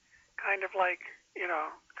kind of like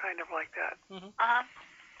that.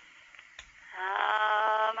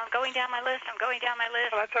 I'm going down my list.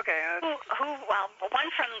 Oh, that's okay. Well,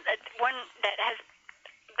 one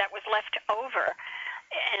that was left over,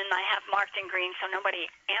 and I have marked in green, so nobody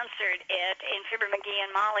answered it. In Fibber McGee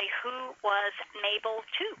and Molly, who was Mabel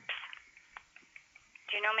Toops?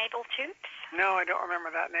 Do you know Mabel Toops? No, I don't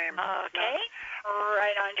remember that name. Okay, no.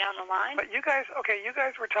 Right on down the line. But you guys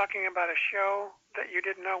were talking about a show that you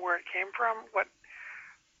didn't know where it came from. What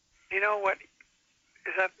is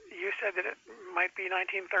that? You said that it might be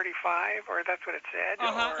 1935, or that's what it said?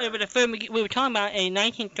 It was a Fibber McGee. We were talking about a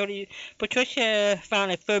 1930. Patricia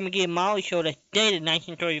found a Fibber McGee and Molly show that dated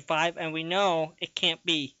 1935, and we know it can't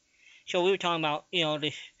be. So we were talking about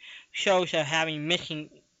the shows that are having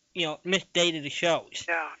misdated the shows.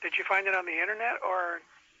 Yeah. Did you find it on the internet or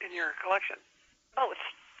in your collection? Both.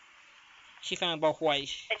 She found it both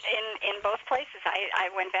ways. In both places. I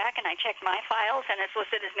went back and I checked my files, and it's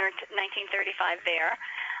listed as 1935 there.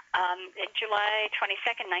 July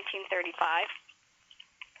 22nd, 1935.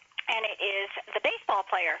 And it is the baseball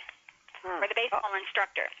player, or the baseball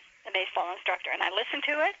instructor. The baseball instructor. And I listened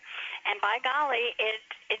to it, and by golly,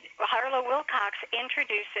 Harlow Wilcox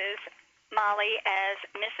introduces Molly as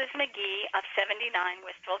Mrs. McGee of 79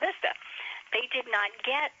 Wistful Vista. They did not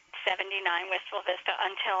get 79 Wistful Vista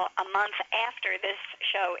until a month after this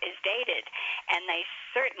show is dated, and they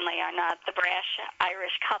certainly are not the brash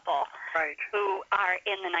Irish couple who are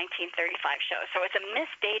in the 1935 show. So it's a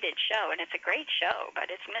misdated show, and it's a great show,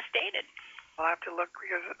 but it's misdated. I'll have to look,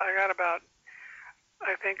 because I got about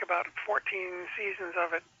 14 seasons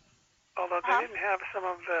of it, although they didn't have some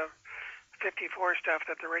of the 54 stuff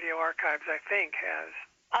that the Radio Archives, I think, has.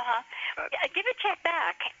 Give a check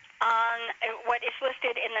back on what is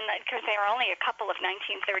listed because there are only a couple of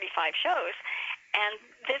 1935 shows, and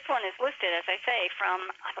this one is listed, as I say,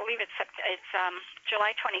 from, I believe it's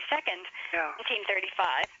July 22nd,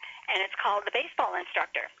 1935, and it's called The Baseball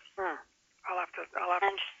Instructor. I'll have to.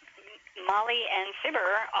 And Molly and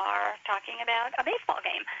Fibber are talking about a baseball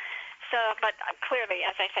game. So, but clearly,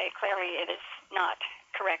 as I say, it is not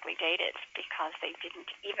correctly dated, because they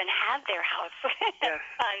didn't even have their house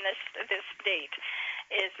on this date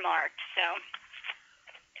is marked. So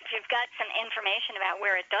if you've got some information about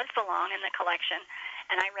where it does belong in the collection,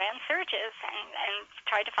 and I ran searches and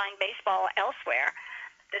tried to find baseball elsewhere,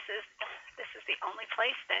 this is the only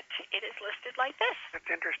place that it is listed like this.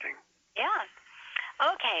 That's interesting. Yeah.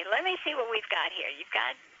 Okay, let me see what we've got here. You've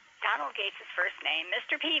got Donald Gates' first name,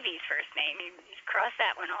 Mr. Peavy's first name. You cross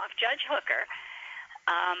that one off. Judge Hooker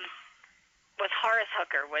was Horace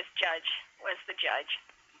Hooker, was the judge.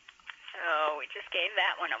 So we just gave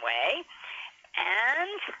that one away.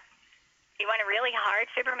 And you want a really hard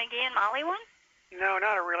Fibber McGee and Molly one? No,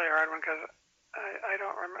 not a really hard one, because I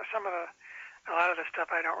don't remember a lot of the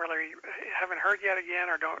stuff. I haven't heard yet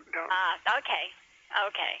again, or don't. Okay.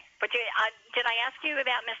 But did I ask you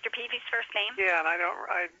about Mr. Peavy's first name? Yeah, and I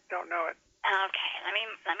don't know it. Okay,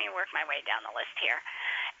 let me work my way down the list here.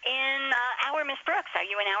 In Our Miss Brooks, are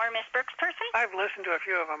you an Our Miss Brooks person? I've listened to a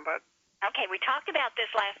few of them, but... Okay, we talked about this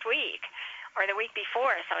last week, or the week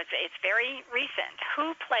before, so it's very recent.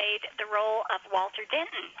 Who played the role of Walter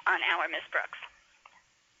Denton on Our Miss Brooks?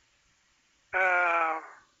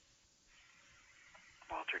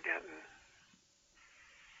 Walter Denton.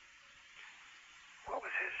 What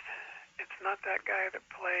was his... It's not that guy that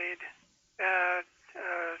played...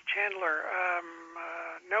 Chandler.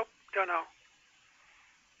 Nope, don't know.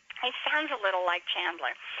 He sounds a little like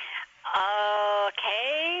Chandler.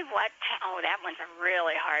 Okay, what? Oh, that one's a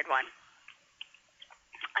really hard one.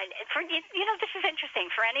 This is interesting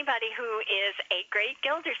for anybody who is a great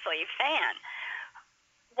Gildersleeve fan.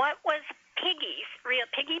 What was Piggy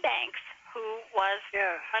Banks, who was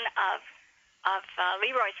one of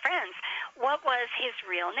Leroy's friends? What was his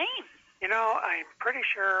real name? I'm pretty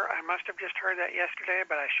sure I must have just heard that yesterday,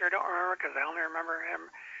 but I sure don't remember, because I only remember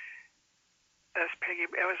him as Piggy.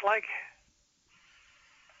 It was like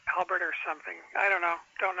Albert or something. I don't know.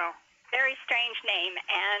 Very strange name,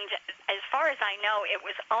 and as far as I know, it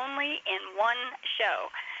was only in one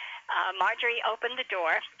show. Marjorie opened the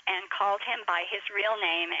door and called him by his real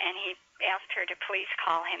name, and he asked her to please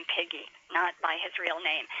call him Piggy, not by his real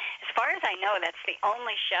name. As far as I know, that's the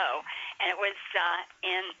only show, and it was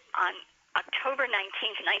on October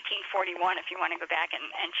 19th, 1941, if you want to go back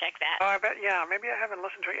and check that. Oh, I bet, yeah. Maybe I haven't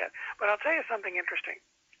listened to it yet. But I'll tell you something interesting.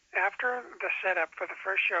 after the setup for the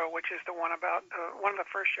first show, which is the one about one of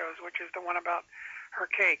the first shows, which is the one about her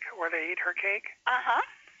cake, where they eat her cake.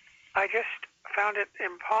 I just found it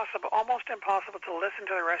impossible, almost impossible to listen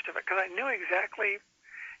to the rest of it because I knew exactly,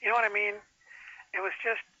 you know what I mean? It was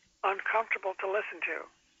just uncomfortable to listen to.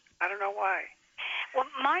 I don't know why. Well,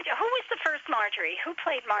 who was the first Marjorie? Who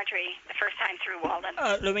played Marjorie the first time through, Walden?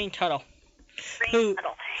 Lorraine Tuttle. Lorraine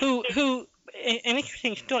Tuttle. Who, an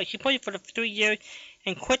interesting story. She played for the 3 years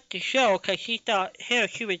and quit the show because she thought, here,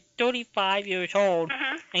 she was 35 years old,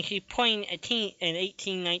 and she's playing a teen in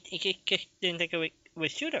 18, 19, she just didn't think it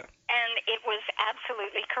would suit her. And it was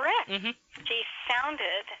absolutely correct. She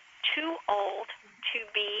sounded too old to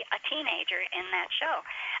be a teenager in that show.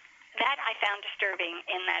 That I found disturbing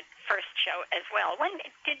in that first show as well. When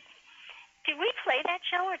did we play that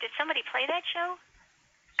show, or did somebody play that show?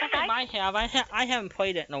 I might have. I haven't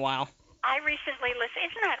played it in a while. I recently listened.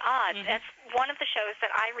 Isn't that odd? That's one of the shows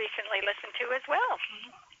that I recently listened to as well.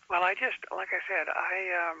 Well, I just, like I said,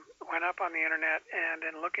 I went up on the internet and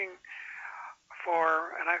in looking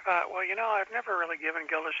for, and I thought, well, you know, I've never really given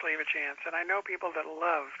Gildersleeve a chance, and I know people that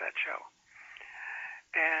love that show.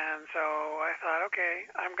 And so I thought, okay,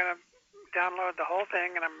 I'm going to download the whole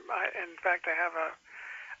thing, and in fact, I have a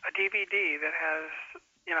DVD that has,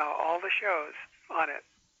 you know, all the shows on it.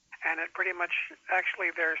 And it pretty much,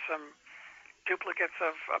 actually, there's some duplicates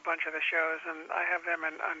of a bunch of the shows, and I have them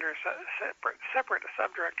under separate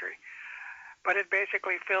subdirectory. But it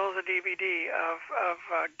basically fills a DVD of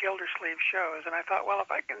Gildersleeve shows. And I thought, well,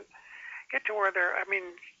 if I can get to where they're, I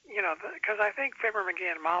mean, you know, because I think Fibber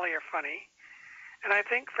McGee and Molly are funny. And I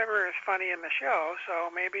think Fibber is funny in the show,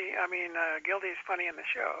 so maybe, I mean, Gildy's funny in the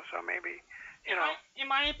show, so maybe, you know. In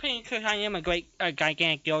my opinion, because I am a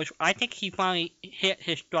gigantic Gildersleeve, I think he finally hit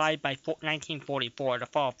his stride by 1944, the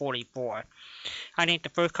fall of 44. I think the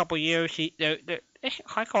first couple of years,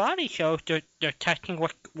 like a lot of these shows, they're testing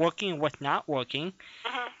what's working and what's not working.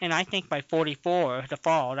 And I think by 44, the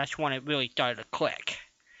fall, that's when it really started to click.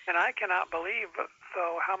 And I cannot believe,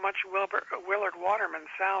 though, how much Willard Waterman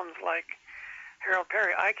sounds like Harold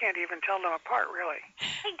Perry. I can't even tell them apart, really.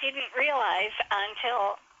 I didn't realize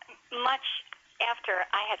until much after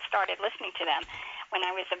I had started listening to them. When I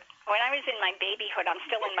was in my babyhood, I'm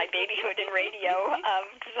still in my babyhood in radio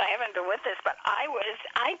because I haven't been with this, but I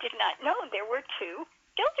did not know there were two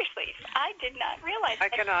Gildersleeves. I did not realize. I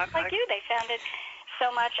cannot. Like you, they sounded so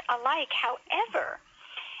much alike. However,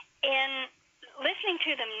 in listening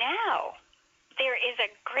to them now, there is a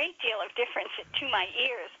great deal of difference to my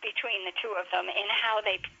ears between the two of them in how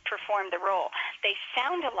they performed the role. They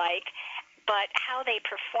sound alike, but how they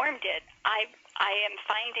performed it, I am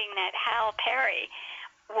finding that Hal Perry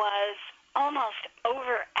was almost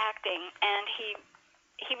overacting, and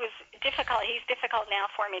he was difficult. He's difficult now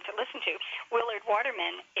for me to listen to. Willard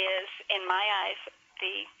Waterman is, in my eyes,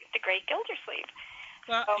 the great Gildersleeve.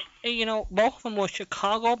 Well, you know, both of them were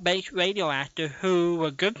Chicago-based radio actors who were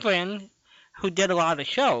good friends, who did a lot of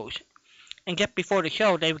shows, and just before the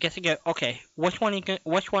show, they would get to okay, which one is going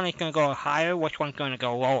to go higher, which one's going to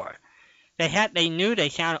go lower. They knew they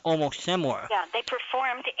sounded almost similar. Yeah, they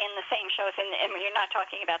performed in the same shows, and you're not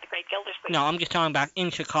talking about the Great Gildersleeve. No, I'm just talking about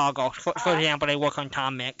in Chicago. For example, they work on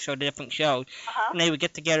Tom Mix or different shows, and they would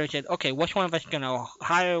get together and say, okay, which one of us is going to go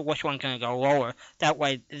higher, which one's going to go lower. That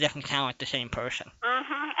way, it doesn't sound like the same person.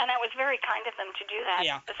 And that was very kind of them to do that.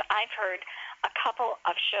 Yeah. Because I've heard a couple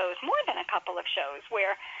of shows, more than a couple of shows,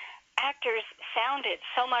 where actors sounded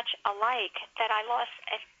so much alike that I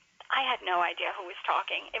had no idea who was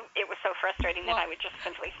talking. It was so frustrating that I would just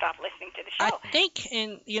simply stop listening to the show. I think,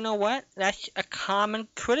 and you know what? That's a common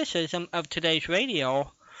criticism of today's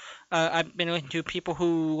radio. I've been listening to people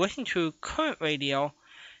who listen to current radio,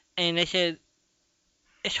 and they said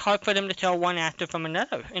it's hard for them to tell one actor from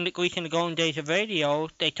another. And at least in the golden days of radio,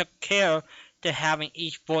 they took care to having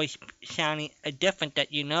each voice sounding different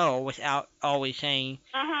that you know without always saying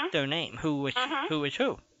their name, who was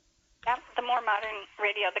who. Yeah, the more modern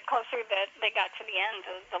radio, the closer that they got to the end,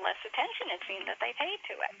 the less attention it seemed that they paid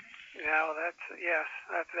to it. Yeah, well,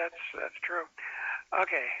 that's true.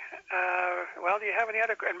 Okay. Well, do you have any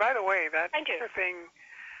other? And by the way, that other thing,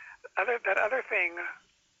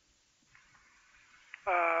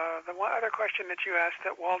 the one other question that you asked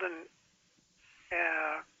that Walden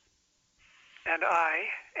and I,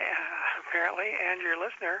 apparently, and your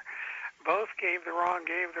listener, both gave the wrong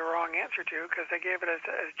answer to, because they gave it as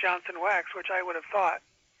Johnson Wax, which I would have thought.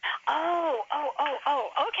 Oh,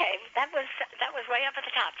 okay. That was way up at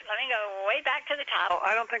the top. Let me go way back to the top. Oh,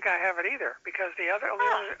 I don't think I have it either, because the only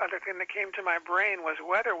other thing that came to my brain was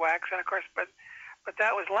Weather Wax, and of course, but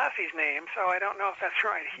that was Lassie's name, so I don't know if that's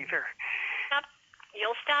right either.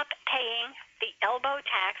 You'll stop paying the elbow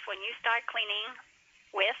tax when you start cleaning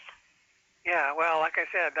with Yeah, well, like I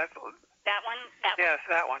said, that's... that one. Yes,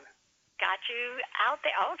 that one. Got you out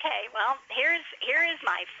there. Okay, well, here is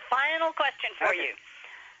my final question for you.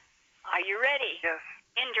 Are you ready? Yes.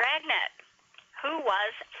 In Dragnet, who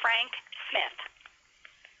was Frank Smith?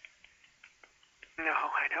 No,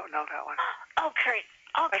 I don't know that one. Oh, Kurt.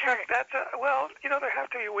 Oh, I Kurt. thought that's well, there have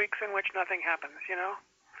to be weeks in which nothing happens,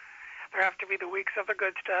 There have to be the weeks of the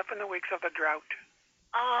good stuff and the weeks of the drought.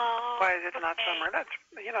 Oh. Why is it not okay. summer? That's,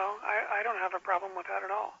 I don't have a problem with that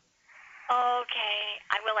at all. Okay,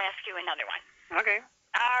 I will ask you another one. Okay.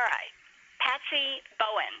 All right. Patsy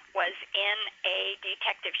Bowen was in a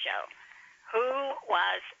detective show.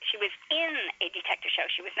 She was in a detective show.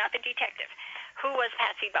 She was not the detective. Who was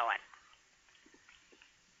Patsy Bowen?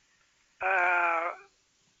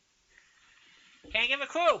 Can't give a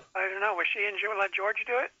clue. I don't know. Was she in Let George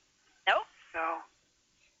do it? No. No.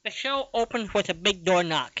 The show opens with a big door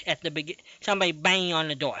knock at the beginning. Somebody banging on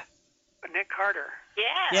the door. Nick Carter.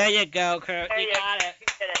 Yeah. There you go, Kurt. You got it. You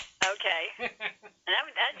did it. Okay. And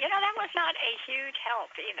that was not a huge help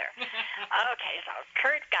either. Okay, so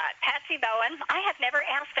Kurt got Patsy Bowen. I have never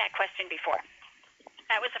asked that question before.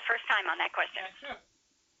 That was the first time on that question.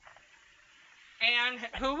 And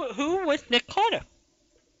who was Nick Carter?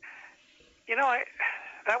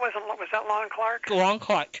 Was that Lon Clark? Lon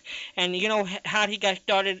Clark. And you know how he got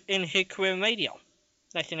started in his career in radio?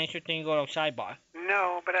 That's an interesting little sidebar.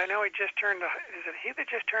 No, but I know he just turned. Is it he that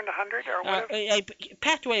just turned 100 or what? He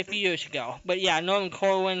passed away a few years ago. But yeah, Norman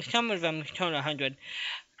Corwin, some of them turned 100.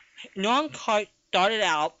 Lon Clark started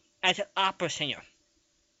out as an opera singer.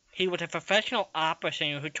 He was a professional opera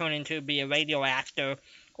singer who turned into be a radio actor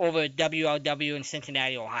over at WLW in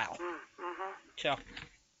Cincinnati, Ohio. Mm-hmm. So,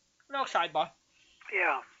 little sidebar.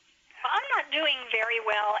 Yeah. Well, I'm not doing very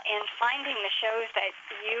well in finding the shows that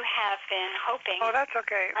you have been hoping. Oh, that's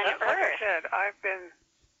okay. Like I said, I've been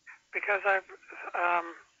because I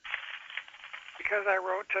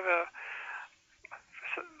wrote to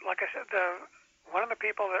like I said, one of the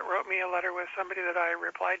people that wrote me a letter was somebody that I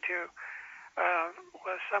replied to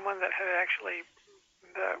was someone that had actually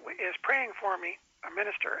is praying for me, a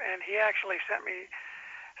minister, and he actually sent me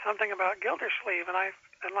something about Gildersleeve,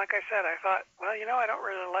 and like I said, I thought, well, I don't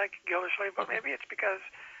really like Gildersleeve, but maybe it's because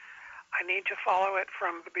I need to follow it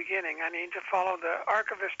from the beginning. I need to follow the arc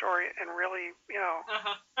of the story and really,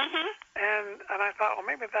 And I thought, well,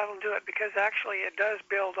 maybe that'll do it because actually it does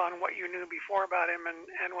build on what you knew before about him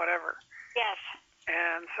and whatever. Yes.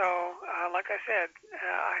 And so, like I said,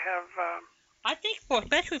 I have. I think,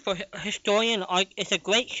 especially for historian, it's a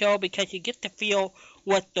great show because you get to feel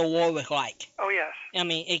what the war was like. Oh yes. I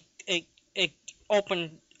mean, it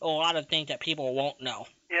opened a lot of things that people won't know.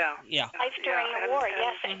 Yeah. Yeah. Life during the war.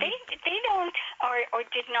 Yes. They don't or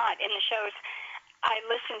did not in the shows I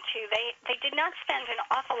listened to. They did not spend an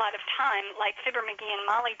awful lot of time like Fibber McGee and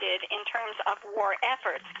Molly did in terms of war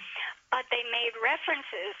efforts. But they made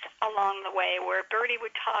references along the way where Bertie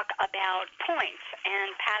would talk about points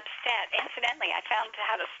and Pat Stat. Incidentally, I found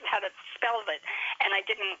how to spell it, and I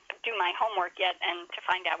didn't do my homework yet and to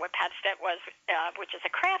find out what Pat Stat was, which is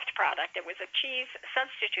a Kraft product. It was a cheese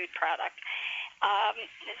substitute product.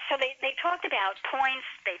 So they talked about points.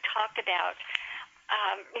 They talked about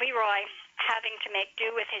Leroy having to make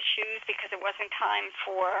do with his shoes because it wasn't time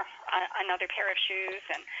for another pair of shoes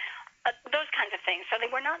and those kinds of things. So they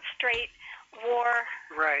were not straight war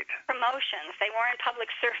promotions. They weren't public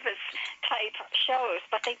service type shows,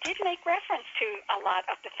 but they did make reference to a lot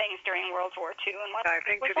of the things during World War II and what I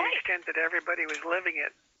think to the extent that everybody was living it,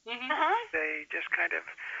 they just kind of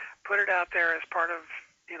put it out there as part of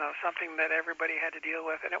something that everybody had to deal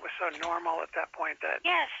with, and it was so normal at that point that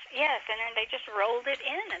yes, and then they just rolled it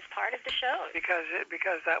in as part of the show because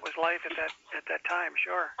that was life at that time,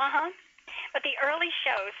 sure. But the early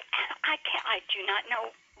shows, I do not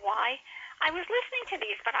know why I was listening to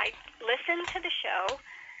these, but I listened to the show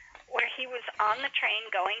where he was on the train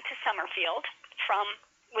going to Summerfield from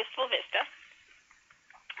Wistful Vista.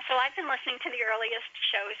 So I've been listening to the earliest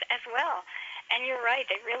shows as well. And you're right,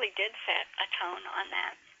 they really did set a tone on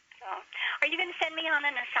that. So, are you going to send me on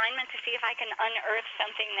an assignment to see if I can unearth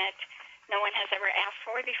something that no one has ever asked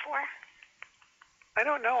for before? I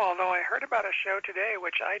don't know, although I heard about a show today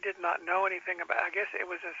which I did not know anything about. I guess it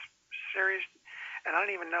was a series, and I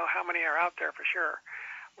don't even know how many are out there for sure.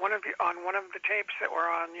 On one of the tapes that were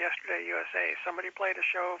on Yesterday USA, somebody played a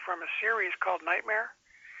show from a series called Nightmare.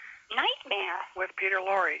 Nightmare? With Peter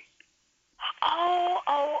Lorre.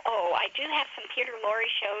 Oh, I do have some Peter Lorre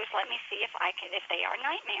shows. Let me see if they are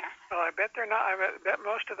Nightmare. Well, I bet they're not. I bet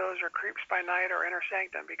most of those are Creeps by Night or Inner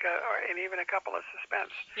Sanctum, and even a couple of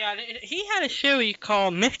Suspense. Yeah, he had a series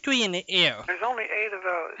called Mystery in the Air. There's only 8 of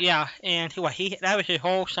those. Yeah, and that was his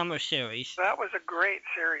whole summer series. That was a great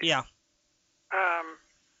series. Yeah.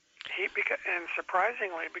 And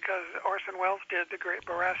surprisingly, because Orson Welles did The Great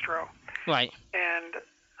Barastro. Right. And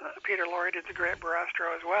Peter Lorre did The Great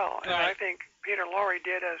Barastro as well. And right. I think Peter Lorre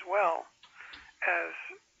did as well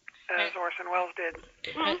as Orson Welles did.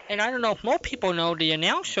 And I don't know if more people know the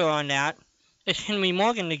announcer on that is Henry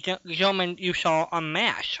Morgan, the gentleman you saw on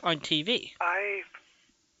MASH on TV.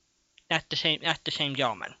 That's the same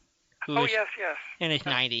gentleman. Yes. In his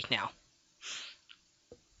 90s now.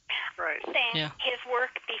 Right. Yeah. His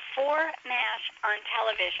work before MASH on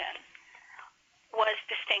television was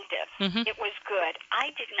distinctive. Mm-hmm. It was good. I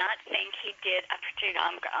did not think he did a particular.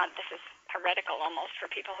 This is heretical almost for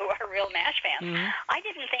people who are real MASH fans. Mm-hmm. I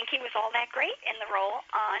didn't think he was all that great in the role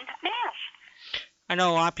on MASH. I know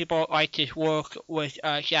a lot of people liked his work with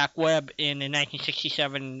Jack Webb in the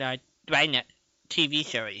 1967 Dragnet TV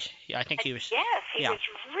series. I think he was. Yes, he was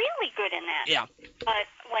really good in that. Yeah. But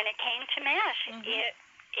when it came to MASH,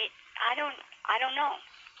 I don't know.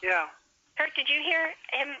 Yeah. Kurt, did you hear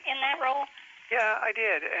him in that role? Yeah, I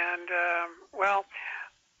did, and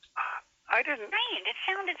I didn't. Strange. It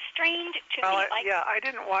sounded strange to me. I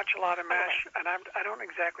didn't watch a lot of MASH, and I don't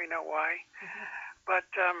exactly know why, but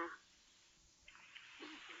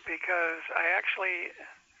because I actually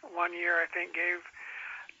one year I think gave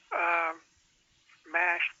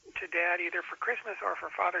MASH to Dad either for Christmas or for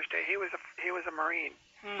Father's Day. He was a Marine,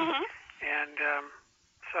 and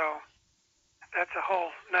so that's a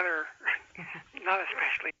whole another, not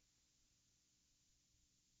especially.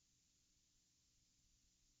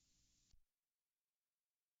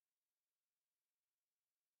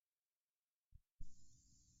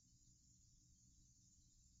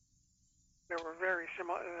 There were very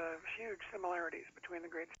huge similarities between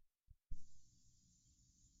the great.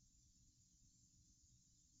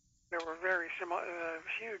 There were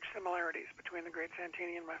huge similarities between the great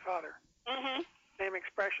Santini and my father. Mm-hmm. Same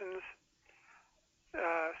expressions,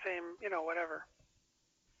 same, whatever.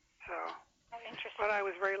 So, interesting. but I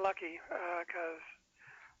was very lucky because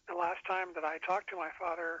the last time that I talked to my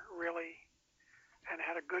father really and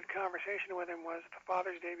had a good conversation with him was the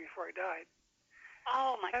Father's Day before he died.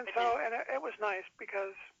 Oh my goodness! And it was nice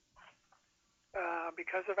because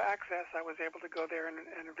of access, I was able to go there and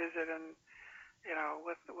visit and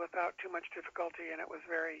without too much difficulty. And it was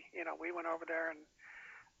very, we went over there, and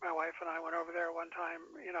my wife and I went over there one time,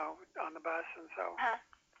 on the bus, and so.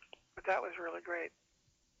 But that was really great.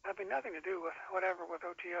 Having nothing to do with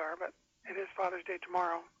OTR, but it is Father's Day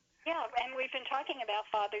tomorrow. Yeah, and we've been talking about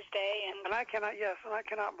Father's Day, and I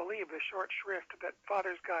cannot believe the short shrift that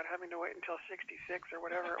fathers got having to wait until 66 or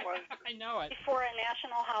whatever it was. I know it. Before a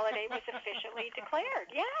national holiday was officially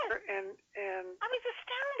declared. Yes. And I was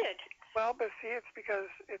astounded. Well, but see, it's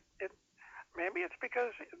because maybe it's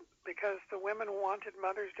because the women wanted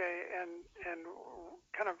Mother's Day and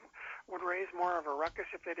kind of would raise more of a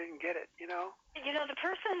ruckus if they didn't get it. The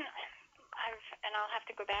person. And I'll have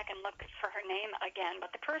to go back and look for her name again, but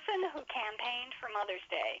the person who campaigned for Mother's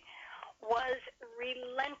Day was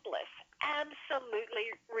relentless, absolutely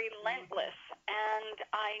relentless, and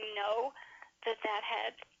I know that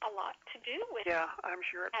had a lot to do with I'm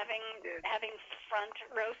sure it having front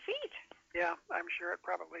row seat. Yeah, I'm sure it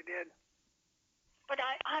probably did. But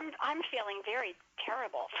I'm feeling very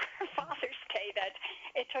terrible for Father's Day that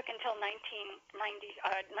it took until 1966.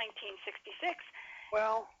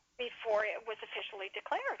 Well. Before it was officially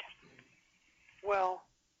declared. Well,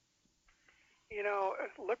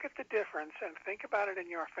 look at the difference and think about it in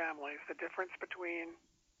your families. The difference between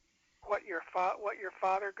what your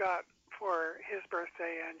father got for his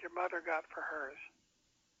birthday and your mother got for hers.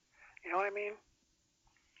 You know what I mean?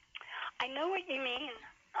 I know what you mean.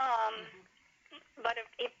 But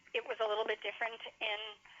it was a little bit different in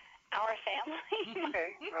our family.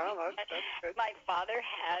 Okay, well, that's good. My father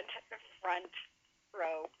had front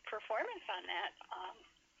row performance on that.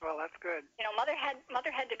 Well, that's good. Mother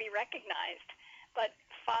had to be recognized, but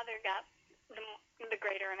Father got the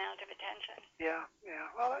greater amount of attention. Yeah.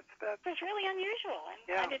 Well, that's. It was really unusual,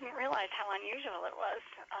 and I didn't realize how unusual it was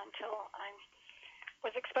until I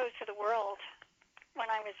was exposed to the world when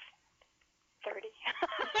I was 30.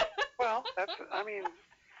 Well,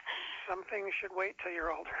 some things should wait till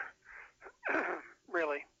you're older.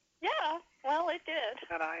 Really. Yeah, well, it did.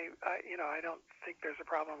 And I don't think there's a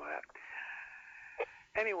problem with that.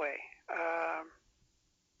 Anyway,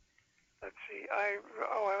 let's see. I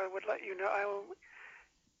would let you know. I'm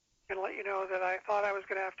going to let you know that I thought I was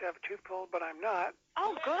going to have a tooth pulled, but I'm not.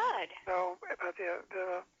 Oh, good. So, but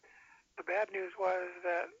the bad news was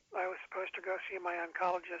that I was supposed to go see my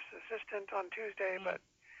oncologist assistant on Tuesday, but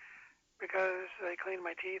because they cleaned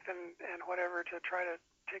my teeth and whatever to try to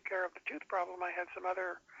take care of the tooth problem, I had some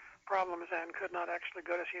other problems and could not actually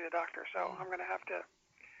go to see the doctor. So I'm going to have to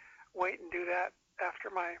wait and do that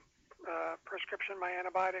after my prescription, my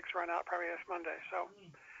antibiotics run out probably this Monday. So,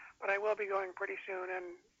 but I will be going pretty soon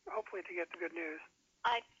and hopefully to get the good news.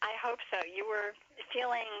 I hope so. You were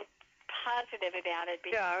feeling positive about it.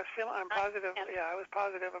 Yeah, I'm positive. Yeah, I was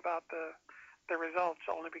positive about the results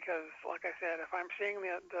only because, like I said, if I'm seeing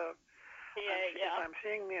if I'm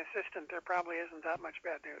seeing the assistant, there probably isn't that much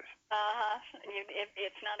bad news.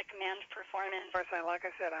 It's not a command performance. Of course, like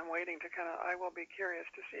I said, I'm waiting to I will be curious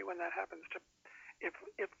to see when that happens. If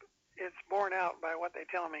it's borne out by what they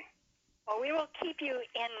tell me. Well, we will keep you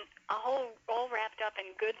in all wrapped up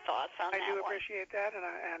in good thoughts on that. I do appreciate that,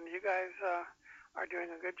 and you guys are doing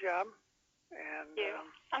a good job. And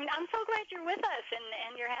I'm so glad you're with us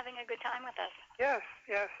and you're having a good time with us. Yes,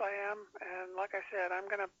 I am. And like I said, I'm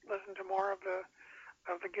going to listen to more of the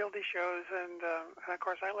Gildy shows, and of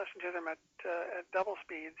course I listen to them at double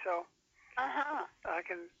speed, so I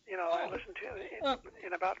can I listen to it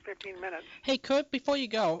in about 15 minutes. Hey Kurt, before you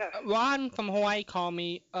go, yes. Ron from Hawaii called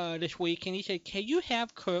me this week and he said, can you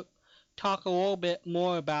have Kurt talk a little bit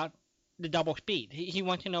more about the double speed? He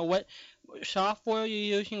wants to know what software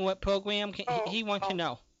you're using, what program. He wants to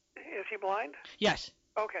know. Is he blind? Yes.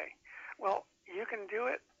 Okay. Well, you can do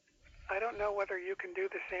it. I don't know whether you can do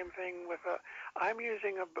the same thing with I'm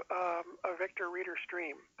using a Victor Reader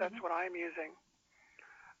Stream. That's what I'm using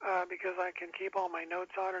because I can keep all my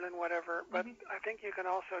notes on it and whatever. But I think you can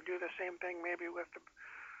also do the same thing maybe with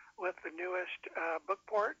the newest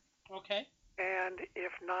Bookport. Okay. And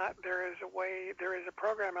if not, there is a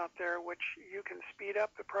program out there which you can speed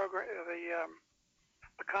up the program,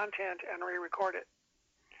 the content and re-record it,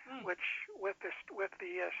 which with the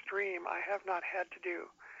stream I have not had to do,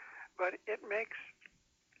 but it makes.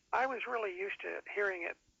 I was really used to hearing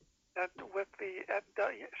it at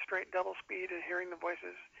straight double speed and hearing the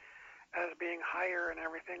voices as being higher and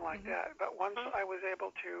everything like that. But once I was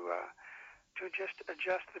able to just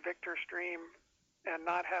adjust the Victor stream and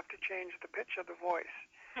not have to change the pitch of the voice,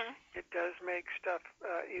 it does make stuff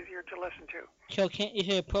easier to listen to. So, is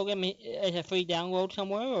there a program as a free download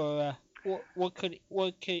somewhere, or where could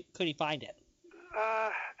he find it?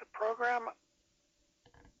 The program,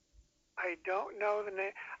 I don't know the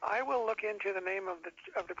name. I will look into the name of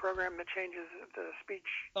the program that changes the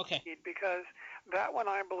speech speed, because that one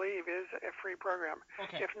I believe is a free program.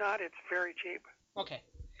 Okay. If not, it's very cheap. Okay.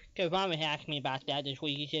 Because Ron was asking me about that this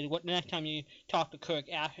week. He said, "What the next time you talk to Kirk,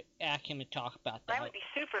 ask him to talk about that." That would be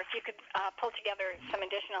super if you could pull together some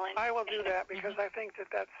additional information. I will do that because I think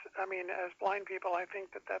that's. I mean, as blind people, I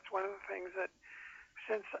think that's one of the things that,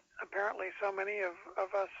 since apparently so many of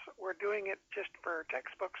us were doing it just for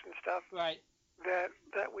textbooks and stuff, right?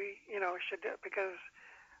 That we should do, because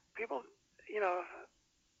people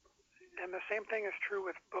and the same thing is true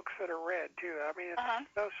with books that are read too. I mean, it's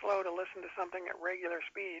so slow to listen to something at regular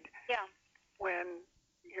speed. Yeah. When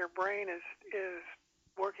your brain is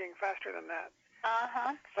working faster than that.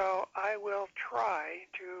 So I will try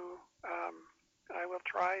to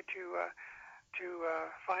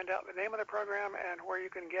find out the name of the program and where you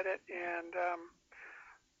can get it, and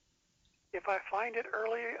if I find it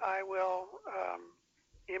early, I will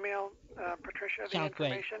email Patricia the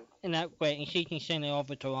information. Great. And that's great, and she can send it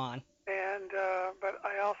over to Ron. And but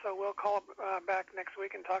I also will call back next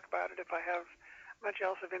week and talk about it if I have much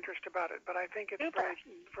else of interest about it. But I think it's very,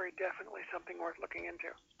 very definitely something worth looking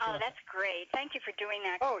into. Oh, that's great. Thank you for doing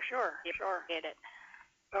that. Oh, sure. Get it.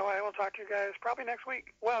 So I will talk to you guys probably next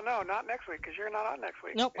week. Well, no, not next week, because you're not on next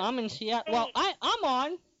week. Nope, I'm in Seattle. Well,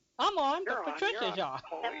 I'm on, but Patricia's on.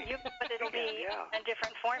 But it'll be a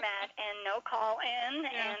different format and no call in,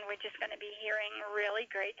 and we're just going to be hearing really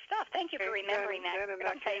great stuff. Thank you for remembering that.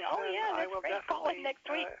 I'm saying, I will great. Call in next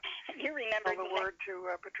week. You remembered the word to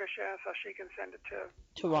Patricia so she can send it to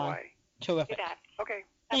Ron. Terrific. Okay.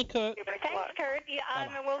 Thank you, Kurt. Thanks, Kurt.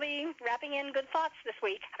 We'll be wrapping in good thoughts this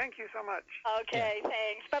week. Thank you so much. Okay,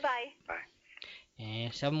 thanks. Bye-bye. Bye.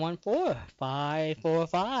 And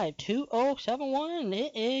 714-545-2071.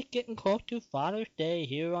 It is getting close to Father's Day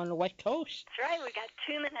here on the West Coast. That's right. We got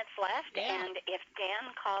 2 minutes left, and if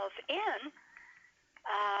Dan calls in,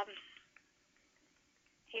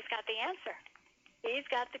 he's got the answer. He's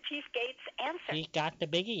got the Chief Gates answer. He's got the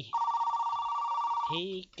biggie.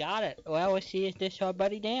 He got it. Well, we'll see if this is our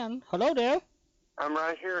buddy Dan. Hello there. I'm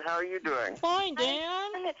right here. How are you doing? Fine,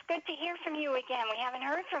 Dan. And it's good to hear from you again. We haven't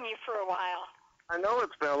heard from you for a while. I know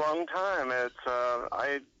it's been a long time. I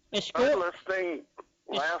started listening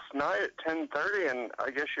last night at 10:30, and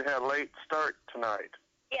I guess you had a late start tonight.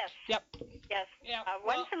 Yes. Yep. Yes. Yeah.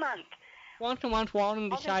 Once a month. Once a month, Walden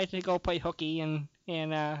decides to go play hooky and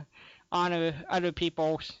honor other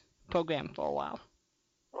people's program for a while.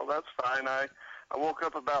 Well, that's fine. I woke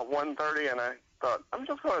up about 1:30, and I thought, I'm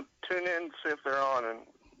just going to tune in and see if they're on, and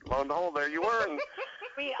lo and behold, there you were. And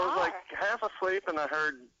we I was like half asleep, and I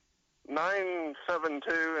heard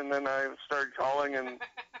 972, and then I started calling, and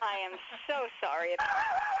I am so sorry. It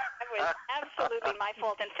was absolutely my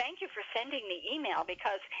fault, and thank you for sending the email,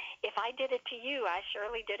 because if I did it to you, I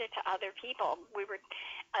surely did it to other people. We were,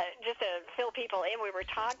 just to fill people in, we were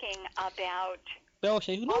talking about Bill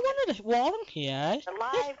says, no wonder this Walden here.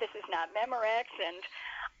 Live, this is not Memorex, and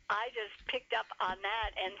I just picked up on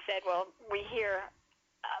that and said, well, we hear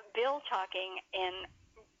Bill talking in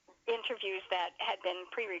interviews that had been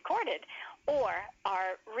pre-recorded or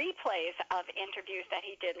are replays of interviews that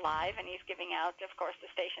he did live, and he's giving out, of course, the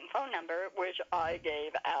station phone number, which I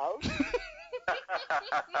gave out.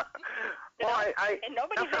 Well,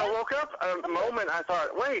 after I woke up a moment, I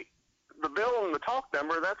thought, wait, the bill and the talk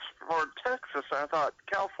number, that's for Texas. I thought,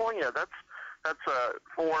 California, that's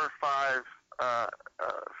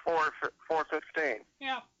 415.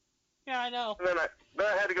 Yeah, I know. And then I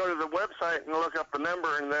had to go to the website and look up the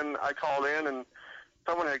number, and then I called in, and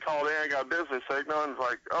someone had called in. I got a business signal, and was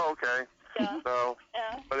like, oh, okay. Yeah. So,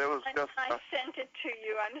 but it was just. I sent it to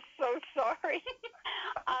you. I'm so sorry.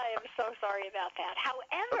 I am so sorry about that.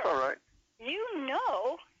 However, that's all right. You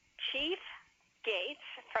know Chief Gates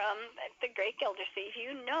from the Great Gildersleeve.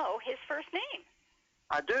 You know his first name.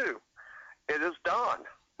 I do. It is Don.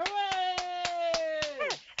 Hooray!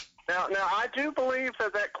 Yes. Now, I do believe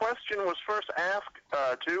that question was first asked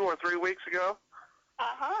 2 or 3 weeks ago.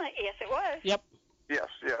 Yes, it was. Yep. Yes,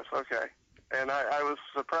 okay. And I was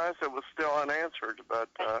surprised it was still unanswered, but...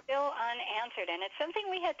 still unanswered, and it's something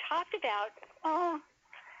we had talked about, I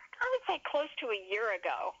would say close to a year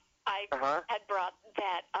ago. I had brought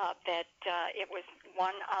that up, that it was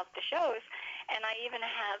one of the shows, and I even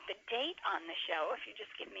have the date on the show, if you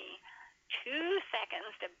just give me 2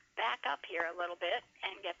 seconds to back up here a little bit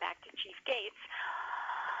and get back to Chief Gates.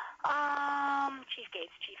 Chief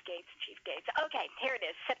Gates. Okay, here it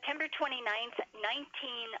is. September 29th,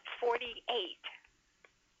 1948.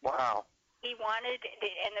 Wow. He wanted,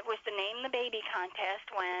 and it was the Name the Baby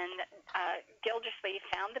contest when Gildersleeve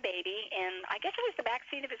found the baby in, I guess it was the back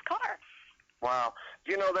seat of his car. Wow.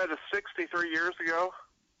 Do you know that is 63 years ago?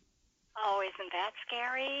 Oh, isn't that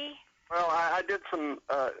scary? Well, I did some,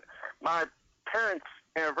 my parents'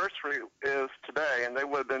 anniversary is today, and they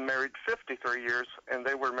would have been married 53 years, and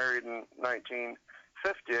they were married in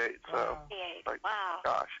 1958, so. Like, wow.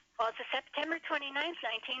 Gosh. Well, it's a September 29th,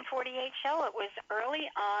 1948 show. It was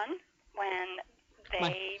early on when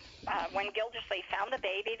when Gildersleeve found the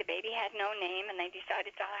baby had no name, and they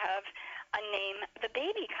decided to have a Name the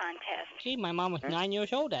Baby contest. See, my mom was 9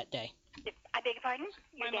 years old that day. I beg your pardon?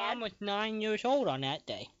 My mom was 9 years old on that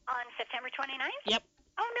day. On September 29th? Yep.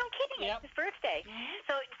 Oh, no kidding. It's his birthday.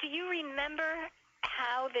 So do you remember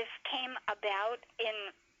how this came about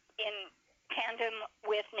in tandem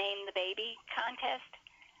with Name the Baby contest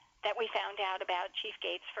that we found out about Chief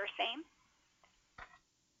Gates' first name?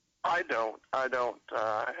 I don't.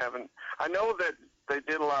 I haven't. I know that they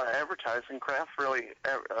did a lot of advertising. Kraft really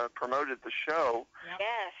promoted the show.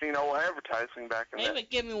 Yes. You know, advertising back in They that. were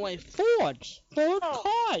giving away Ford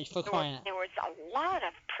cars for crying out. There was a lot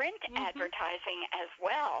of print advertising as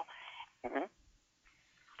well. Mm-hmm.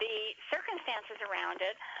 The circumstances around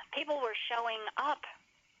it, people were showing up.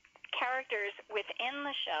 Characters within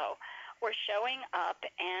the show were showing up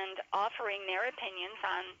and offering their opinions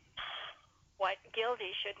on what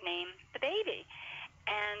Gildy should name the baby.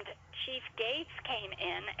 And Chief Gates came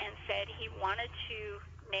in and said he wanted to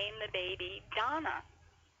name the baby Donna.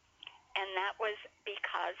 And that was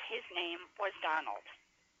because his name was Donald.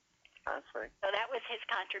 I see. So that was his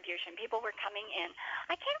contribution. People were coming in.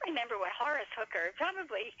 I can't remember what Horace Hooker,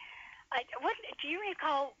 probably, do you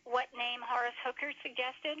recall what name Horace Hooker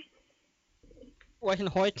suggested?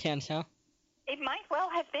 Wasn't Hortense, huh? It might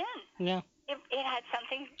well have been. Yeah. It had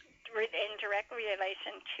something in direct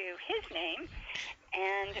relation to his name,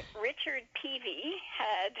 and Richard Peavy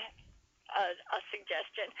had a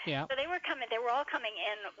suggestion. Yeah. So they were all coming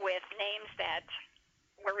in with names that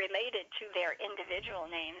were related to their individual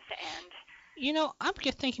names, and You know, I'm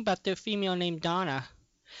just thinking about the female named Donna.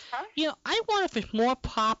 Huh? I wonder if it's more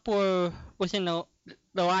popular within the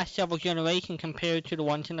last several generations compared to the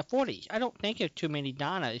ones in the 40s. I don't think there's too many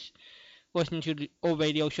Donnas listening to the old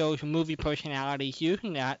radio shows and movie personalities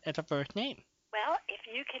using that as a first name. Well, if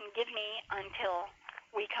you can give me until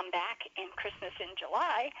we come back in Christmas in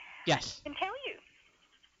July, Yes. I can tell you.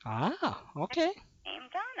 Ah, okay. Name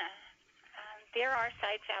Donna. There are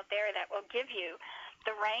sites out there that will give you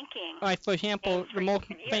the ranking. All right, for example, the most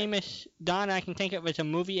famous Donna I can think of as a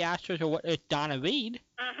movie actress is Donna Reed.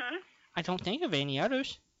 Mm-hmm. I don't think of any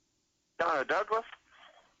others. Donna Douglas?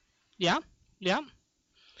 Yeah.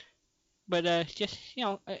 But just,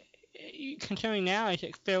 considering now it's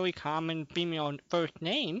a fairly common female first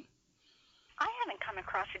name. I haven't come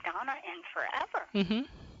across a Donna in forever. Mm-hmm.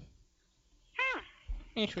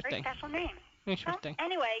 Interesting. Very special name. Interesting. Well,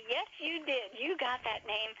 anyway, yes, you did. You got that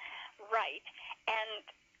name right. And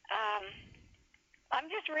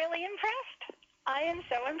I'm just really impressed. I am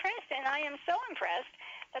so impressed, and I am so impressed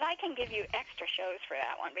that I can give you extra shows for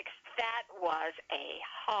that one because that was a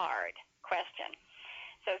hard question.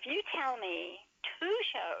 So if you tell me 2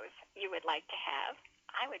 shows you would like to have,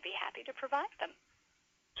 I would be happy to provide them.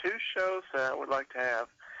 2 shows that I would like to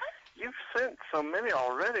have. You've sent so many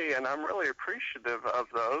already, and I'm really appreciative of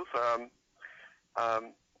those.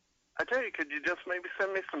 I tell you, could you just maybe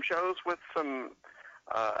send me some shows with some,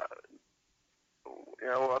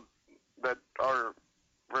 that are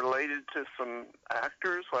related to some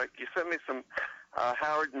actors? Like you sent me some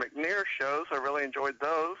Howard McNear shows. I really enjoyed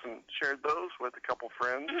those and shared those with a couple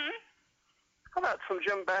friends. Mm-hmm. How about some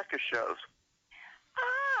Jim Backus shows?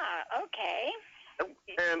 Ah, okay.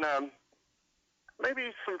 And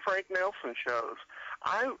maybe some Frank Nelson shows.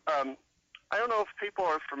 I don't know if people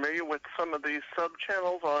are familiar with some of these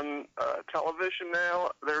sub-channels on television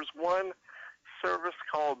now. There's one service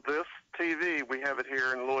called This TV. We have it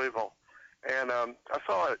here in Louisville. And I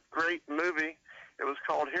saw a great movie. It was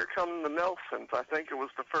called Here Come the Nelsons. I think it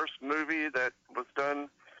was the first movie that was done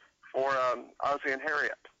for Ozzie and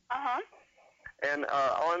Harriet. Uh-huh. And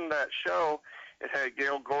on that show, it had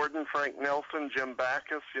Gail Gordon, Frank Nelson, Jim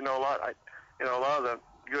Backus, a lot of the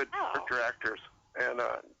good character actors. And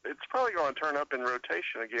it's probably going to turn up in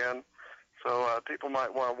rotation again, so people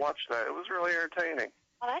might want to watch that. It was really entertaining.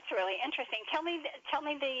 Well, that's really interesting. Tell me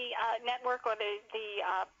the network or the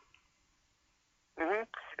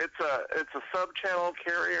It's a sub-channel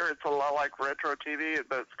carrier. It's a lot like Retro TV,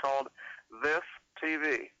 but it's called This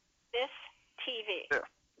TV. This TV. Yeah,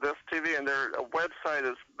 This TV, and their website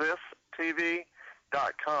is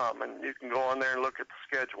thistv.com, and you can go on there and look at the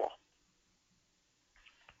schedule.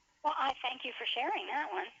 Well, I thank you for sharing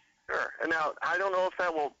that one. Sure. And now, I don't know if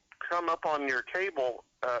that will come up on your cable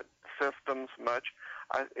systems much.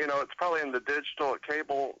 It's probably in the digital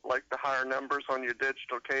cable, like the higher numbers on your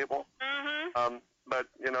digital cable. Mm-hmm. But,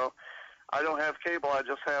 I don't have cable. I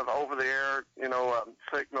just have over-the-air,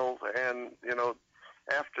 signals. And,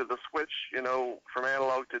 after the switch, from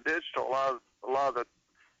analog to digital, a lot of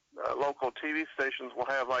the local TV stations will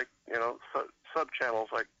have, like, sub-channels,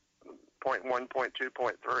 like 0.1, 0.2,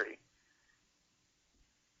 0.3.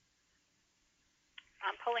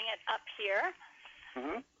 I'm pulling it up here.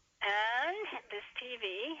 Mm-hmm. And this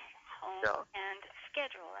TV, home Yeah. and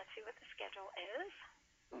schedule. Let's see what the schedule is.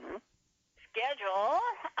 Mm-hmm. Schedule,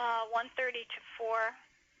 1:30 to 4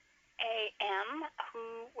 a.m.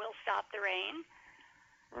 Who Will Stop the Rain?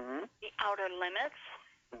 Mm-hmm. The Outer Limits.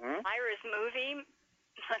 Mm-hmm. Myra's Movie,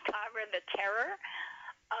 Macabre the Terror.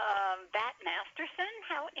 Bat Masterson.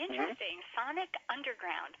 How interesting. Sonic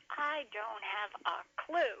Underground. I don't have a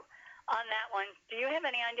clue on that one. Do you have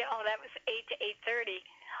any idea? Oh, that was 8 to 8:30.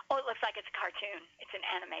 Oh, it looks like it's a cartoon. It's an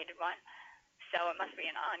animated one. So it must be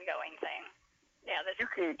an ongoing thing. Yeah, this is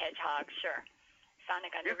Hedgehog, sure.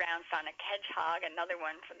 Sonic Underground, Sonic Hedgehog, another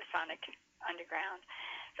one for the Sonic Underground.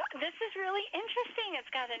 So this is really interesting. It's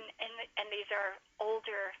got and these are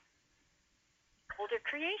older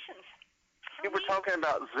creations. We were talking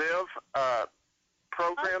about Ziv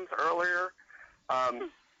programs earlier.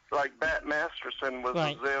 Like Bat Masterson was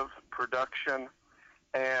a Ziv production,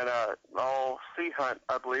 and Sea Hunt,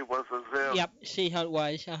 I believe, was a Ziv. Yep, Sea Hunt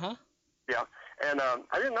was, Yeah, and I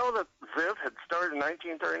didn't know that Ziv had started in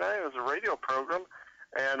 1939 as a radio program,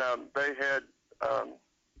 and they had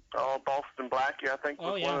Boston Blackie, I think,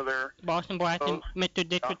 was one of their... Boston Blackie, Mr.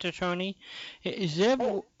 District Attorney.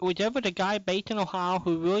 Ziv was ever the guy based in Ohio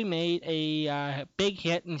who really made a big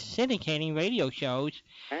hit in syndicating radio shows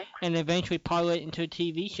and eventually piloted into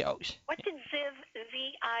TV shows. What did Ziv,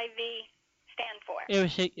 Z-I-V, stand for?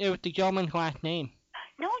 It was the gentleman's last name.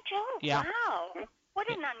 No joke. Yeah. Wow. What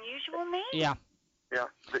an unusual name. Yeah. Yeah.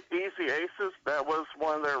 The Easy Aces, that was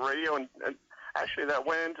one of their radio, and actually, that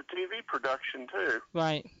went into TV production, too.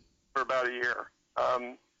 Right. For about a year.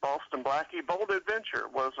 Boston Blackie, Bold Adventure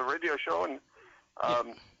was a radio show, and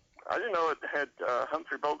I didn't know it had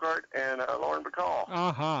Humphrey Bogart and Lauren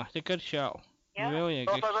Bacall. It's a good show. Yeah. Really I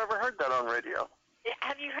don't know if I've ever heard that on radio.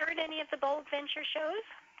 Have you heard any of the Bold Venture shows?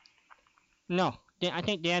 No, I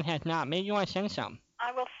think Dan has not. Maybe you want to send some.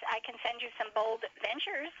 I can send you some Bold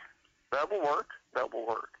Ventures. That will work.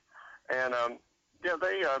 And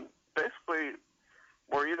they basically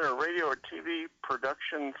were either a radio or TV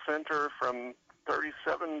production center from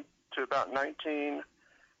 37 to about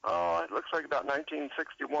it looks like about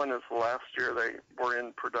 1961 is the last year they were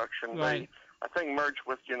in production. Right. They, I think, merged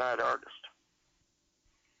with United Artists.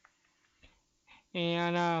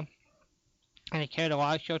 And they carried a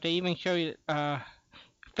lot of shows. They even showed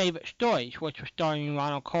Favorite Stories, which was starring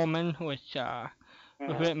Ronald Coleman, which was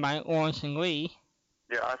written by Lawrence and Lee.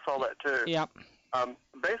 Yeah, I saw that too. Yep.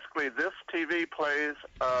 Basically, this TV plays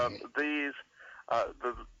the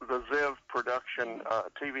Ziv production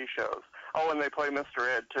TV shows. Oh, and they play Mr.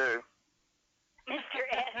 Ed too. Mr.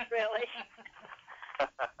 Ed, really?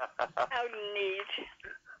 How neat.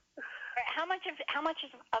 How much of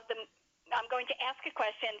the... I'm going to ask a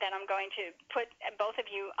question, then I'm going to put both of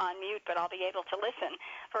you on mute, but I'll be able to listen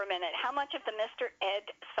for a minute. How much of the Mr. Ed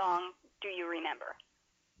song do you remember?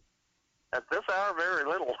 At this hour, very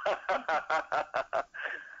little.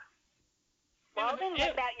 Walden,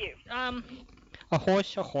 what about you? A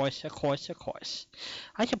horse, a horse, a horse, a horse.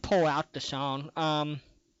 I should pull out the song, and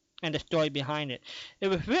the story behind it. It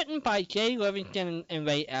was written by Jay Livingston and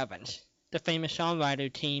Ray Evans, the famous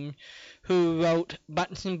songwriter team who wrote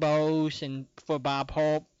Buttons and Bows and for Bob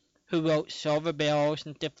Hope, who wrote Silver Bells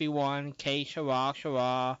and 51, K Sarah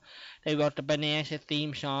Sarah. They wrote the Bonanza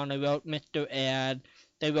theme song. They wrote Mr. Ed.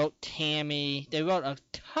 They wrote Tammy. They wrote a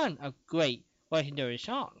ton of great legendary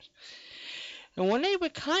songs. And when they were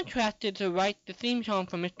contracted to write the theme song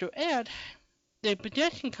for Mr. Ed, the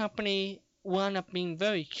production company wound up being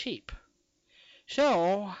very cheap.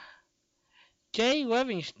 So, Jay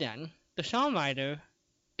Livingston, the songwriter,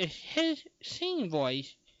 is his singing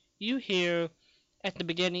voice you hear at the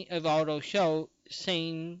beginning of all those shows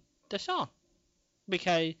sing the song.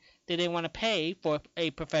 Because they didn't want to pay for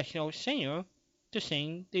a professional singer to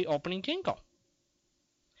sing the opening jingle.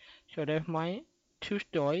 So there's my true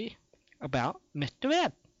story about Mr.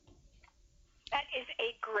 Ed. That is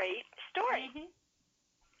a great story.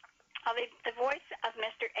 The voice of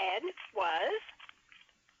Mr. Ed was...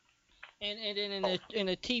 And then in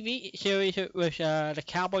the TV series, it was the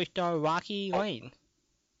cowboy star Rocky Lane.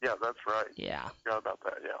 Yeah, that's right. Yeah. Forgot about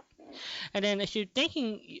that, yeah. And then if you're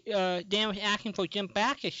thinking Dan was acting for Jim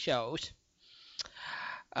Backus shows,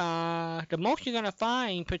 the most you're going to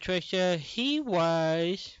find, Patricia, he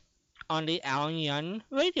was on the Alan Young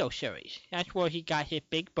radio series. That's where he got his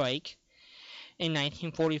big break in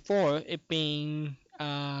 1944, it being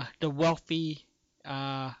the wealthy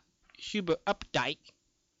Hubert Updike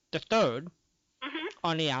III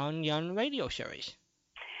on the Alan Young radio series.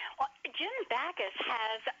 Well, Jim Backus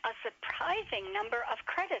has a surprising number of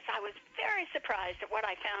credits. I was very surprised at what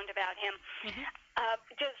I found about him.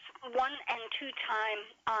 Just 1 and 2 times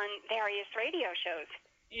on various radio shows.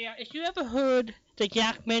 Yeah, if you ever heard the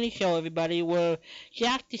Jack Benny show, everybody, where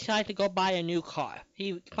Jack decided to go buy a new car.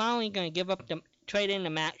 He finally going to give up trade in the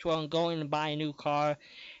Maxwell and go in and buy a new car.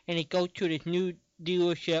 And he goes to this new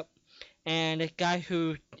dealership, and this guy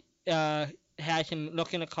who has him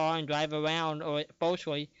look in the car and drive around, or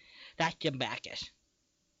supposedly, that's Jim Backus.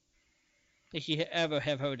 If you ever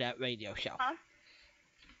have heard that radio show.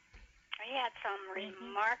 He had some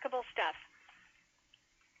remarkable stuff.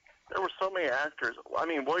 There were so many actors. I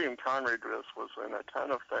mean, William Conrad was in a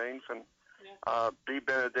ton of things, and Bea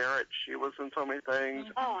Benaderet, she was in so many things.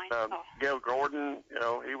 Oh, I know. Gail Gordon,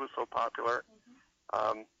 he was so popular.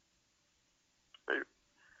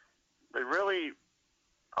 They really,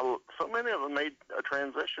 so many of them made a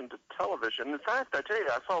transition to television. In fact, I tell you,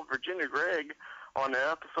 I saw Virginia Gregg on an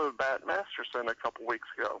episode of Bat Masterson a couple weeks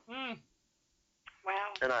ago.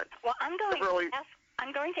 Wow. And I'm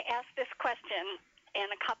going to ask this question in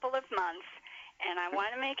a couple of months, and I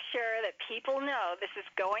want to make sure that people know this is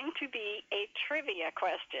going to be a trivia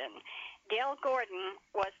question. Gail Gordon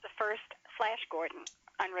was the first Flash Gordon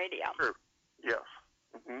on radio. True. Yes.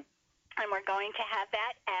 And we're going to have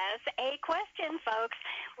that as a question, folks.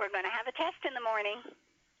 We're going to have a test in the morning.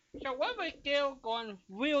 So what was Gail Gordon's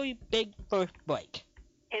really big first break?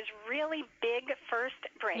 His really big first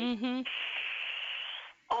break?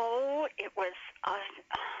 Oh, it was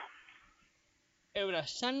a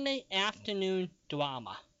Sunday afternoon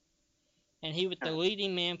drama. And he was the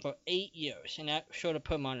leading man for 8 years, and that sort of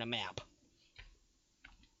put him on the map.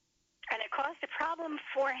 And it caused a problem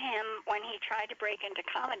for him when he tried to break into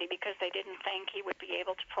comedy because they didn't think he would be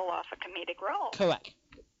able to pull off a comedic role. Correct.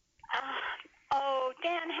 Oh,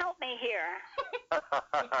 Dan, help me here.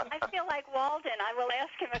 I feel like Walden. I will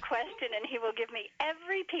ask him a question, and he will give me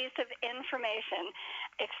every piece of information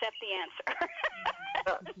except the answer.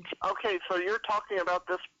 Okay, so you're talking about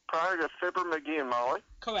this prior to Fibber McGee and Molly?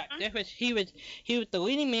 Correct. He was the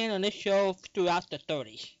leading man on this show throughout the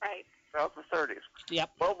 30s. Right. Throughout the 30s.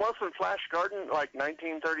 Yep. Well, wasn't Flash Gordon like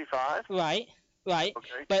 1935? Right. Okay.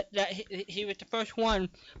 But he was the first one.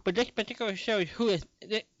 But this particular show,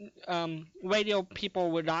 radio people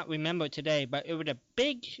would not remember today, but it was a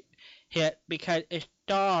big hit because it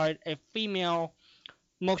starred a female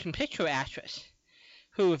motion picture actress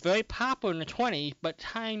who was very popular in the 20s, but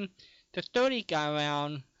time the 30s got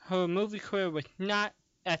around, her movie career was not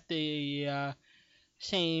at the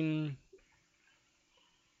same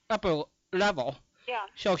upper level. Yeah.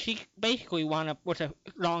 So she basically wound up with a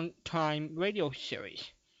long-time radio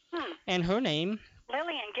series. And her name...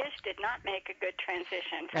 Lillian Gish did not make a good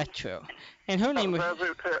transition. That's true. And her name was...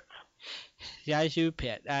 Zazu Pitts. Zazu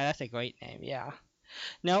Pitt. That's a great name, yeah.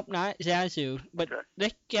 Nope, not Zazu. But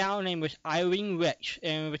this gal name was Irene Rich.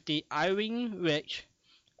 And it was the Irene Rich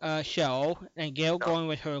show. And Gail Gordon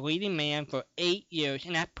was her leading man for 8 years.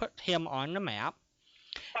 And that put him on the map.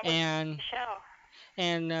 What was the show?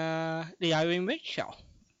 And the Irene Rich Show.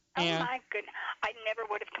 Oh my goodness. I never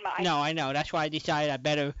would have come out. No, I know. That's why I decided I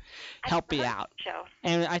better help you out. Show.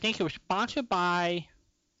 And I think it was sponsored by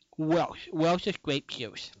Welch's Grape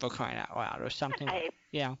Juice, for crying out loud, or something.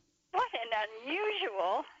 Yeah. What an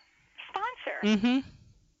unusual sponsor. Mm-hmm.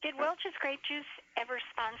 Did Welch's Grape Juice ever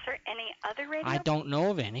sponsor any other radio? I don't know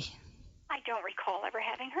of any. I don't recall ever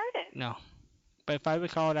having heard it. No. But if I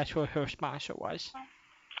recall, that's what her sponsor was.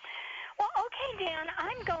 Well, okay, Dan,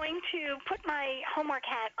 I'm going to put my homework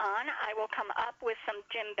hat on. I will come up with some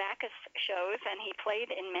Jim Backus shows, and he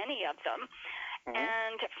played in many of them.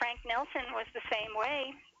 And Frank Nelson was the same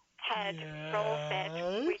way. Had roles that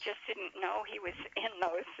we just didn't know he was in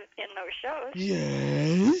those shows.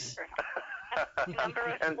 Yes. And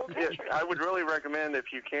I would really recommend,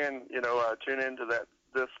 if you can, tune into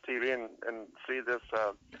this TV and see this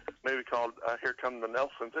movie called Here Come the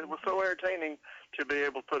Nelsons. It was so entertaining to be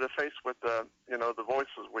able to put a face with the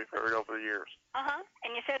voices we've heard over the years.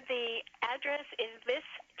 And you said the address is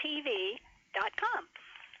thistv.com.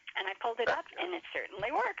 And I pulled it up, and it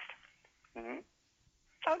certainly works. Okay.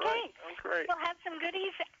 Right. Sounds great. We'll have some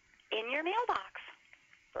goodies in your mailbox.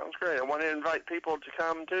 Sounds great. I want to invite people to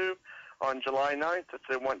come, too, on July 9th if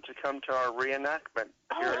they want to come to our reenactment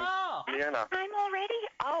here in Indiana. Time already?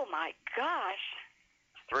 Oh, my gosh.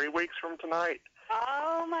 3 weeks from tonight.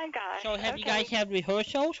 Oh, my gosh. So have you guys had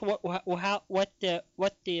rehearsals? What's the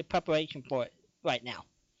preparation for it right now?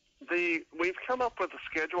 We've come up with a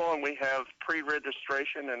schedule, and we have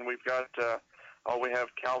pre-registration, and we've got... we have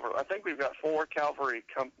Calvary. I think we've got 4 Calvary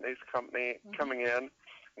companies coming in.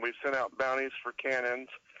 We've sent out bounties for cannons,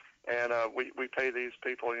 and we pay these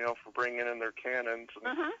people, for bringing in their cannons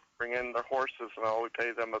and bring in their horses and all. We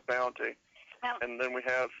pay them a bounty, and then we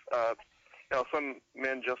have, some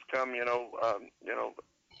men just come,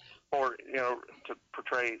 for to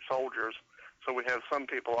portray soldiers. So we have some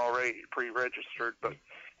people already pre-registered, but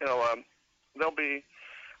there'll be.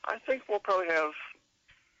 I think we'll probably have.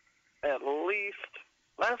 At least,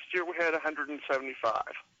 last year we had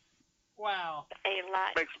 175. Wow. A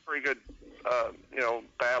lot. Makes a pretty good,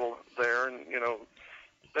 battle there. And,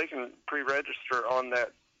 they can pre-register on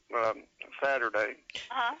that Saturday.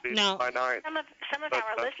 Now, by night. Some of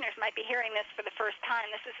our listeners might be hearing this for the first time.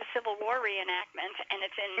 This is a Civil War reenactment, and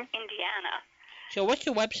it's in Indiana. So what's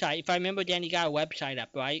your website? If I remember, Dan, you got a website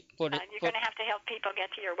up, right? You're going to have to help people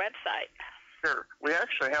get to your website. Sure. We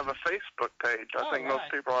actually have a Facebook page. I think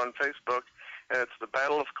most people are on Facebook, and it's the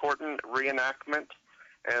Battle of Corton Reenactment,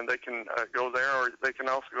 and they can go there, or they can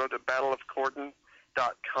also go to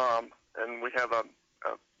battleofcorton.com, and we have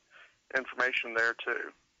information there,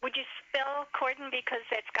 too. Would you spell Corton because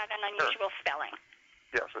it's got an unusual spelling?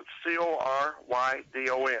 Yes, it's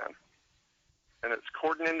Corydon. And it's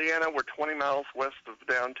Corton, Indiana. We're 20 miles west of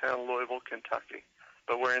downtown Louisville, Kentucky,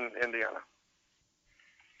 but we're in Indiana.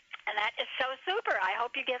 And that is so super. I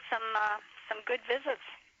hope you get some good visits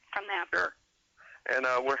from that. Sure. And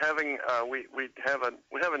we're having we have a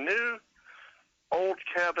new old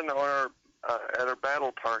cabin at our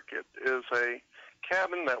battle park. It is a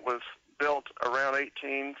cabin that was built around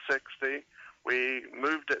 1860. We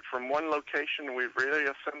moved it from one location. We've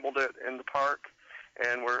reassembled it in the park,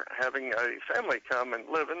 and we're having a family come and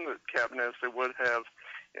live in the cabin as they would have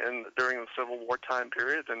during the Civil War time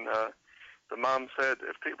period. And the mom said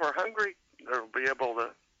if people are hungry, they'll be able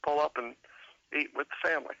to pull up and eat with the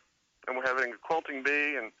family. And we're having a quilting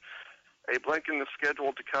bee, and Abe Lincoln is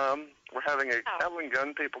scheduled to come. We're having a Gatling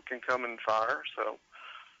gun people can come and fire, so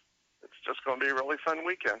it's just going to be a really fun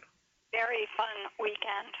weekend. Very fun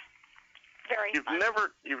weekend. Very You've fun.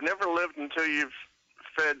 never lived until you've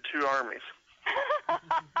fed two armies.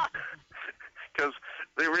 Because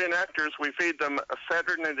the reenactors, we feed them a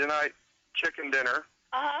Saturday night chicken dinner.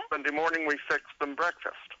 Sunday morning we fix them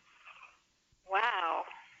breakfast. Wow.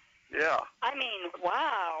 Yeah. I mean,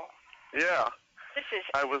 wow. Yeah. This is.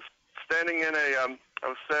 I was standing in a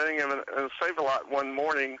Save-A-Lot one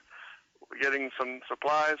morning, getting some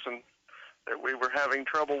supplies, and we were having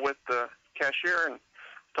trouble with the cashier, and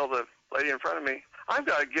told the lady in front of me, "I've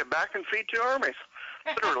got to get back and feed two armies."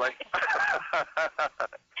 Literally.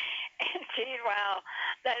 Gee, wow.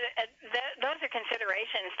 Those are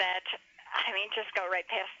considerations that, I mean, just go right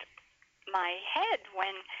past my head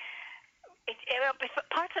when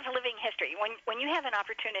parts of living history. When you have an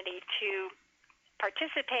opportunity to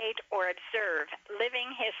participate or observe living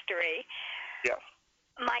history, yes,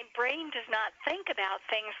 my brain does not think about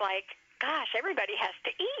things like, gosh, everybody has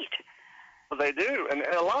to eat. Well, they do, and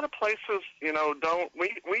a lot of places, don't.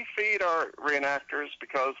 We feed our reenactors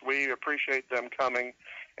because we appreciate them coming,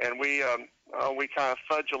 and we kind of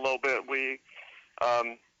fudge a little bit. We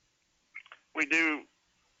do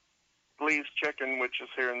Lee's Chicken, which is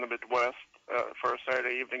here in the Midwest, for a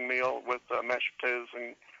Saturday evening meal with mashed potatoes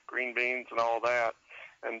and green beans and all that,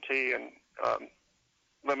 and tea and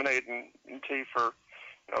lemonade and tea for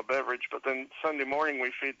beverage. But then Sunday morning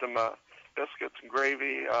we feed them biscuits and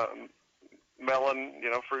gravy, melon,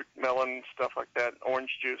 fruit melon, stuff like that,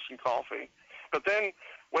 orange juice and coffee. But then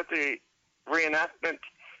with the reenactment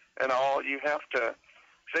and all, you have to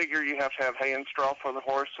figure you have to have hay and straw for the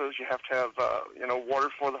horses. You have to have, water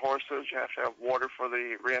for the horses. You have to have water for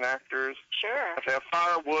the reenactors. Sure. You have to have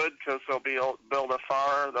firewood because they'll build a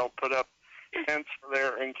fire. They'll put up tents for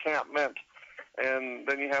their encampment. And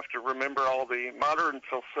then you have to remember all the modern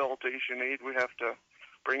facilities you need. We have to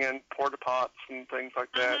bring in porta pots and things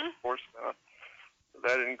like that. Mm-hmm. Of course,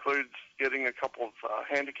 that includes getting a couple of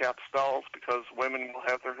handicap stalls because women will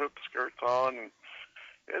have their hoop skirts on, and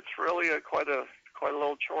it's really quite a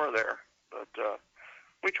little chore there. But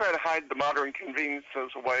we try to hide the modern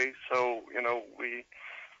conveniences away, so we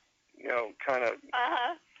kind of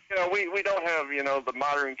we don't have the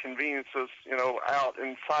modern conveniences out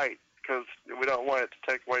in sight because we don't want it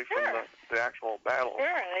to take away from the actual battle.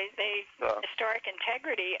 Sure, the historic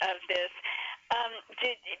integrity of this.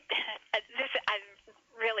 This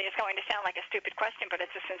really is going to sound like a stupid question, but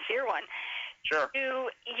it's a sincere one. Sure. Do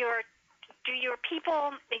your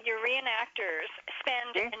people, your reenactors,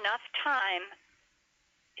 spend enough time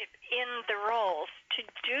in the roles to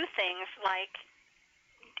do things like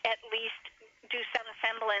at least do some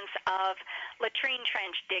semblance of latrine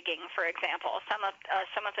trench digging, for example, some of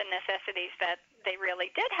the necessities that they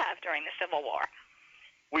really did have during the Civil War?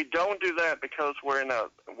 We don't do that because we're in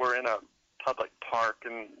a public park,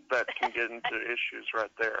 and that can get into issues right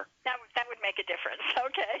there. That would make a difference.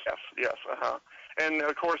 Okay. Yes. And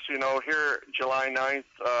of course, here July 9th,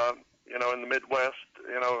 in the Midwest,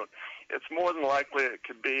 it's more than likely it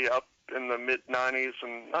could be up in the mid-90s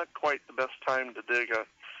and not quite the best time to dig a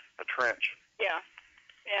trench. Yeah.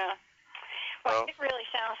 Well, it really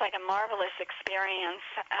sounds like a marvelous experience.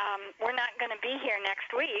 We're not going to be here next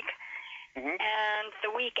week. Mm-hmm. And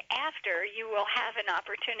the week after, you will have an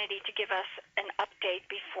opportunity to give us an update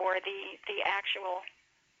before the actual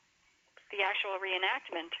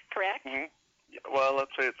reenactment, correct? Mm-hmm. Well,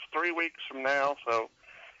 let's say it's 3 weeks from now, so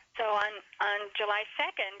on July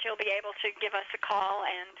 2nd, you'll be able to give us a call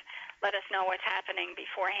and let us know what's happening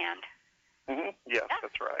beforehand. Mm-hmm. Yes,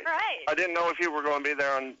 that's right. Right. I didn't know if you were going to be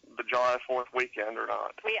there on the July 4th weekend or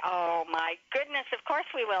not. Oh, my goodness, of course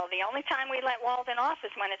we will. The only time we let Walden off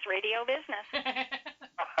is when it's radio business.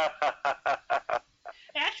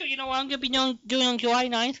 Actually, you know what I'm going to be doing on July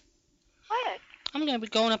 9th? What? I'm going to be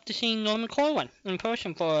going up to see Norman Corwin in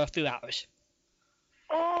person for a few hours.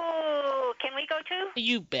 Oh, can we go too?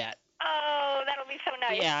 You bet. Oh, that'll be so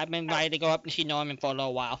nice. Yeah, I've been invited to go up and see Norman for a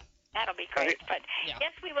little while. That'll be great. But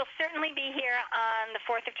yes, we will certainly be here on the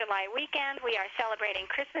 4th of July weekend. We are celebrating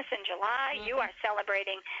Christmas in July. Mm-hmm. You are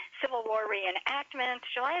celebrating Civil War reenactment.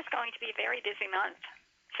 July is going to be a very busy month.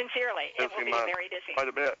 Sincerely, it will be very busy. Quite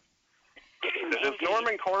a bit. Is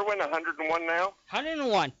Norman Corwin 101 now?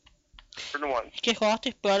 101. 101. He just lost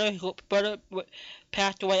his brother. His brother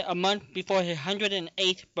passed away a month before his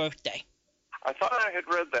 108th birthday. I thought I had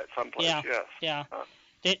read that someplace, yes. Yeah.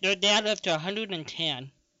 Their dad lived to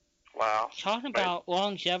 110. Wow. Talking about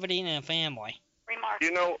longevity in a family.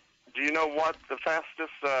 Remarkable. Do you know what the fastest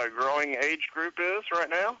growing age group is right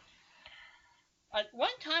now? At one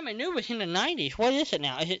time I knew it was in the 90s. What is it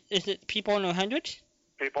now? Is it people in the hundreds?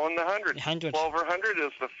 People in the hundreds. Hundreds. 12 or 100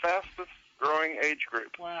 is the fastest growing age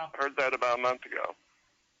group. Wow. Heard that about a month ago.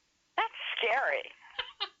 That's scary.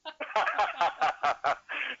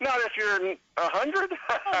 Not if you're 100.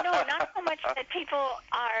 Oh, no, not so much that people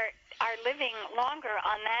are living longer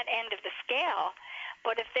on that end of the scale,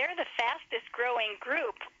 but if they're the fastest growing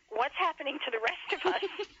group, what's happening to the rest of us?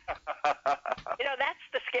 That's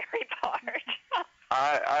the scary part.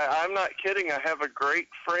 I'm not kidding. I have a great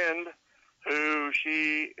friend who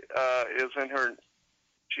she is in her,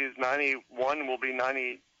 she's 91, will be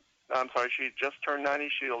 90, I'm sorry, she just turned 90,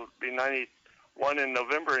 she'll be 91 in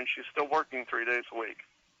November, and she's still working 3 days a week.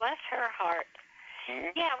 Bless her heart.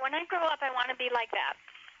 Mm-hmm. Yeah, when I grow up, I want to be like that.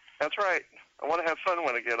 That's right. I want to have fun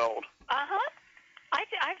when I get old. Uh-huh.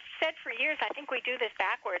 I've said for years, I think we do this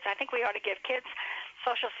backwards. I think we ought to give kids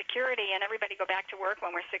Social Security and everybody go back to work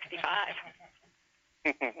when we're 65.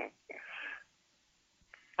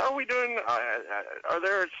 How are we doing?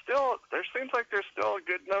 There seems like there's still a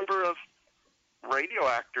good number of radio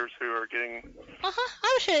actors who are getting... I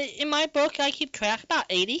would say, in my book, I keep track about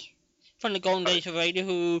 80 from the golden days of radio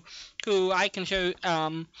who I consider,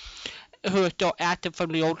 who are still active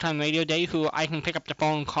from the old-time radio days, who I can pick up the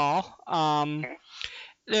phone and call. I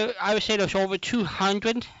would say there's over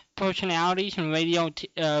 200 personalities in radio,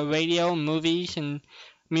 movies, and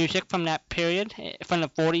music from that period, from the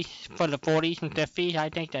 40s and 50s. I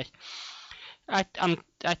think I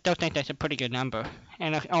still think that's a pretty good number,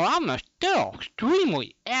 and a lot of them are still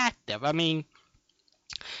extremely active. I mean,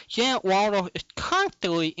 Janet Waldo is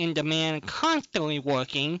constantly in demand, constantly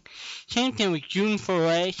working. Same thing with June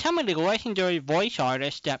Foray. Some of the legendary voice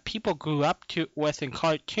artists that people grew up with in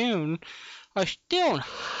cartoon are still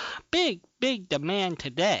in big demand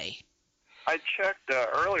today. I checked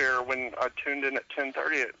earlier when I tuned in at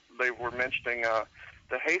 10:30. They were mentioning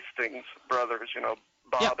the Hastings brothers.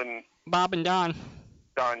 Bob and Don.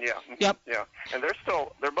 Don, yeah. Yep. Yeah, and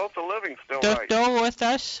they're both living still, They're right? still with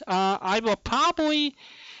us. I will probably,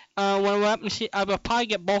 when we're up and see, I will probably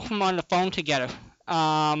get both of them on the phone together.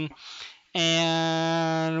 And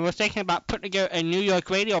we're thinking about putting together a New York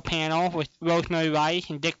radio panel with Rosemary Rice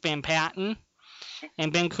and Dick Van Patten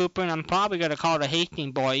and Ben Cooper, and I'm probably going to call the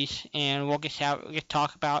Hastings boys, and we'll get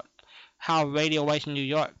talk about how radio was in New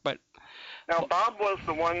York. But now, Bob was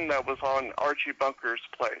the one that was on Archie Bunker's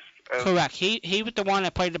place. Correct. He was the one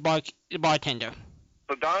that played the bartender.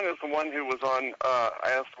 So Don is the one who was on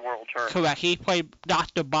As the World Turns. Correct. He played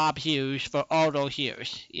Dr. Bob Hughes for all those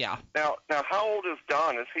years. Yeah. Now, how old is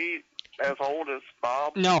Don? Is he as old as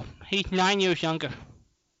Bob? No, he's 9 years younger.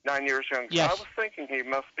 9 years younger. Yes. I was thinking he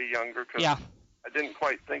must be younger because I didn't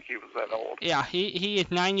quite think he was that old. Yeah, he is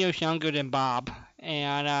 9 years younger than Bob,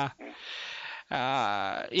 and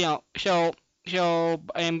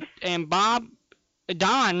and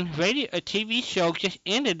Don a TV show just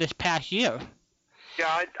ended this past year.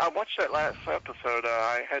 Yeah, I watched that last episode.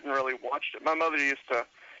 I hadn't really watched it. My mother used to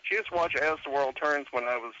watch As the World Turns when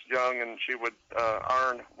I was young, and she would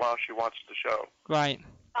earn while she watched the show. Right.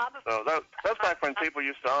 So that's back when people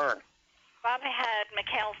used to earn. Bob had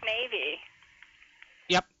McHale's Navy.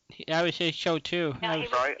 Yep, that was his show too. Yeah,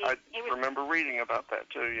 right. I remember reading about that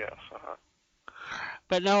too. Yes.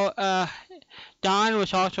 But no, Don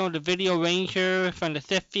was also the Video Ranger from the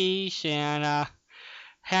 50s and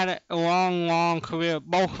had a long career.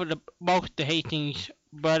 Both the Hastings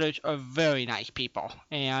brothers are very nice people,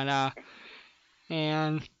 and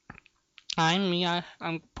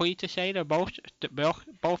I'm pleased to say they're both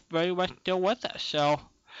very much still with us. So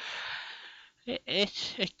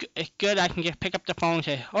it's good. I can just pick up the phone and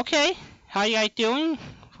say, okay, how you guys doing?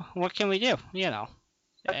 What can we do?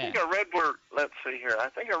 I think I read where, let's see here,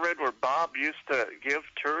 Bob used to give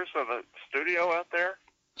tours of a studio out there.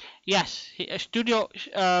 Yes, a studio,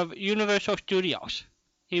 Universal Studios.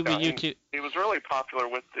 He was really popular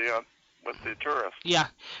with the tourists. Yeah,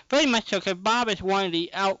 very much so, because Bob is one of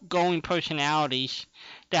the outgoing personalities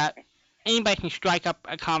that anybody can strike up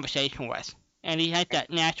a conversation with, and he has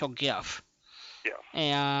that natural gift. Yeah.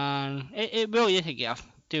 And it really is a gift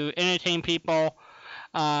to entertain people.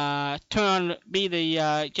 Turn on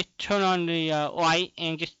the light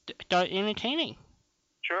and just start entertaining.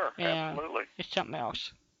 Sure, absolutely. It's something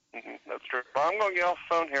else. Mm-hmm, that's true. Well, I'm going to get off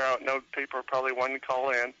the phone here. I know people are probably wanting to call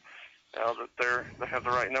in now that they have the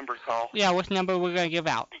right number to call. Yeah, what number we're going to give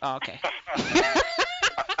out? Oh, okay.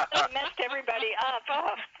 I messed everybody up.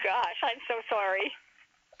 Oh, gosh, I'm so sorry.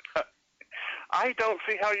 I don't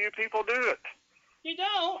see how you people do it. You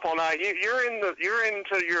don't. Well, now you're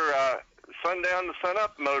into your sundown to sun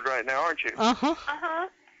up mode right now, aren't you? Uh-huh. Uh-huh.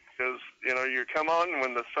 Because you come on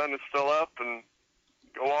when the sun is still up and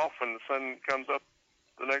go off when the sun comes up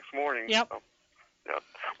the next morning. Yep. So, yeah.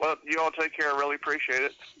 Well, you all take care. I really appreciate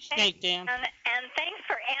it. Thanks, Dan. And thanks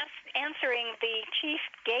for answering the Chief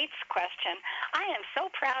Gates question. I am so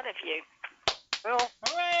proud of you. Well,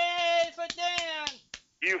 Hooray for Dan!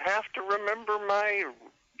 you have to remember my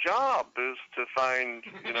job is to find,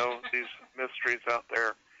 these mysteries out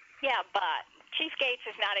there. Yeah, but Chief Gates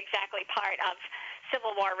is not exactly part of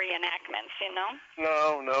Civil War reenactments,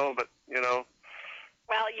 No, but,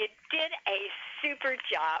 Well, you did a super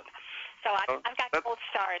job. So I've got gold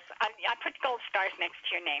stars. I put gold stars next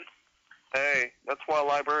to your name. Hey, that's what a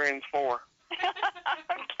librarian's for.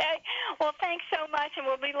 Okay. Well, thanks so much, and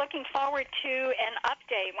we'll be looking forward to an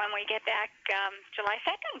update when we get back July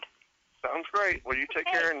 2nd. Sounds great. Well, you take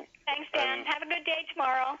care. And thanks, Dan. Have a good day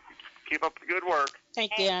tomorrow. Keep up the good work.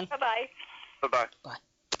 Thanks, Dan. Bye-bye. Bye-bye. Bye.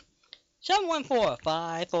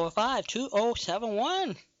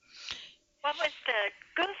 714-545-2071. What was the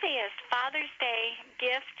goofiest Father's Day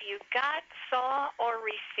gift you got, saw, or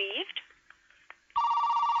received?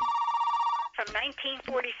 From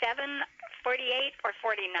 1947, 48, or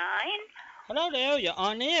 49? Hello there, you're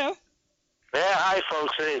on air. Yeah, hi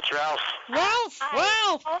folks, it's Ralph. Ralph! Hi.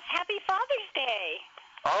 Ralph! Oh, happy Father's Day.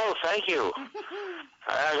 Oh, thank you.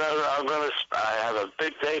 I have a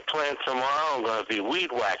big day planned tomorrow. I'm going to be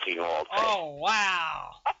weed whacking all day. Oh,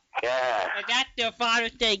 wow. Yeah. And that's your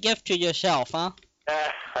Father's Day gift to yourself, huh?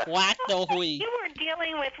 Whack those weeds. You were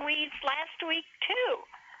dealing with weeds last week, too.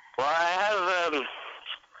 Well, I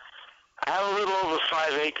have a little over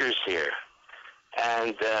 5 acres here.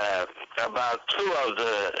 And about 2 of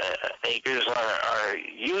the acres are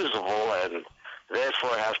usable and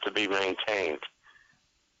therefore have to be maintained.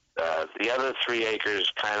 The other 3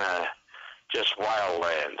 acres kind of just wild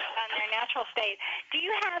land. On their natural state. Do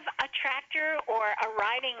you have a tractor or a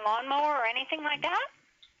riding lawnmower or anything like that?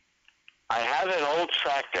 I have an old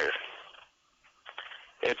tractor.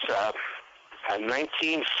 It's a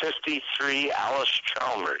 1953 Alice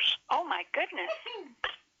Chalmers. Oh, my goodness.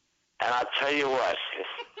 And I'll tell you what,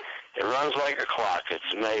 it runs like a clock.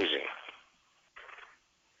 It's amazing.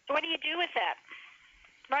 What do you do with that?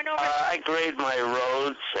 Run over? I grade my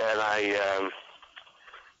roads, and I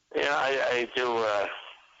do.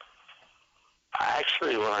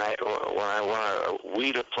 Actually, when I want to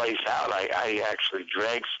weed a place out, I actually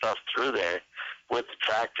drag stuff through there with the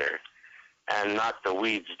tractor and knock the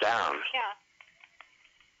weeds down. Yeah.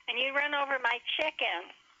 And you run over my chicken.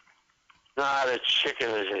 No, the chicken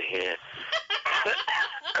isn't here.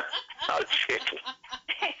 No chicken.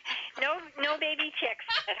 No baby chicks,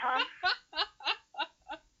 huh?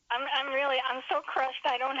 I'm so crushed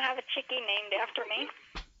I don't have a chickie named after me.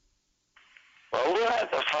 Well, we'll have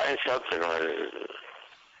to find something.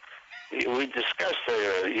 We discussed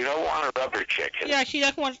it. You don't want a rubber chicken. Yeah, she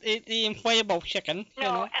doesn't want the inflatable chicken.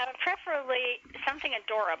 No, preferably something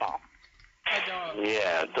adorable. Adorable.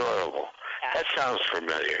 Yeah, adorable. Yeah. That sounds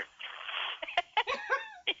familiar.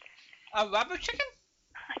 A rubber chicken?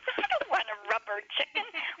 I don't want a rubber chicken.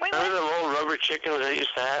 Remember the old rubber chickens they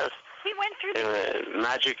used to have? We went through in the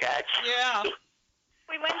Magic Act? Yeah.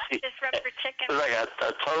 We went through this rubber chicken. It was like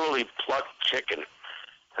a totally plucked chicken.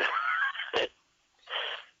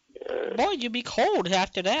 Boy, you'd be cold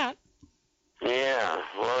after that. Yeah,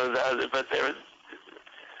 well, but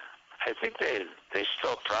I think they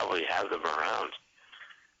still probably have them around.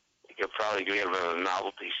 You could probably get them in a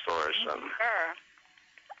novelty store or something. Sure.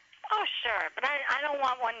 Oh, sure, but I don't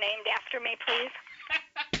want one named after me, please.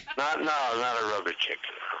 Not a rubber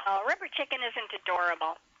chicken. Oh, rubber chicken isn't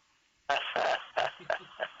adorable.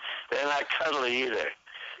 They're not cuddly either.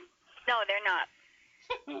 No, they're not.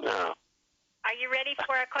 No. Are you ready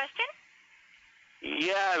for a question?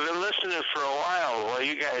 Yeah, I've been listening for a while. Well,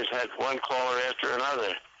 you guys had one caller after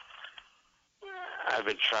another. I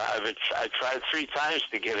tried 3 times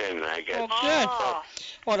to get in, I guess. Oh, good.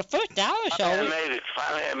 Well, the first hour or so. Finally,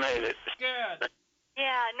 I made it. Good.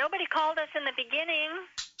 Yeah, nobody called us in the beginning.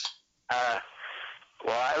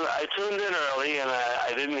 Well, I tuned in early, and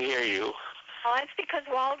I didn't hear you. Well, that's because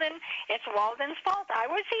it's Walden's fault. I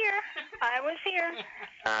was here.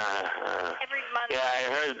 Every month. Yeah, I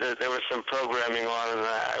heard that there was some programming on, and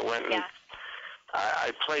I went and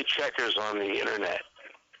I play checkers on the internet.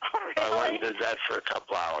 Oh, really? I went and did that for a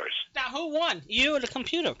couple hours. Now, who won? You or the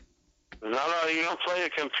computer? No, you don't play a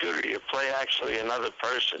computer. You play actually another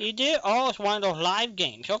person. You did? Oh, it's one of those live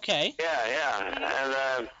games. Okay. Yeah.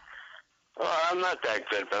 And, well, I'm not that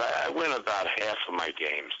good, but I win about half of my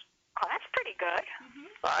games. Oh, that's pretty good.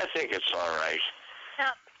 I think it's all right.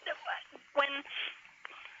 Now, when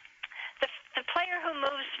the player who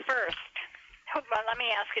moves first, well, let me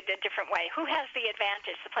ask it a different way. Who has the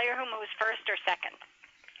advantage, the player who moves first or second?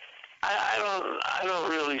 I don't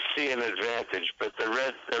really see an advantage, but the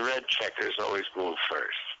red checkers always move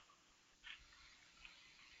first.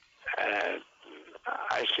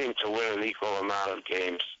 I seem to win an equal amount of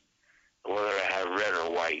games, whether I have red or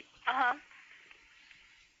white. Uh-huh.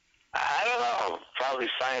 I don't know. Probably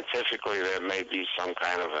scientifically there may be some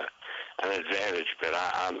kind of an advantage, but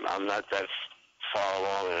I'm not that far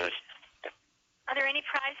along in it. Are there any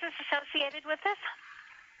prizes associated with this?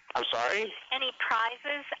 I'm sorry? Any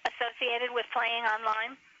prizes associated with playing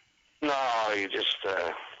online? No, you just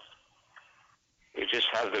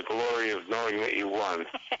have the glory of knowing that you won.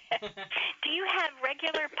 Do you have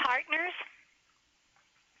regular partners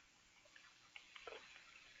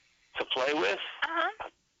to play with? Uh-huh.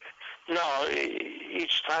 No,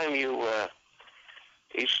 each time you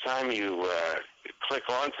click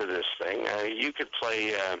onto this thing, you could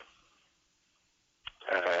play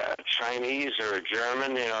Chinese or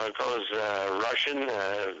German. You know, it goes Russian.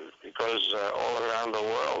 It goes all around the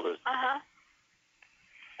world. Uh-huh.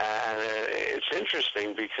 And it's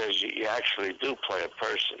interesting because you actually do play a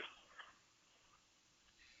person.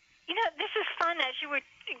 You know, this is fun. As you were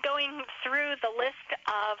going through the list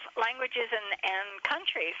of languages and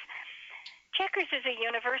countries, checkers is a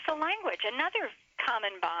universal language, another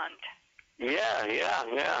common bond. Yeah.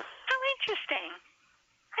 How interesting.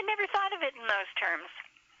 I never thought of it in those terms.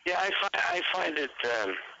 Yeah, I find it,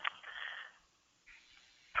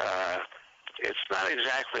 it's not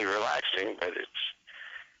exactly relaxing, but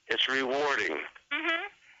it's rewarding. Mm-hmm.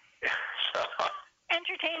 So,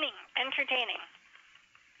 Entertaining.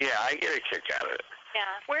 yeah, I get a kick out of it.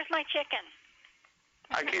 Yeah. Where's my chicken?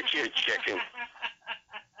 I'll get you a chicken.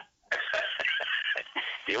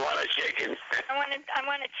 You want a chicken? I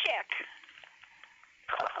want a chick.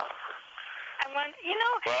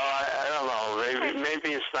 Well, I don't know.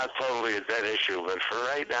 Maybe it's not totally a dead issue, but for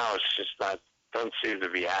right now, it's just don't seem to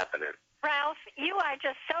be happening. Ralph, you are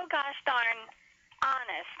just so gosh darn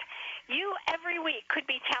honest. You every week could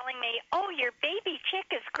be telling me, oh, your baby chick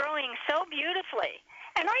is growing so beautifully.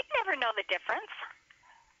 And I'd never know the difference.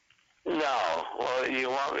 No. Well, you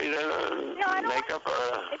want me to make up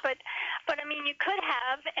a... But I mean, you could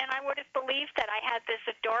have, and I would have believed that I had this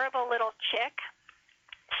adorable little chick.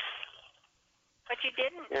 But you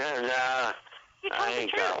didn't. Yeah, nah. You told I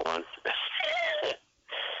ain't the truth. got one.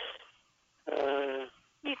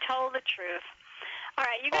 You told the truth. All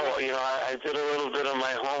right, I did a little bit of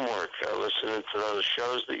my homework, listening to those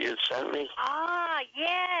shows that you'd sent me. Ah,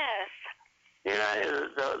 yes. Yeah,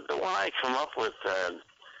 the one I come up with that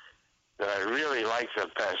I really like the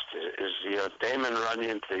best is the Damon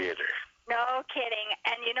Runyon Theater. No kidding.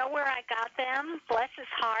 And you know where I got them? Bless his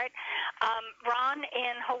heart. Ron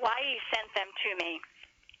in Hawaii sent them to me.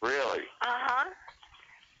 Really? Uh-huh.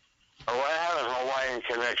 Oh, I have a Hawaiian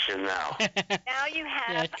connection now. Now you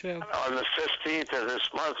have. Yeah, true. On the 15th of this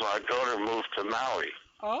month, our daughter moved to Maui.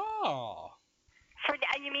 Oh.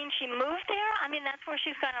 You mean she moved there? I mean, that's where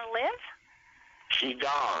she's going to live? She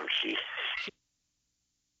gone.